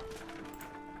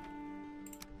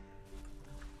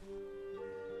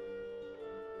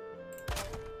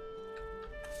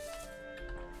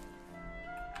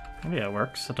 Maybe it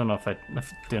works. I don't know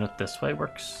if doing it this way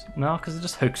works. No, because it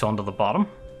just hooks onto the bottom.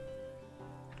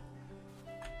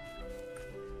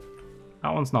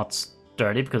 That one's not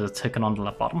sturdy because it's hooking onto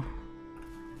the bottom.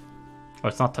 Or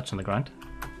it's not touching the ground.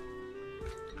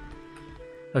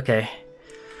 Okay.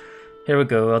 Here we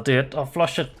go. I'll do it. I'll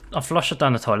flush it. I'll flush it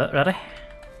down the toilet. Ready?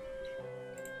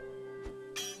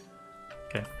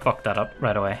 Okay. Fuck that up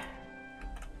right away.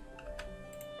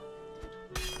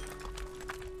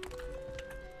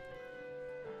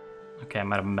 Okay, I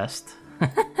might have missed.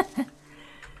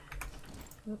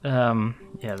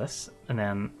 Yeah, this, and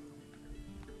then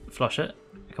flush it.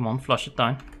 Come on, flush it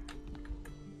down.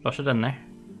 Flush it in there.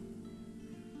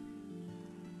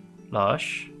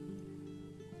 Flush.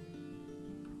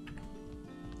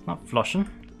 It's not flushing.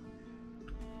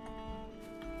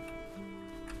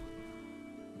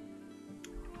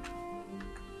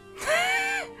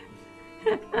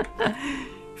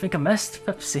 think I missed,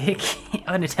 for flip's sake.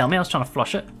 Why didn't you tell me I was trying to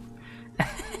flush it?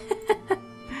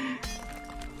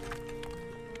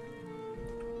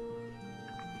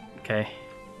 Okay.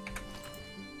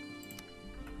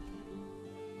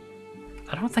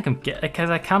 I don't think I'm getting,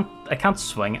 because I can't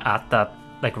swing at that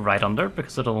like right under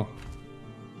because it'll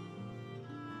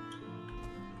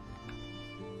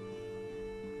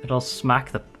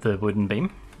smack the wooden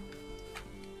beam.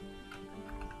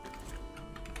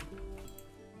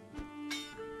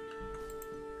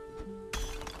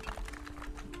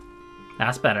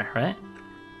 That's better, right?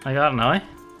 I got it now. If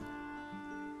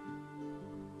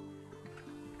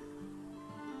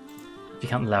you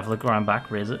can't level the ground back,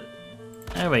 raise it.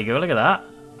 There we go, look at that.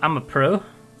 I'm a pro.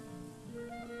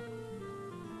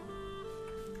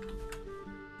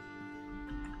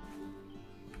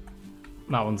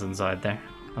 That one's inside there.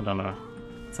 I don't know.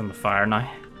 It's in the fire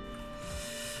now.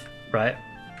 Right.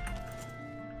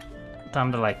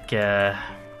 Time to like time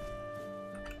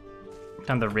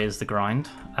to raise the ground.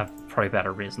 I've probably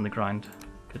better raising the ground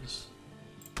because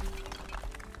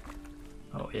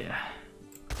oh yeah.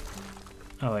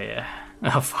 Oh yeah.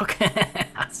 Oh fuck.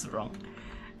 That's wrong.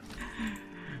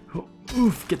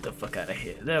 Oof, get the fuck out of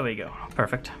here. There we go.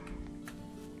 Perfect.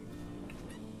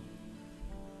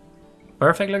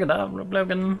 Perfect, look at that. We're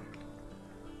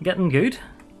getting good.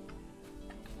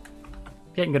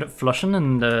 Getting good at flushing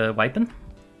and wiping.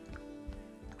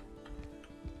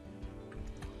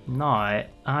 Now,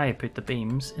 I put the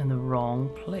beams in the wrong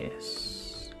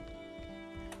place.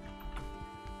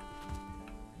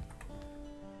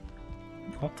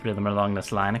 All three of them are along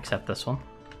this line except this one.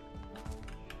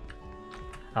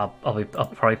 I'll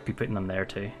probably be putting them there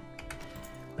too.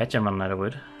 Bet you I'm running out of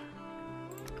wood.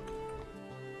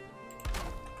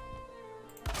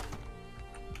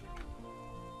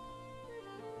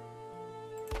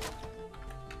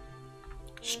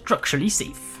 Structurally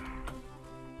safe.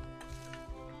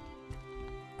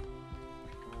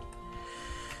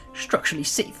 Structurally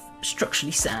safe,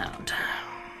 structurally sound.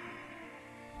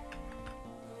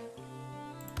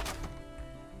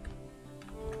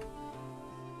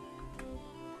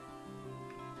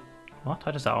 What?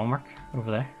 How does that one work over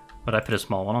there? Would I put a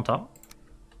small one on top?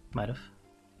 Might have.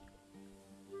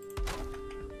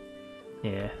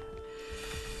 Yeah.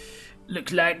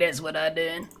 Looks like that's what I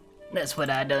done. That's what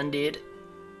I done did.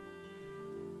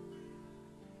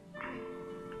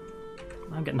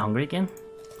 I'm getting hungry again.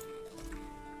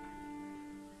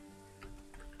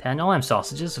 Ten all them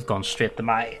sausages have gone straight to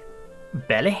my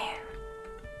belly.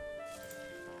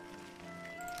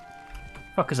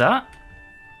 Fuck is that?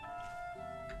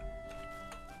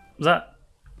 Was that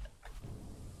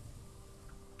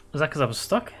because I was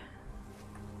stuck?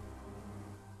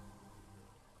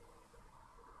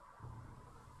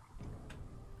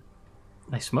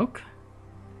 They smoke?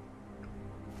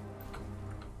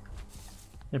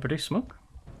 They produce smoke?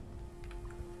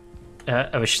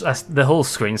 The whole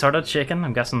screen started shaking,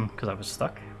 I'm guessing because I was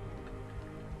stuck.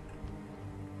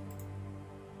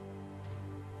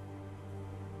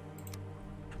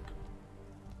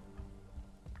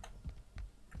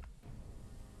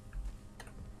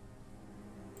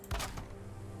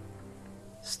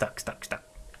 Stuck.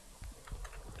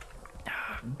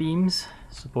 Beams,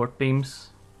 support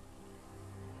beams.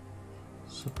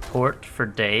 Support for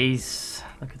days.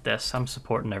 Look at this, I'm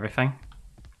supporting everything.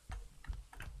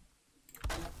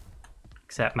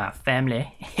 Except my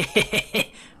family.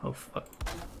 Oh fuck.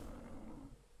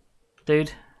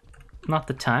 Dude, not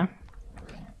the time.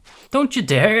 Don't you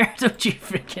dare! Don't you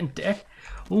freaking dare!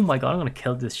 Oh my god, I'm gonna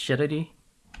kill this shit out of you.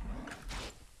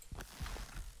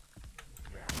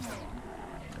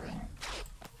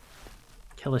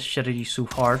 Kill this shit out of you so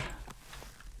hard.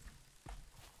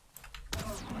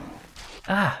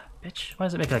 Ah, bitch. Why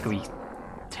does it make like a wee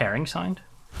tearing sound?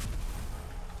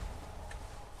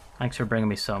 Thanks for bringing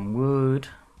me some wood.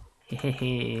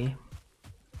 Hehehe. Is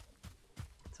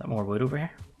that more wood over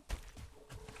here?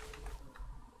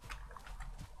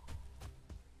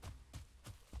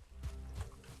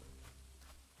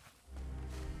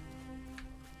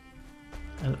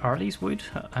 Are these wood?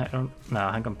 I don't know.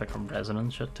 I think I'm picking resin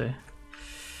and shit too.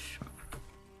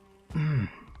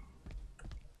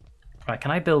 Right,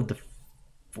 can I build the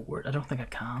fort? I don't think I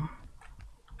can.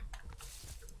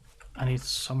 I need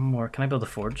some more. Can I build a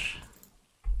forge?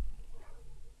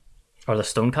 Or the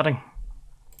stone cutting?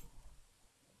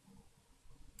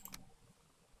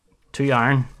 2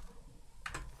 iron.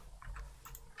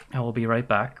 I will be right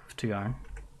back with 2 iron.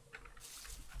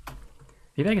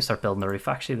 Maybe I can start building the roof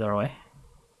actually the other way.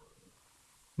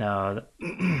 No.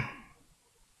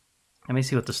 Let me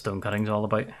see what the stone cutting's all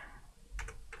about.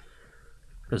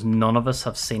 Because none of us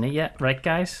have seen it yet, right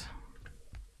guys?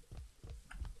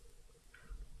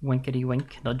 Winkety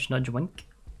wink, nudge nudge wink.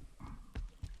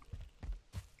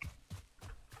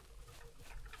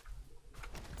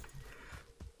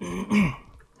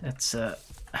 It's 2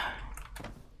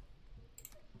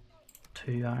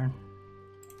 iron.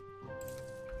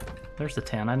 There's the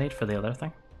 10 I need for the other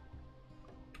thing.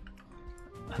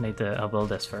 I'll build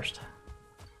this first.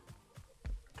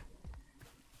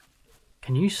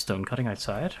 Can you use stone cutting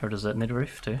outside, or does it need a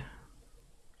roof too?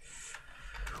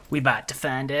 We about to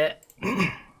find it.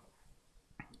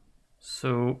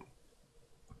 So,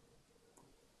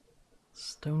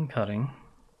 stone cutting.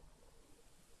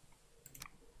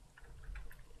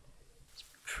 It's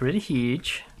pretty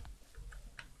huge.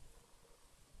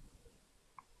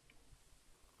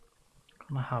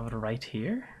 Gonna have it right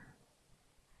here.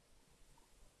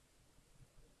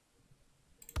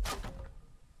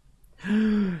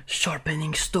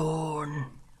 Sharpening stone.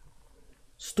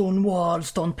 Stone wall,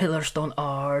 stone pillar, stone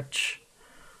arch.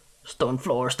 Stone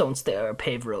floor, stone stair,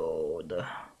 paved road.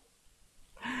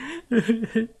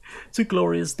 It's a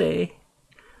glorious day.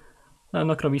 I'm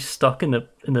not gonna be stuck in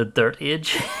the dirt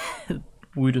age.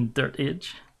 Wooden dirt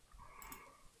age.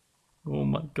 Oh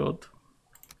my god.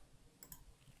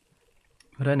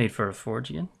 What do I need for a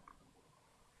forge again?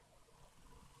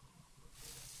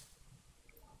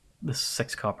 This is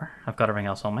 6 copper. I've got everything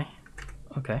else on me.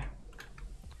 Okay.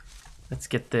 Let's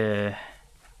get the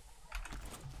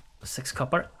 6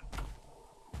 copper.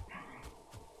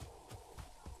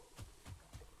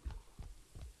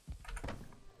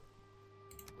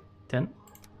 Ten.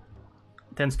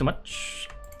 10's too much.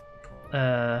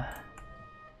 I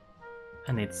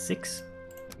need 6.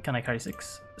 Can I carry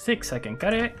 6? 6 I can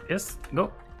carry. Yes,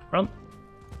 go. Run.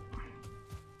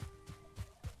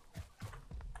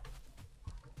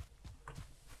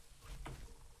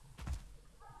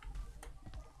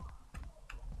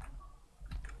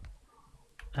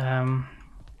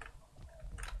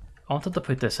 I wanted to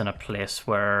put this in a place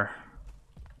where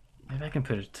maybe I can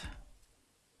put it.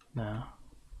 No.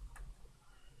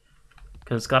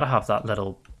 Because it's got to have that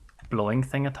little blowing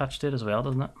thing attached to it as well,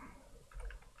 doesn't it?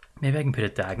 Maybe I can put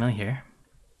it diagonally here.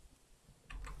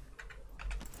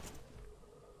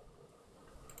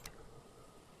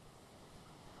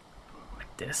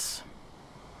 Like this.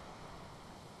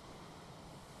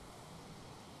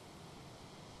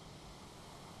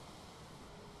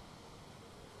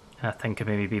 That thing could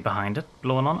maybe be behind it,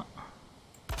 blowing on it.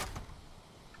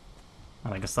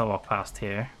 And I can still walk past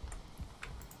here.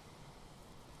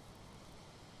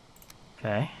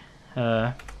 Okay.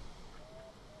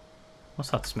 What's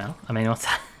that smell? I mean, what's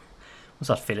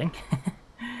that feeling?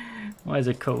 Why is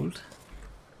it cold?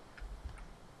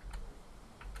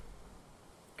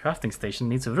 Crafting station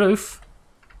needs a roof.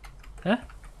 Huh?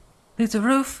 Needs a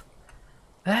roof?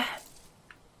 Huh?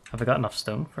 Have I got enough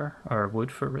stone for, or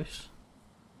wood for roofs?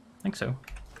 I think so.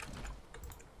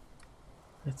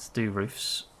 Let's do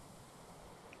roofs.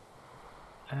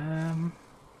 I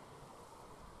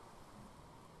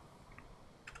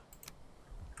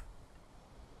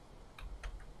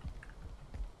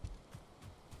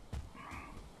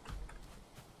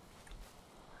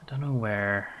don't know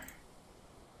where.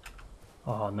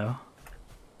 Oh no.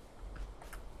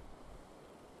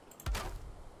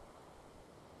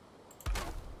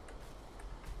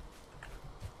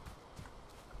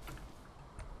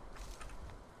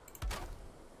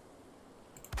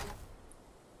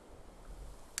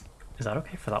 Is that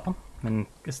okay for that one? I mean,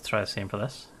 let's try the same for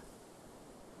this.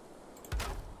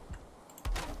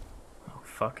 Oh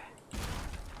fuck.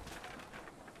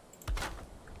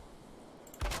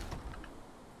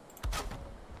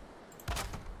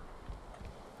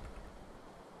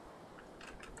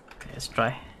 Let's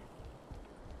try.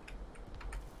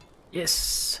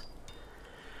 Yes!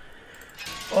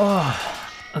 Oh,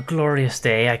 a glorious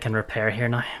day. I can repair here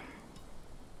now.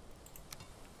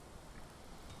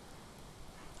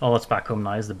 All that's back home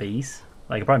now is the bees.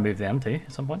 I could probably move them too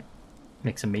at some point.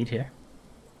 Make some meat here.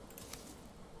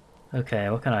 Okay,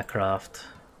 what can I craft?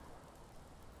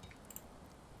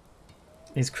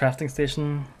 Is crafting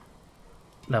station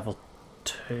level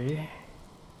 2?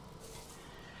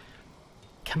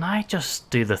 Can I just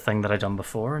do the thing that I done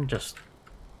before and just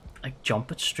like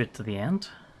jump it straight to the end?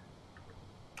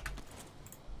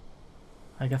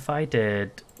 Like if I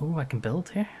did... Oh, I can build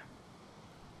here.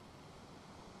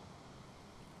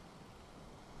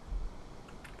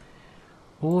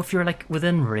 Oh, if you're like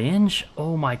within range.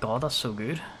 Oh my god, that's so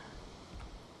good.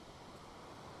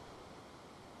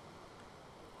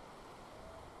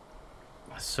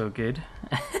 That's so good.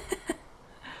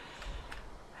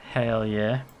 Hell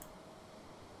yeah.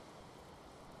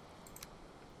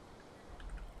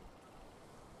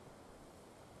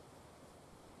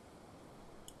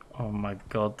 Oh my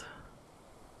god.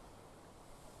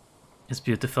 It's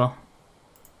beautiful.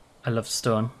 I love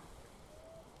stone.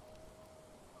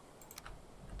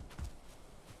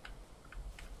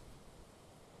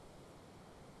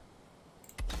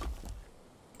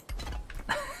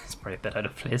 It's probably a bit out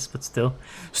of place, but still.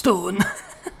 Stone!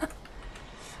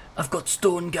 I've got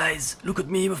stone, guys. Look at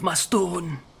me with my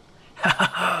stone. Ha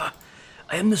ha ha!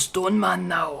 I am the stone man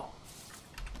now.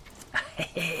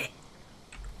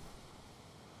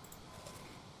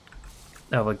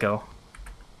 There we go.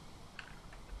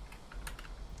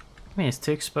 I mean, it's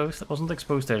too exposed. It wasn't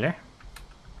exposed earlier.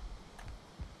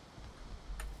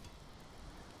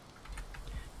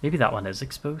 Maybe that one is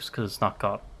exposed because it's not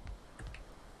got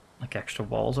like extra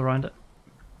walls around it.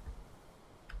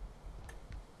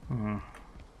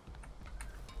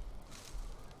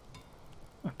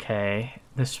 Okay,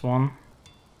 this one.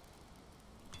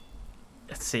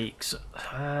 Let's see.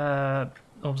 What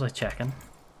was I checking?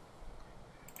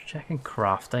 Checking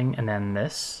crafting, and then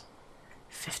this.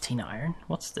 15 iron?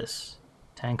 What's this?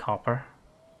 10 copper.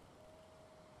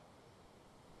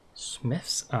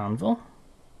 Smith's anvil?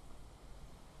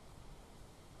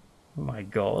 Oh my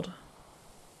god.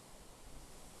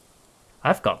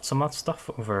 I've got some of that stuff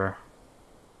over...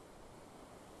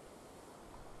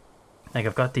 Like,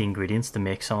 I've got the ingredients to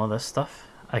make some of this stuff.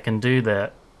 I can do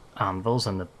the anvils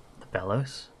and the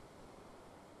bellows.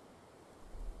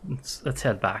 Let's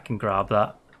head back and grab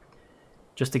that.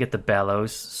 Just to get the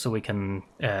bellows so we can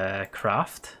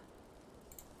craft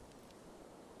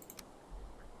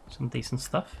some decent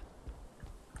stuff.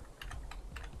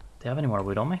 Do you have any more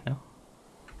wood on me? No?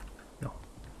 No.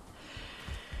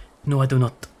 No, I do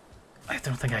not. I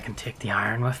don't think I can take the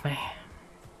iron with me.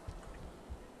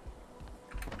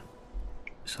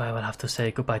 So I will have to say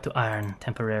goodbye to iron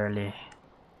temporarily.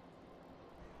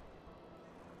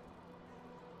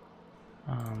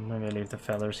 Maybe I leave the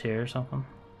feathers here or something.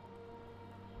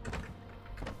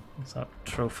 What's that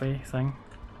trophy thing?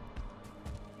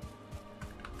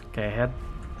 Okay, head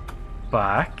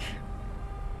back.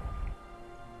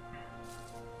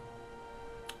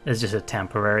 It's just a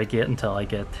temporary gate until I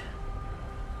get...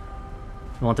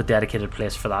 I want a dedicated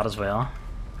place for that as well.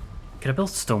 Could I build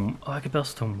stone... Oh, I could build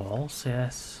stone walls,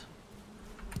 yes.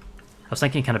 I was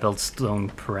thinking kind of build stone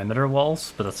perimeter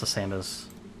walls, but that's the same as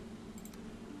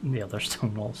the other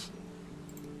stone walls.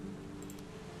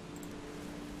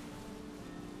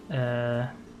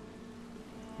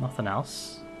 Nothing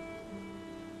else?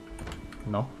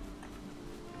 No.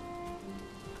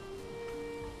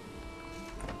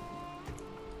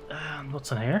 And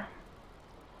what's in here?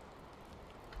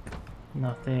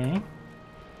 Nothing.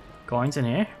 Coins in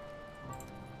here.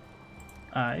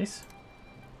 Eyes.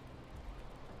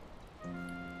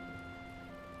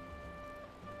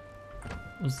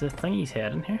 Was the thingy's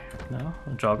head in here? No,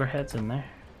 the jogger head's in there.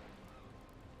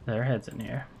 Their head's in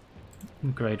here.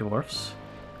 Grey dwarfs.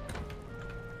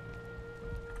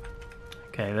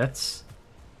 Okay, let's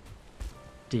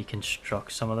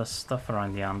deconstruct some of this stuff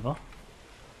around the anvil.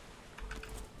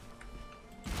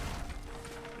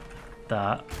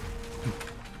 That.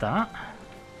 That.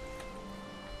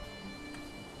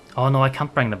 Oh no, I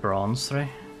can't bring the bronze through.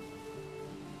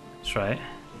 That's right.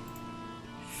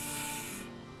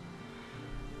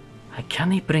 I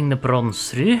can't bring the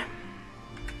bronze through.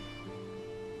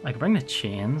 I can bring the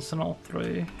chains and all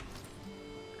through.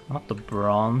 Not the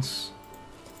bronze.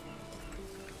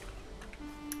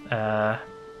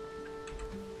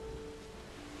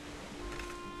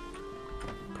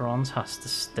 Bronze has to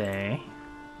stay.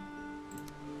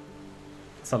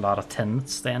 It's a lot of tin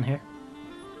that's staying here.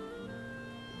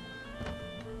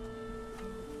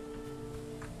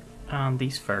 And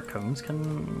these fir cones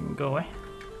can go away.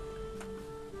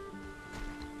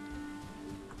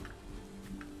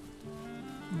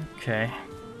 Okay.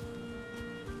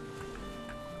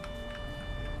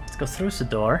 Let's go through the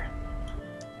door.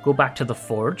 Go back to the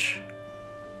forge.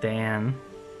 Then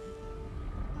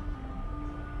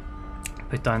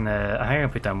put down the... I think I'm gonna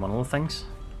put down one of the things.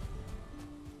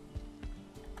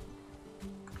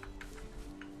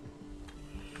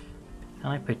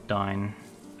 Can I put down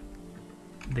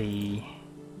the...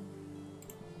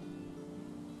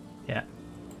 Yeah.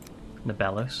 The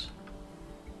bellows.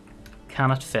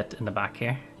 Can it fit in the back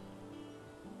here?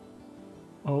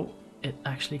 Oh, it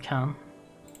actually can.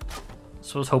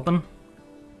 So I was hoping.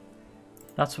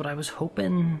 That's what I was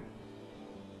hoping.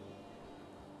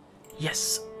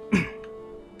 Yes.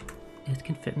 It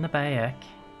can fit in the bayak.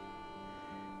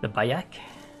 The bayak.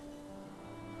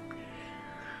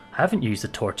 I haven't used a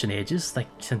torch in ages, like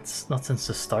not since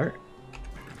the start.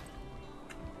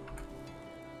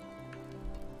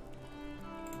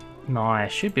 Now I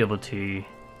should be able to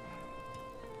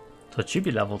So it should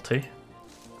be level 2.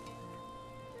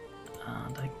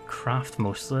 And I craft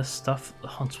most of this stuff. The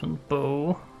huntsman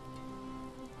bow.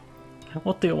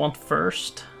 What do I want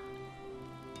first?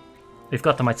 We've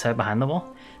got them outside behind the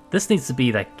wall. This needs to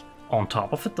be like on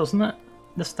top of it, doesn't it?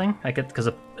 This thing? I get because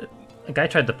a guy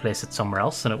tried to place it somewhere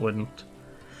else and it wouldn't.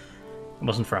 It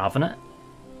wasn't for having it.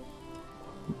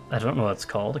 I don't know what it's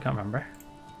called. I can't remember.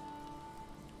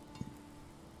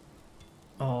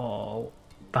 Oh,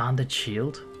 banded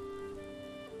shield.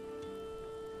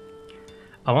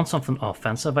 I want something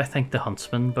offensive. I think the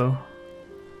huntsman bow.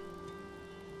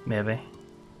 Maybe.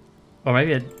 Or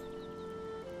maybe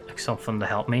like something to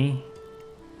help me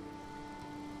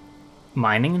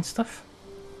mining and stuff.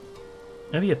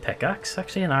 Maybe a pickaxe,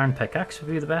 actually. An iron pickaxe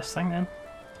would be the best thing then.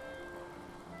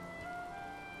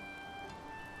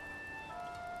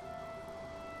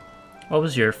 What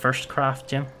was your first craft,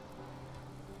 Jim?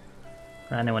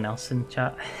 Or anyone else in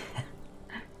chat?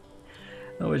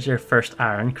 What was your first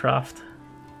iron craft?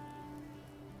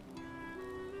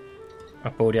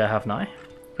 What bow do I have now?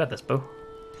 I've got this bow.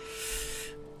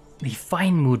 The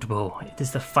fine wood bow. It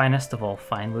is the finest of all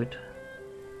fine wood.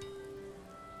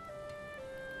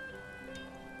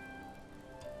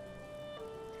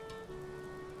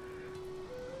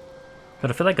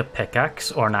 But I feel like a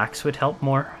pickaxe or an axe would help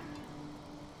more.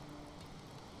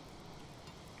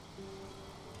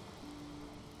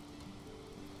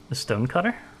 The stone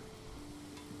cutter? What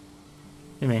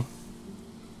do you mean?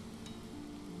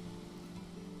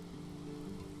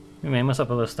 What do you mean? What's up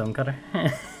with the stone cutter?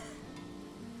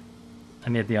 I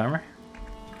made the armor.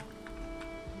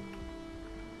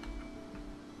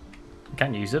 I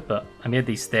can't use it, but I made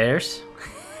these stairs.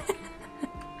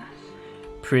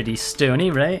 Pretty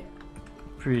stony, right?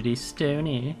 Pretty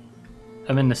stony.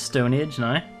 I'm in the Stone Age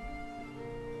now.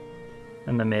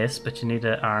 And the mace, but you need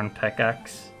an iron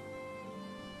pickaxe.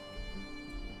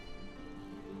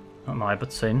 Not now,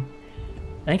 but soon.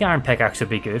 I think iron pickaxe would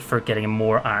be good for getting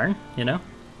more iron, you know?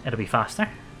 It'll be faster.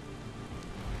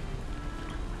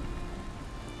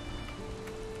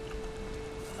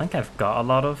 I think I've got a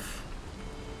lot of...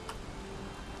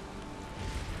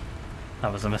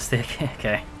 That was a mistake,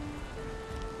 okay.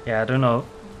 Yeah, I don't know.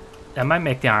 I might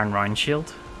make the iron round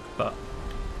shield, but...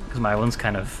 Because my one's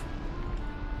kind of...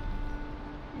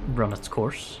 run its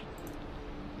course.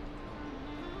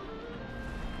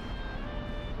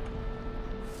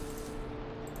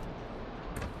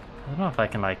 I don't know if I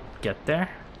can, like, get there.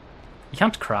 You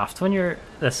can't craft when you're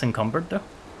this encumbered, though.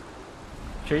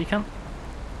 Sure you can?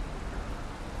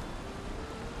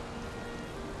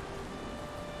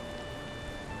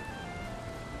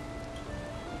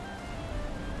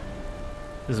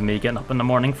 This is me getting up in the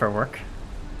morning for work.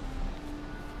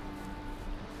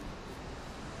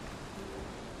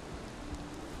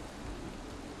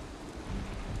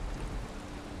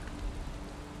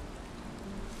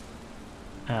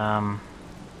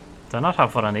 Do I not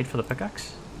have what I need for the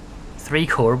pickaxe? 3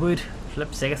 core wood.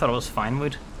 Flip's sake, I thought it was fine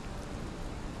wood.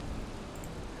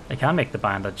 I can make the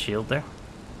banded shield there.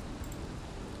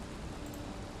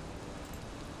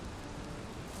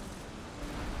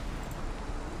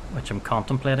 Which I'm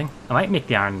contemplating. I might make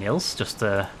the iron nails just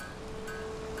to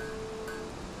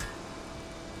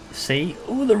see.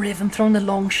 Oh, the raven throwing the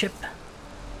long ship.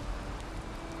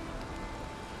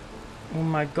 Oh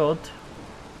my god.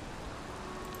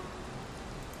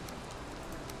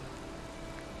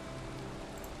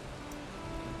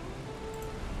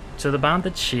 So the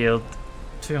banded shield,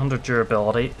 200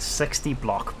 durability, 60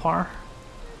 block power,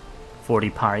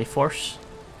 40 parry force.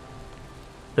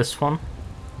 This one,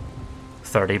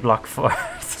 30 block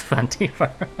force, 20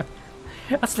 power.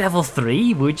 That's level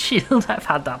 3 wood shield. I've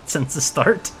had that since the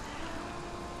start.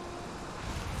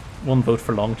 1 vote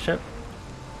for longship.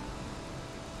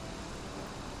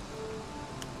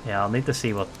 Yeah, I'll need to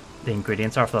see what the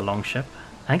ingredients are for the longship.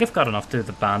 I think I've got enough to do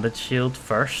the banded shield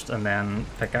first and then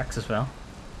pickaxe as well.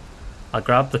 I'll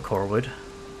grab the core wood.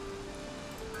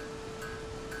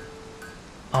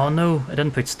 Oh no, I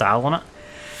didn't put style on it.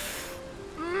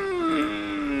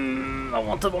 I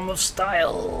wanted one with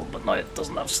style, but now it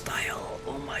doesn't have style.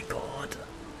 Oh my god.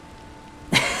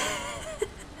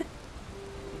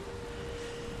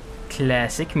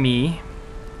 Classic me.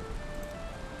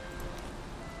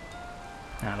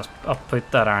 Yeah, I'll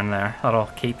put that iron there. I'll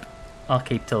keep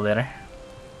till later.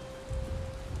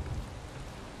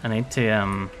 I need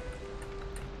to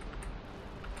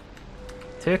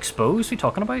expose, what are you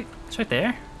talking about? It's right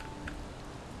there.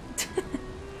 It's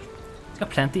got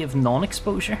plenty of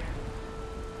non-exposure.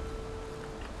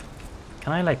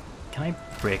 Can I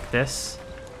break this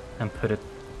and put it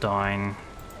down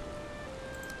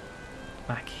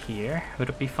back here? Would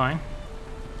it be fine?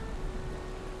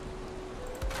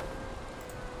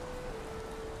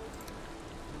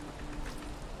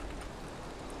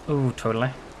 Oh,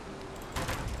 totally.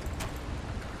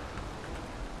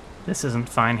 This isn't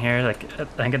fine here. Like, I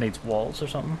think it needs walls or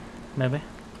something. Maybe.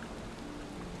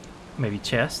 Maybe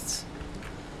chests.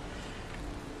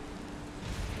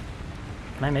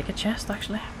 Can I make a chest,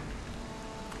 actually?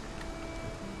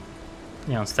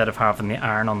 Yeah, instead of having the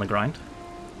iron on the ground.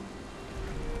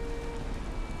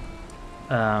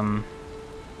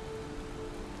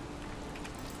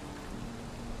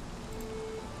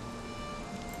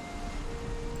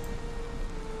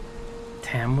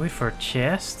 Wood for a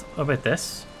chest. What about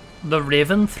this? The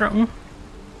Raven Throne?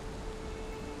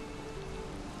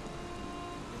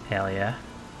 Hell yeah.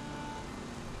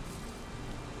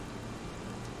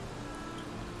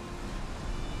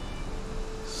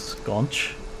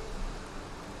 Sconch.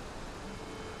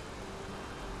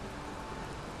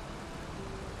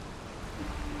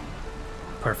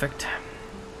 Perfect.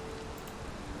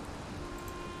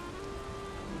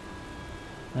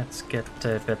 Let's get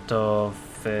a bit of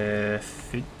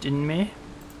food in me.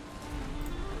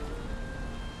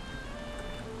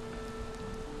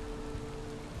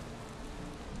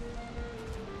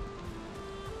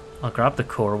 I'll grab the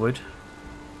core wood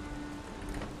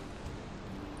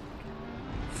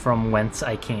from whence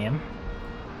I came.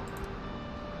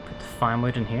 Put the fine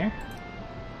wood in here.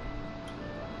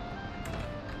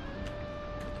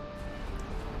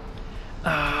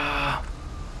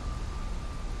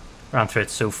 Ran through it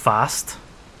so fast.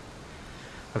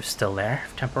 I was still there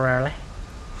temporarily.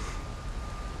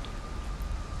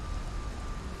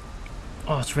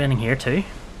 Oh, it's raining here too.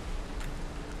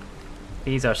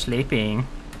 Bees are sleeping.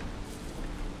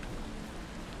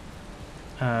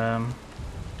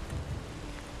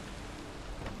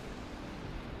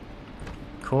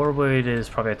 Core wood is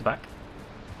probably at the back.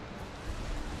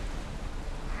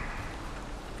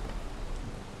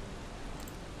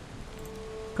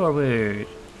 Core wood.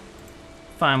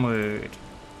 Fine wood.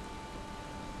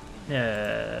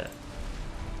 Yeah.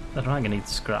 I don't think I need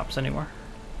scraps anymore.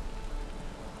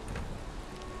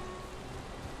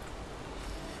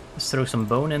 Let's throw some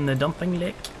bone in the dumping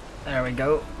lake. There we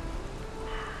go.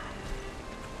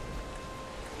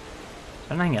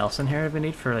 Is there anything else in here we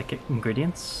need for like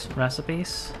ingredients,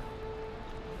 recipes?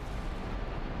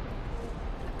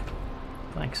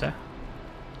 I think so.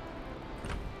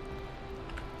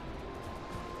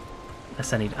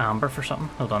 Unless I need amber for something.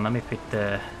 Hold on, let me put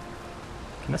the...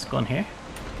 Can this go in here?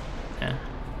 Yeah.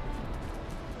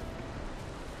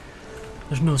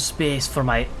 There's no space for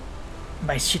my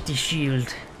shitty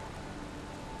shield.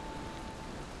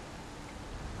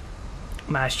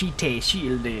 My shitty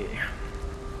shield.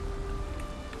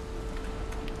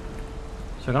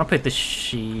 So we're gonna put the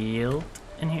shield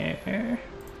in here.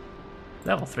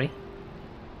 Level 3.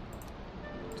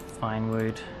 Fine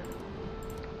wood.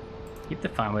 Keep the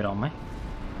fine wood on me.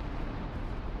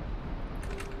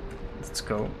 Let's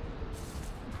go.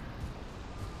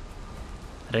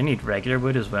 I do need regular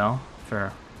wood as well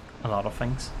for a lot of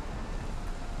things.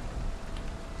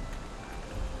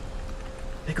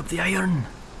 Pick up the iron!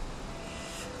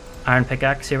 Iron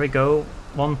pickaxe, here we go.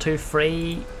 1, 2,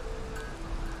 3.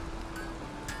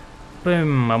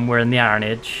 Boom, and we're in the Iron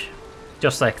Age.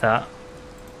 Just like that.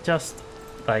 Just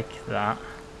like that.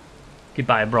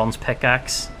 Goodbye, bronze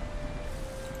pickaxe.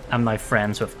 I'm now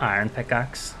friends with iron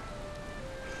pickaxe.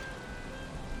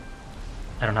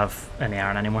 I don't have any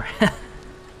iron anymore.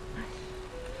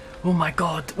 Oh my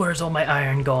god, where's all my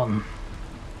iron gone?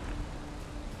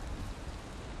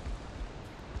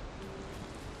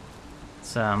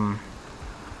 It's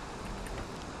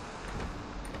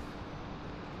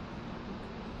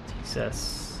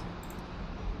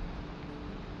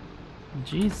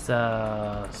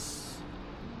Jesus.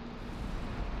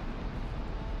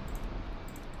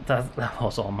 That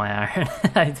was all my iron.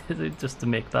 I did it just to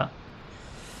make that.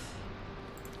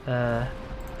 I'll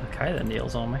carry the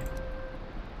nails on me.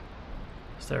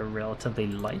 So they're relatively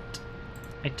light,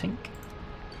 I think.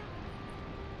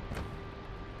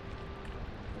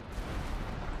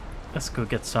 Let's go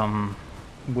get some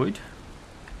wood.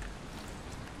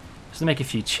 Just to make a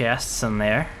few chests in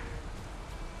there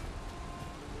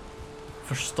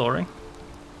for storing.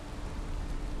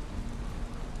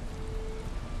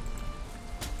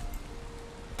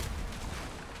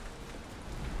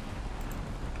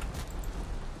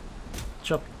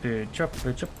 Choppy,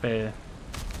 choppy, choppy.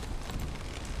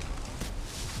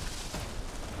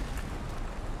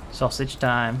 Sausage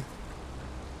time.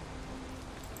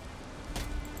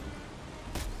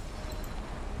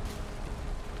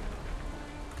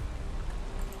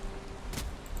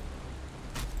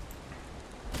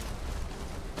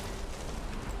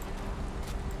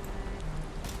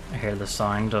 I hear the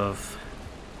sound of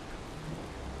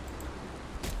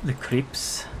the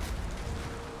creeps.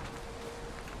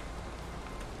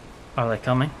 Are they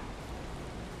coming?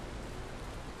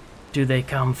 Do they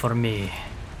come for me?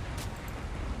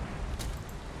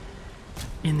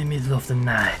 In the middle of the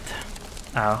night.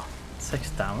 Ow.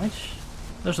 6 damage?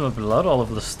 There's no blood all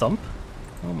over the stump.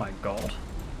 Oh my god.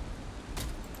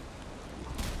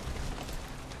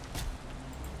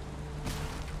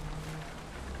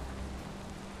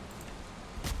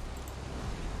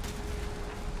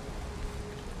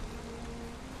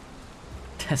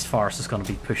 This forest is going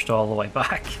to be pushed all the way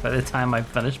back by the time I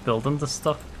finish building this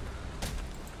stuff.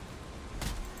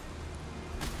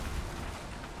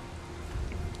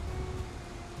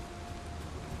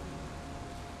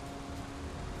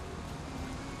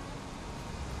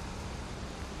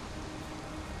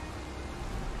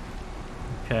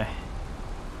 Okay.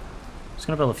 Just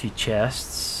going to build a few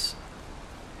chests.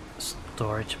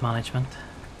 Storage management.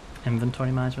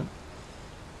 Inventory management.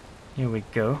 Here we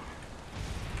go.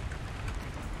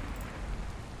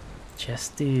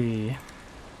 Chesty.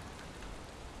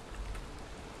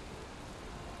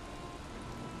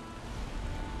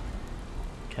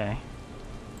 Okay.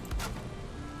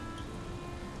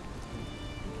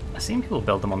 I've seen people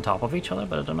build them on top of each other,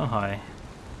 but I don't know how he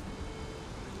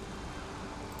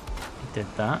did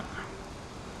that.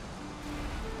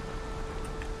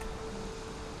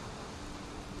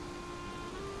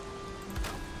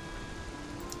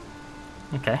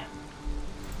 Okay.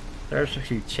 There's a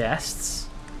few chests.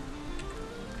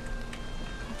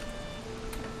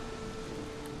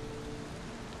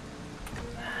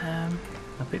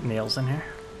 I'll put nails in here.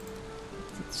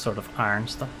 It's sort of iron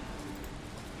stuff.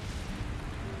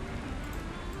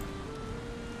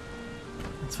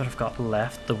 That's what I've got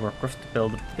left to work with to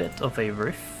build a bit of a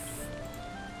roof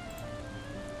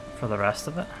for the rest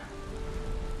of it.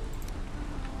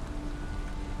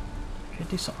 Could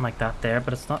do something like that there,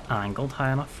 but it's not angled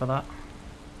high enough for that.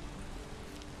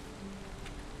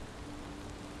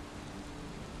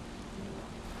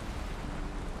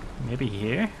 Maybe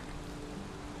here?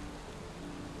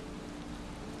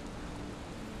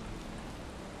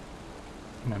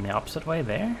 And then the opposite way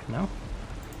there? No?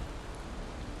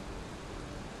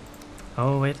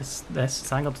 Oh wait,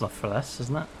 it's angled enough for this,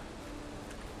 isn't it?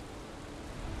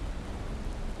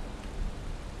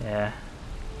 Yeah.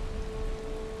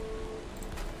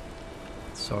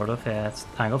 Sort of, yeah, it's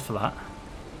angled for that.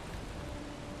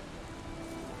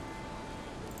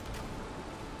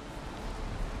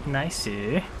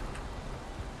 Nicey.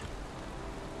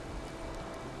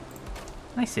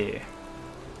 Nicey.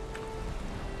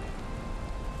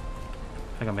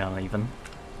 I think I'm being uneven.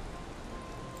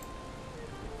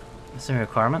 Is there a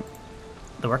requirement?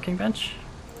 The working bench?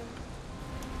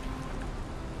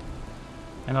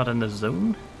 I'm not in the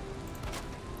zone.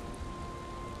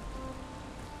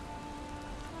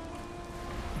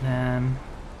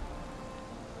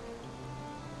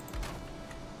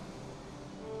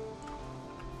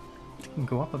 Can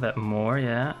go up a bit more,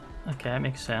 yeah. Okay,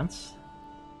 makes sense.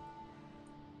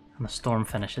 And the storm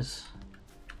finishes.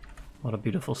 What a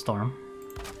beautiful storm.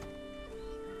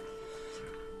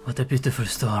 What a beautiful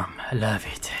storm. I love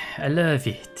it. I love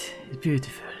it. It's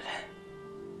beautiful.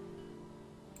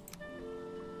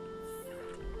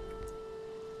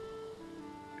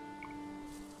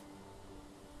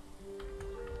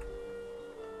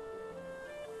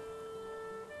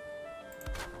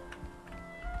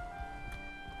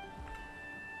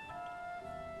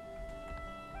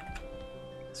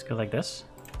 Let's go like this.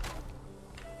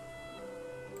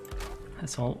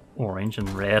 It's all orange and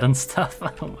red and stuff.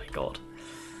 Oh my god.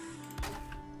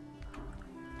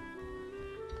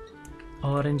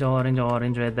 Orange, orange,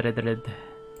 orange, red, red, red.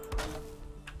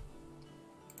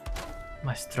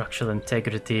 My structural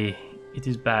integrity, it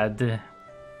is bad. Is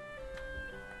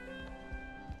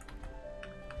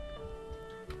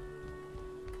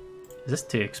this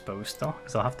too exposed though?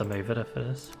 Because I'll have to move it if it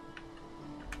is.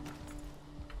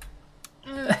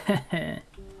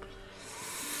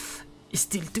 It's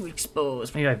still too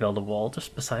exposed. Maybe I build a wall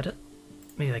just beside it.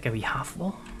 Maybe like a wee half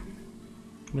wall.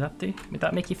 Would that do? Would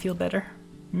that make you feel better?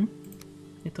 Hmm?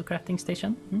 Little crafting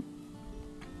station? Hmm?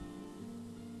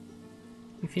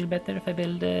 You feel better if I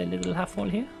build a little half wall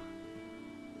here?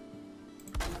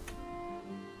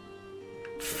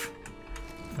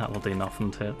 That will do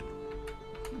nothing to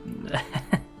it.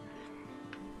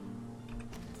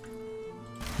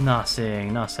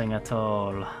 Nothing, nothing at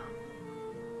all.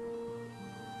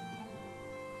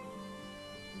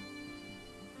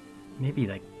 Maybe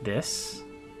like this.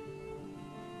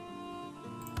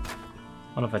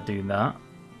 What if I do that?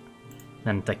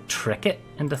 Then like trick it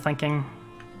into thinking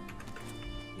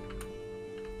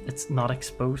it's not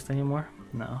exposed anymore?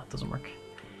 No, it doesn't work.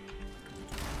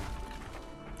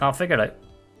 I'll figure it out.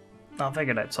 I'll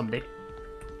figure it out someday.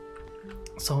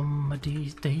 Some of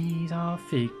these days I'll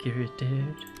figure it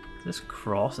out. This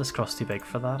cross too big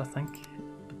for that, I think.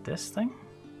 But this thing?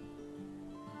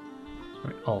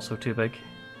 Also too big.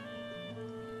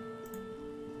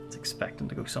 It's expecting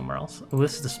to go somewhere else. Oh,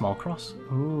 this is the small cross.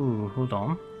 Ooh, hold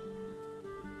on.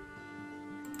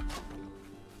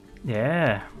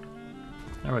 Yeah.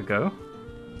 There we go.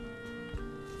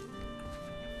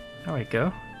 There we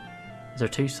go. Is there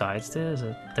two sides to it? Is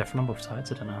it different on both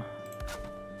sides? I don't know.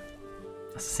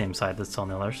 That's the same side that's on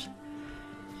the others.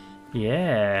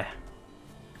 Yeah.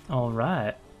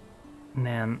 Alright. And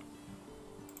then...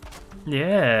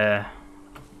 Yeah.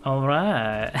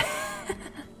 Alright.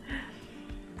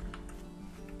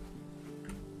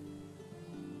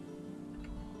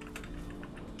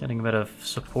 Getting a bit of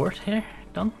support here.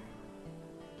 Done.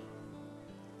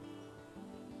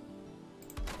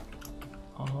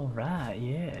 Alright,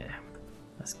 yeah.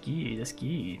 That's good, that's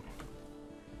good.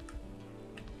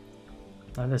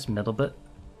 Now this middle bit.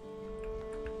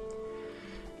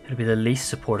 It'll be the least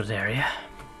supported area.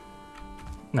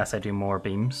 Unless I do more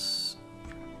beams.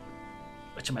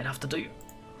 Which I might have to do.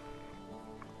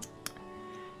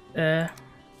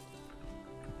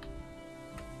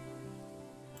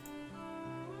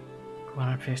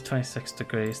 Corner pace 26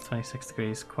 degrees,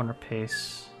 corner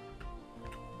pace.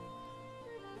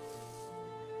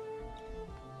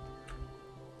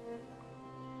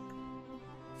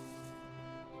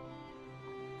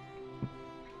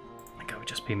 I think I would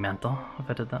just be mental if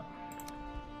I did that.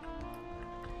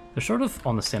 They're sort of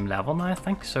on the same level now, I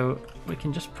think, so we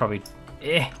can just probably...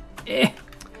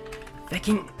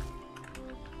 Viking!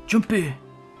 Jumpy! I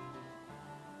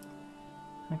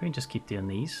think we can just keep doing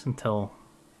these until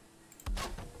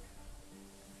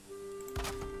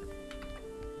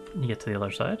you get to the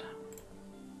other side.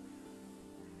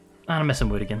 And I'm missing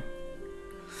wood again.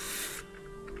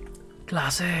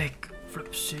 Classic!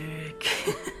 Flipsick!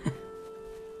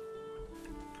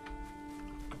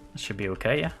 That should be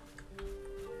okay, yeah?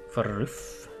 For a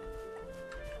roof.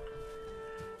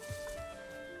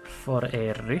 For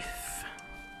a roof.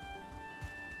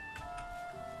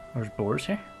 There's boars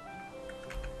here.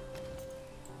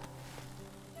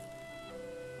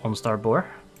 1-star boar.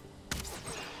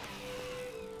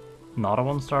 Not a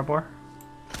 1-star boar.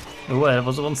 Oh, it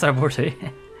was a 1-star boar too.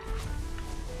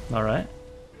 Alright.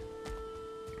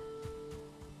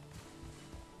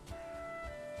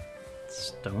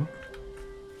 Stone.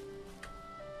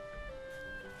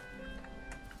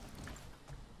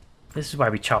 This is why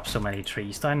we chopped so many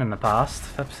trees down in the past,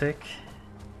 for flip's sake.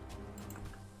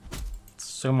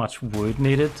 So much wood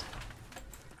needed.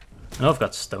 I know I've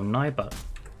got stone now, but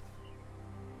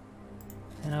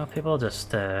you know, people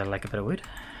just like a bit of wood.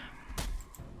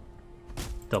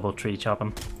 Double tree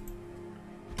chopping.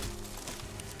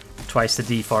 Twice the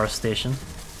deforestation.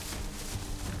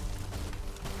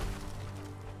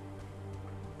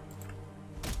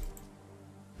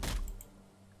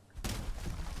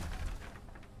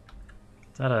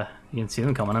 You can see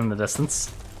them coming in the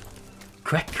distance.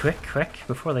 Quick, quick, quick,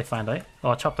 before they find out. Oh,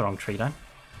 I chopped the wrong tree down.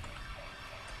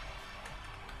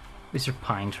 These are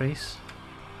pine trees.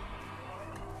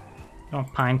 You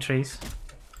want pine trees?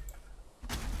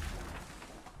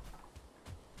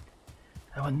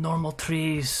 I want normal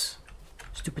trees.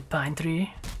 Stupid pine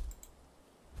tree.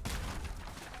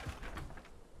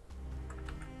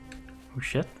 Oh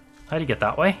shit. How do you get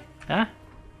that way? Huh?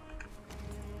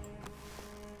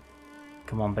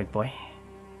 Come on, big boy.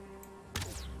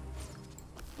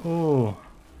 Oh,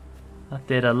 that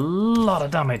did a lot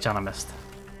of damage and I missed.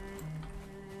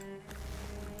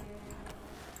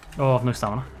 Oh, I've no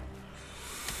stamina.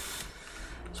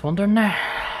 Just wondering there.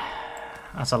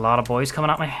 That's a lot of boys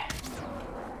coming at me.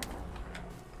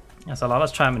 That's a lot.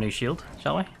 Let's try my new shield,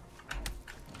 shall we?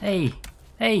 Hey,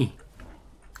 hey.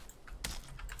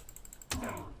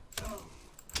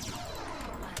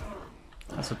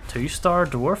 That's a 2-star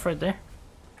dwarf right there.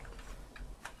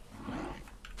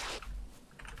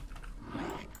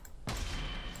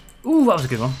 Ooh, that was a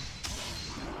good one.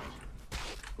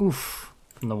 Oof,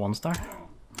 from the 1-star.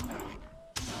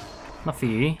 Not for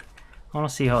you. I want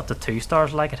to see how the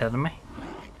 2-stars like it hitting me.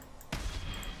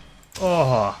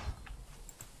 Oh,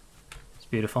 it's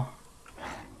beautiful.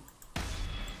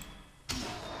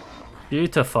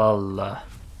 Beautiful.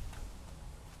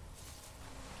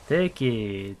 Take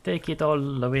it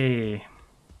all away.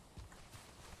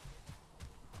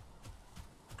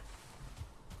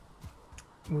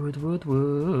 Wood, wood,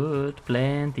 wood,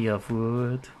 plenty of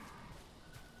wood.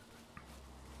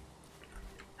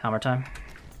 Hammer time.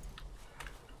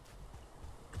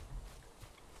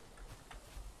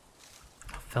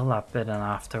 I'll fill that bit in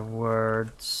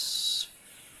afterwards.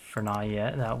 For now,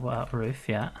 yeah, that roof,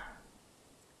 yeah.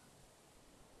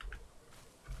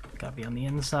 Gotta be on the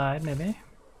inside, maybe.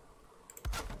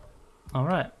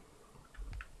 Alright.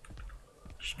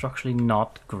 Structurally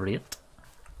not great.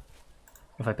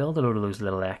 If I build a load of those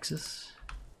little X's,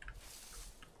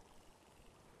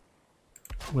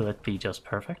 will it be just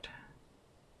perfect?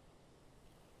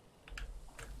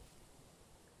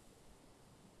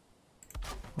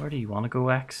 Where do you want to go,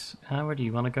 X? Where do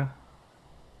you want to go?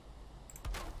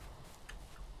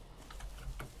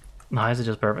 No, is it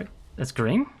just perfect? It's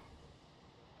green?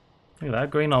 Look at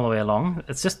that, green all the way along.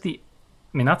 It's just the...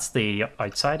 I mean, that's the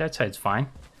outside. Outside's fine.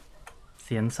 It's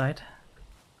the inside.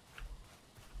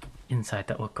 Inside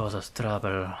that will cause us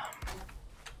trouble.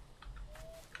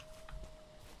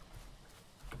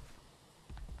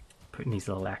 Putting these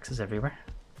little X's everywhere,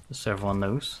 just so everyone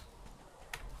knows.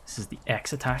 This is the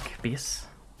X attack base.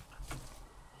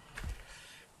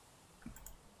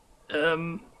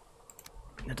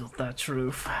 Middle thatch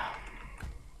roof.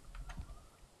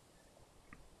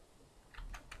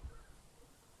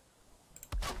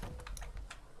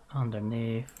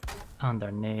 Underneath,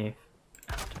 underneath,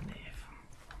 underneath.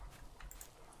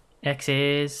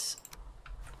 X's.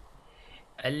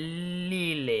 A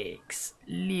little X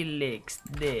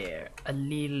there, a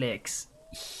little X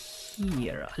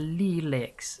here, a little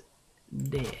X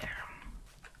there.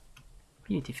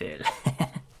 Beautiful.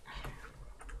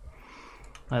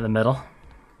 By the middle.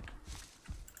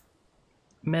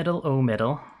 Middle, oh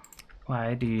middle.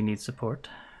 Why do you need support?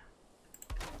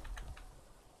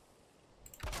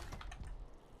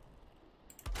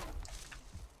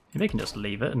 Maybe I can just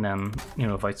leave it and then, you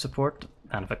know, without support,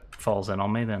 and if it falls in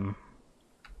on me, then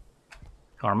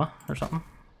karma or something,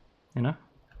 you know?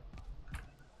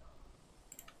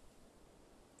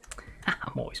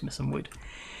 I'm always missing wood.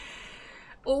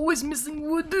 Always missing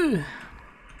wood!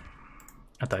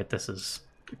 I doubt this is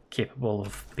capable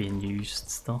of being used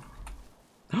still.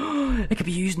 It could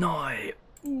be used now!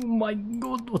 Oh my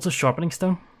god, what's a sharpening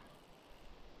stone?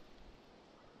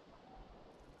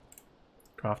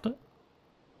 Craft it.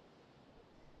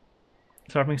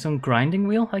 Sharpening stone grinding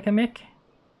wheel I can make?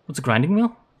 What's a grinding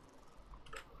wheel?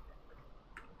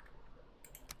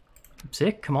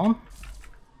 Sick, come on.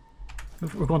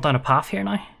 We're going down a path here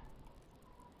now.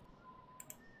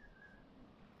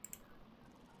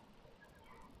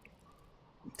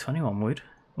 $21 wood.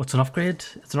 What's an upgrade?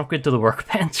 It's an upgrade to the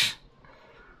workbench.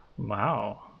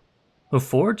 Wow. Oh,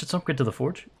 forge? It's an upgrade to the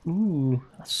forge. Ooh,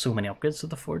 that's so many upgrades to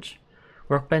the forge.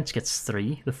 Workbench gets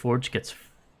 3, the forge gets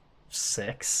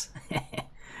 6.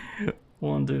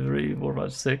 1, 2, 3, 4,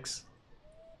 5, 6.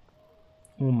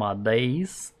 Oh my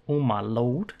days. Oh my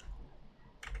lord.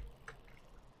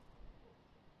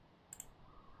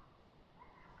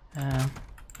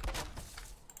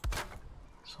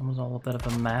 Someone's all a bit of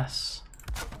a mess.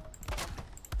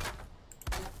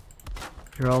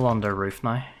 You're all under roof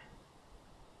now.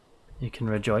 You can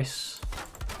rejoice.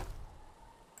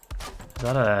 Is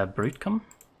that a brute coming?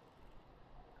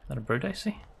 Is that a brute I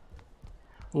see?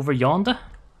 Over yonder?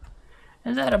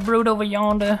 Is that a brute over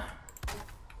yonder?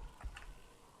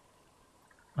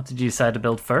 What did you decide to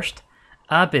build first?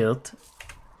 I built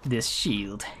this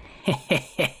shield.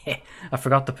 I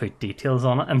forgot to put details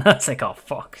on it, and that's like, oh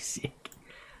fuck's sake.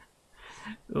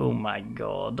 Oh my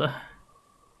god.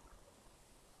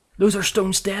 Those are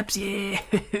stone steps, yeah!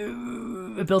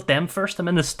 I built them first, I'm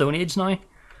in the Stone Age now.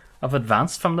 I've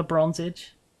advanced from the Bronze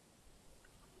Age.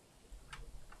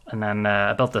 And then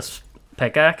I built this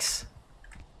pickaxe.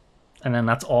 And then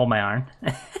that's all my iron.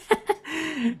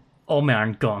 All my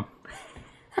iron gone.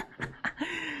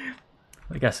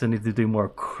 I guess I need to do more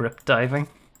crypt diving.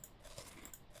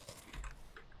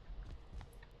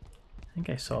 I think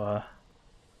I saw a...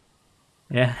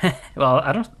 Yeah, well,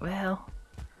 I don't... Well...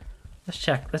 Let's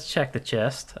check the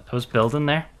chest. I was building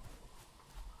there.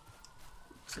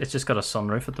 It's just got a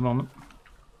sunroof at the moment.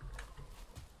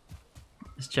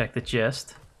 Let's check the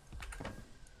chest.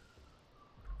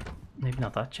 Maybe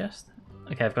not that chest.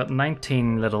 Okay, I've got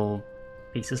 19 little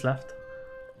pieces left.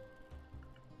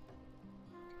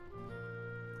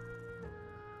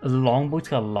 The longboat's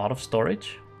got a lot of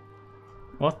storage.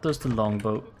 What does the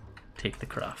longboat take to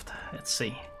craft? Let's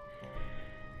see.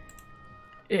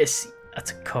 Yes,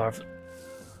 that's a carved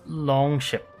long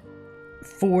ship.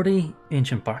 40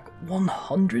 ancient bark,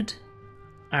 100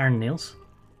 iron nails.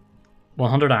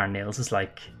 100 iron nails is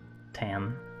like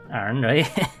 10 iron, right?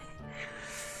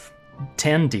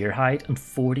 10 deer hide and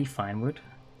 40 fine wood.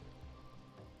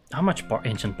 How much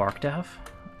ancient bark do I have?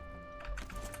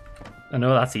 I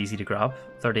know that's easy to grab.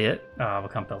 38. Oh, we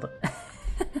can't build it.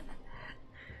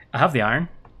 I have the iron.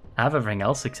 I have everything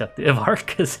else except the bark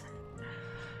because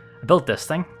I built this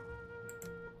thing.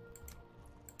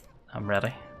 I'm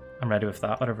ready. I'm ready with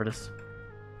that, whatever it is.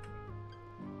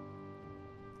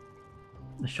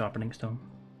 The sharpening stone.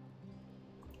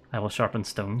 I will sharpen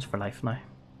stones for life now.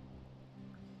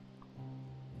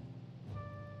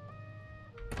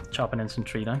 Chop an instant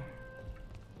tree down.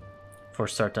 For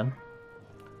certain.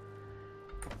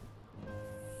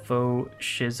 Faux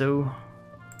shizo.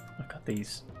 Look at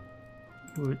these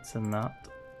woods and that.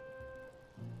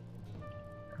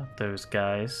 Got those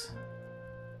guys.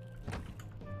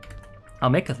 I'll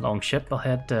make a long ship. I'll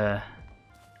head.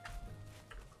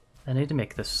 I need to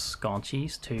make the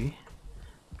sconchies too.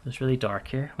 It's really dark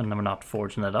here when we're not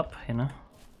forging it up, you know.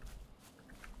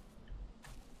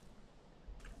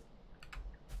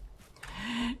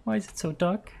 Why is it so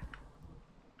dark?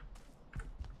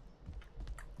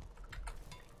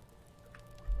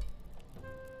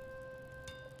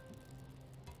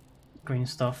 Green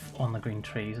stuff on the green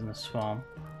trees in the swamp.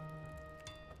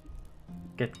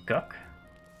 Get guck.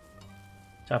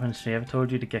 Japanese tree, I've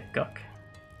told you to get guck.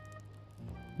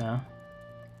 No?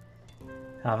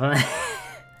 Haven't I?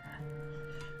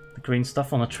 The green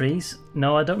stuff on the trees?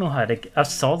 No, I don't know how to... I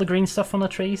saw the green stuff on the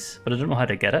trees, but I don't know how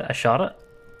to get it. I shot it.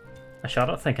 I shot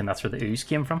it thinking that's where the ooze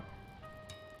came from.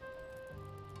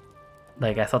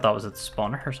 Like, I thought that was at the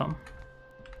spawner or something.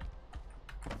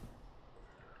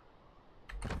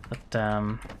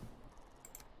 But,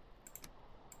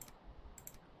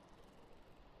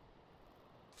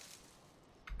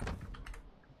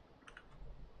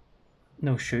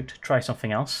 no shoot, try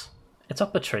something else. It's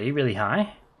up a tree really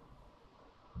high.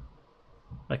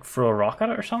 Like throw a rock at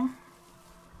it or something?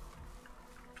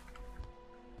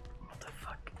 What the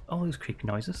fuck? All those creepy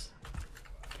noises.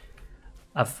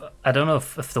 I don't know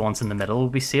if the ones in the middle will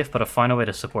be safe, but I've found a way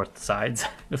to support the sides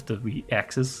with the wee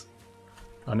X's.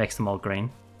 That makes them all green.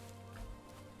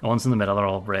 The ones in the middle are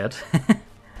all red.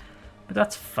 But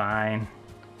that's fine.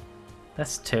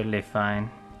 That's totally fine.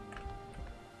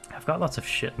 I've got lots of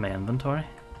shit in my inventory.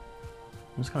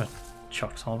 I'm just gonna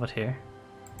chuck some of it here.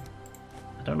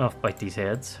 I don't know if about these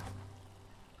heads.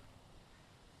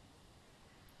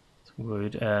 It's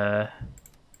wood, that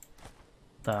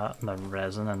and the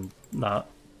resin and that.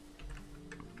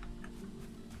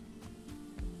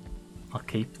 I'll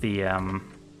keep the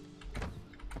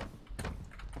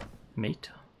meat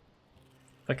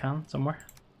if I can somewhere.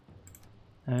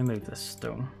 Let me move this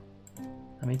stone.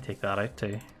 Let me take that out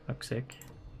too, fuck's sake.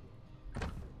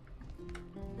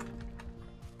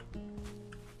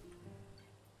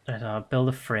 Right, I'll build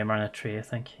a frame around a tree, I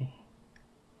think.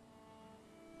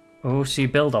 Oh, so you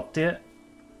build up to it?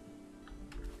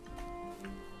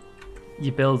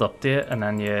 You build up to it and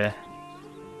then you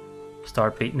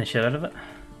start beating the shit out of it.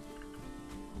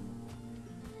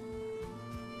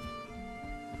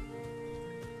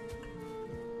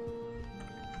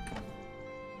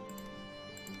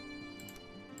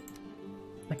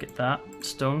 Look at that,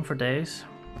 stone for days.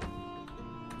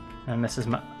 And this is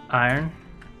my iron.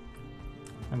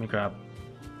 Let me grab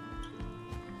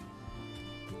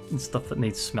stuff that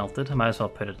needs smelted. I might as well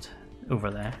put it over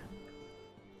there.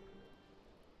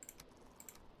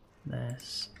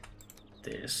 This.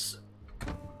 This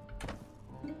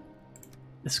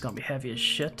is gonna be heavy as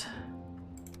shit.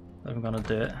 But I'm gonna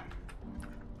do it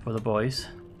for the boys.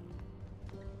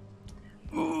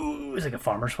 Ooh, it's like a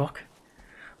farmer's walk.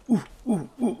 Ooh, ooh,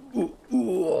 ooh, ooh,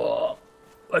 ooh.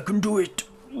 I can do it.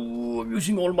 Ooh, I'm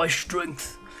using all my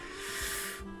strength.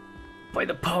 By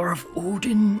the power of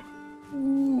Odin.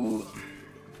 Ooh.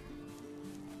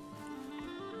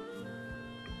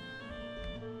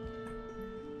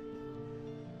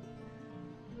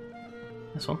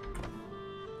 This one.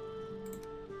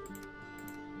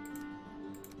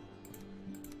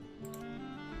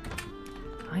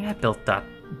 I think I built that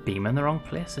beam in the wrong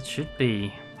place. It should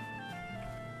be...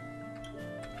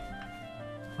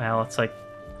 Well, it's like...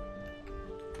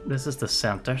 This is the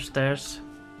center stairs.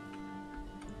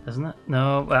 Isn't it?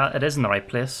 No, well, it is in the right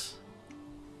place.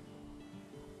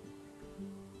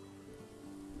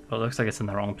 But it looks like it's in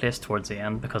the wrong place towards the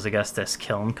end because I guess this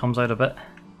kiln comes out a bit.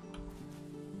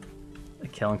 The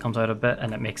kiln comes out a bit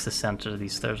and it makes the center of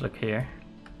these stairs look here.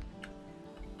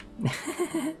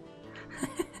 Because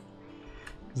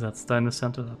that's down the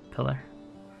center of that pillar.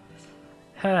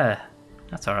 Huh,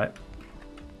 that's alright.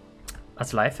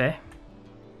 That's life, eh?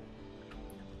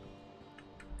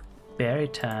 Berry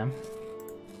time.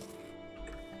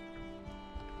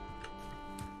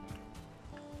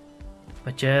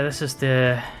 But yeah, this is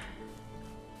the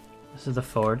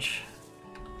forge.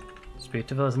 It's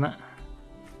beautiful, isn't it?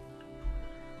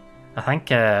 I think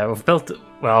we've built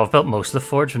most of the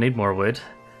forge. We need more wood.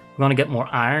 We're gonna get more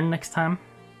iron next time.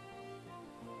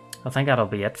 I think that'll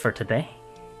be it for today.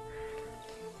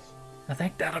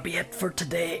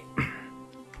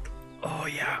 Oh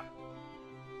yeah.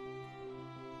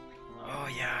 Oh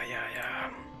yeah, yeah, yeah.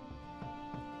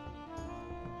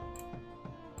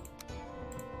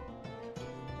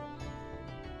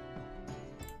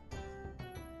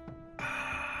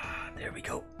 There we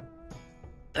go.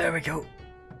 There we go.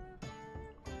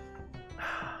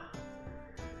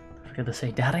 Forgot to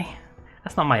say daddy.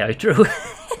 That's not my outro.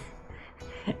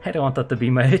 I don't want that to be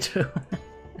my outro.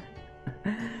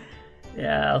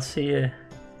 Yeah, I'll see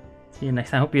you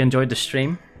next time. Hope you enjoyed the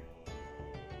stream.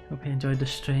 We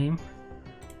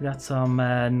got some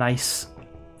nice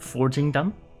forging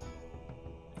done.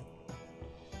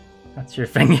 That's your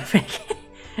thing, you think?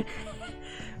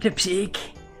 Dipsy.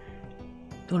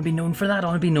 Don't want to be known for that. I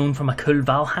want to be known for my cool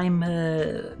Valheim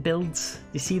builds.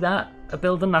 You see that? A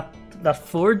building that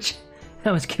forge?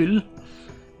 That was cool. You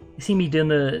see me doing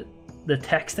the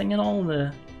texting and all,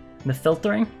 the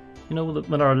filtering? You know,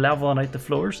 when our leveling out the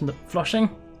floors and the flushing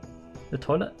the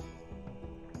toilet.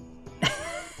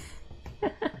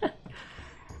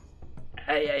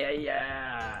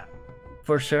 Yeah.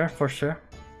 For sure.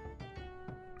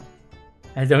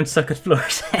 I don't suck at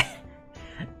floors.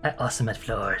 I'm awesome at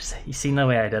floors. You seen the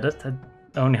way I did it?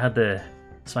 I only had to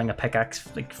swing a pickaxe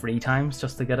like 3 times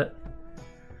just to get it.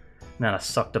 And then I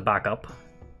sucked it back up.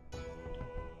 It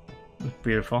was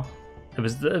beautiful. It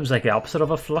was like the opposite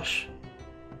of a flush.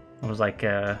 It was like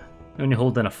when you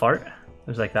hold in a fart. It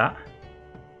was like that.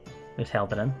 Just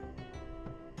held it in.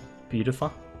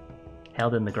 Beautiful.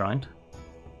 Held in the ground.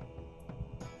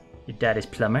 Your daddy's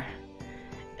plumber.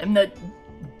 I'm not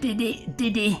Diddy.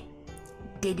 Diddy's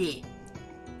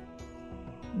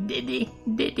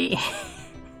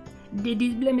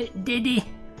plumber. Diddy.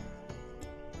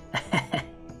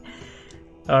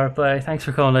 Alright, bye. Thanks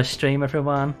for calling this stream,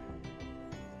 everyone.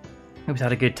 Hope you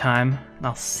had a good time, and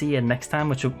I'll see you next time,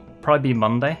 which will probably be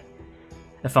Monday.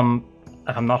 If I'm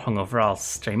not hungover, I'll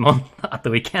stream on at the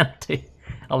weekend too.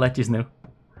 I'll let you know.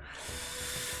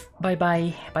 Bye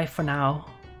bye. Bye for now.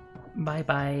 Bye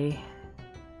bye.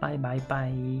 Bye bye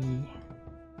bye.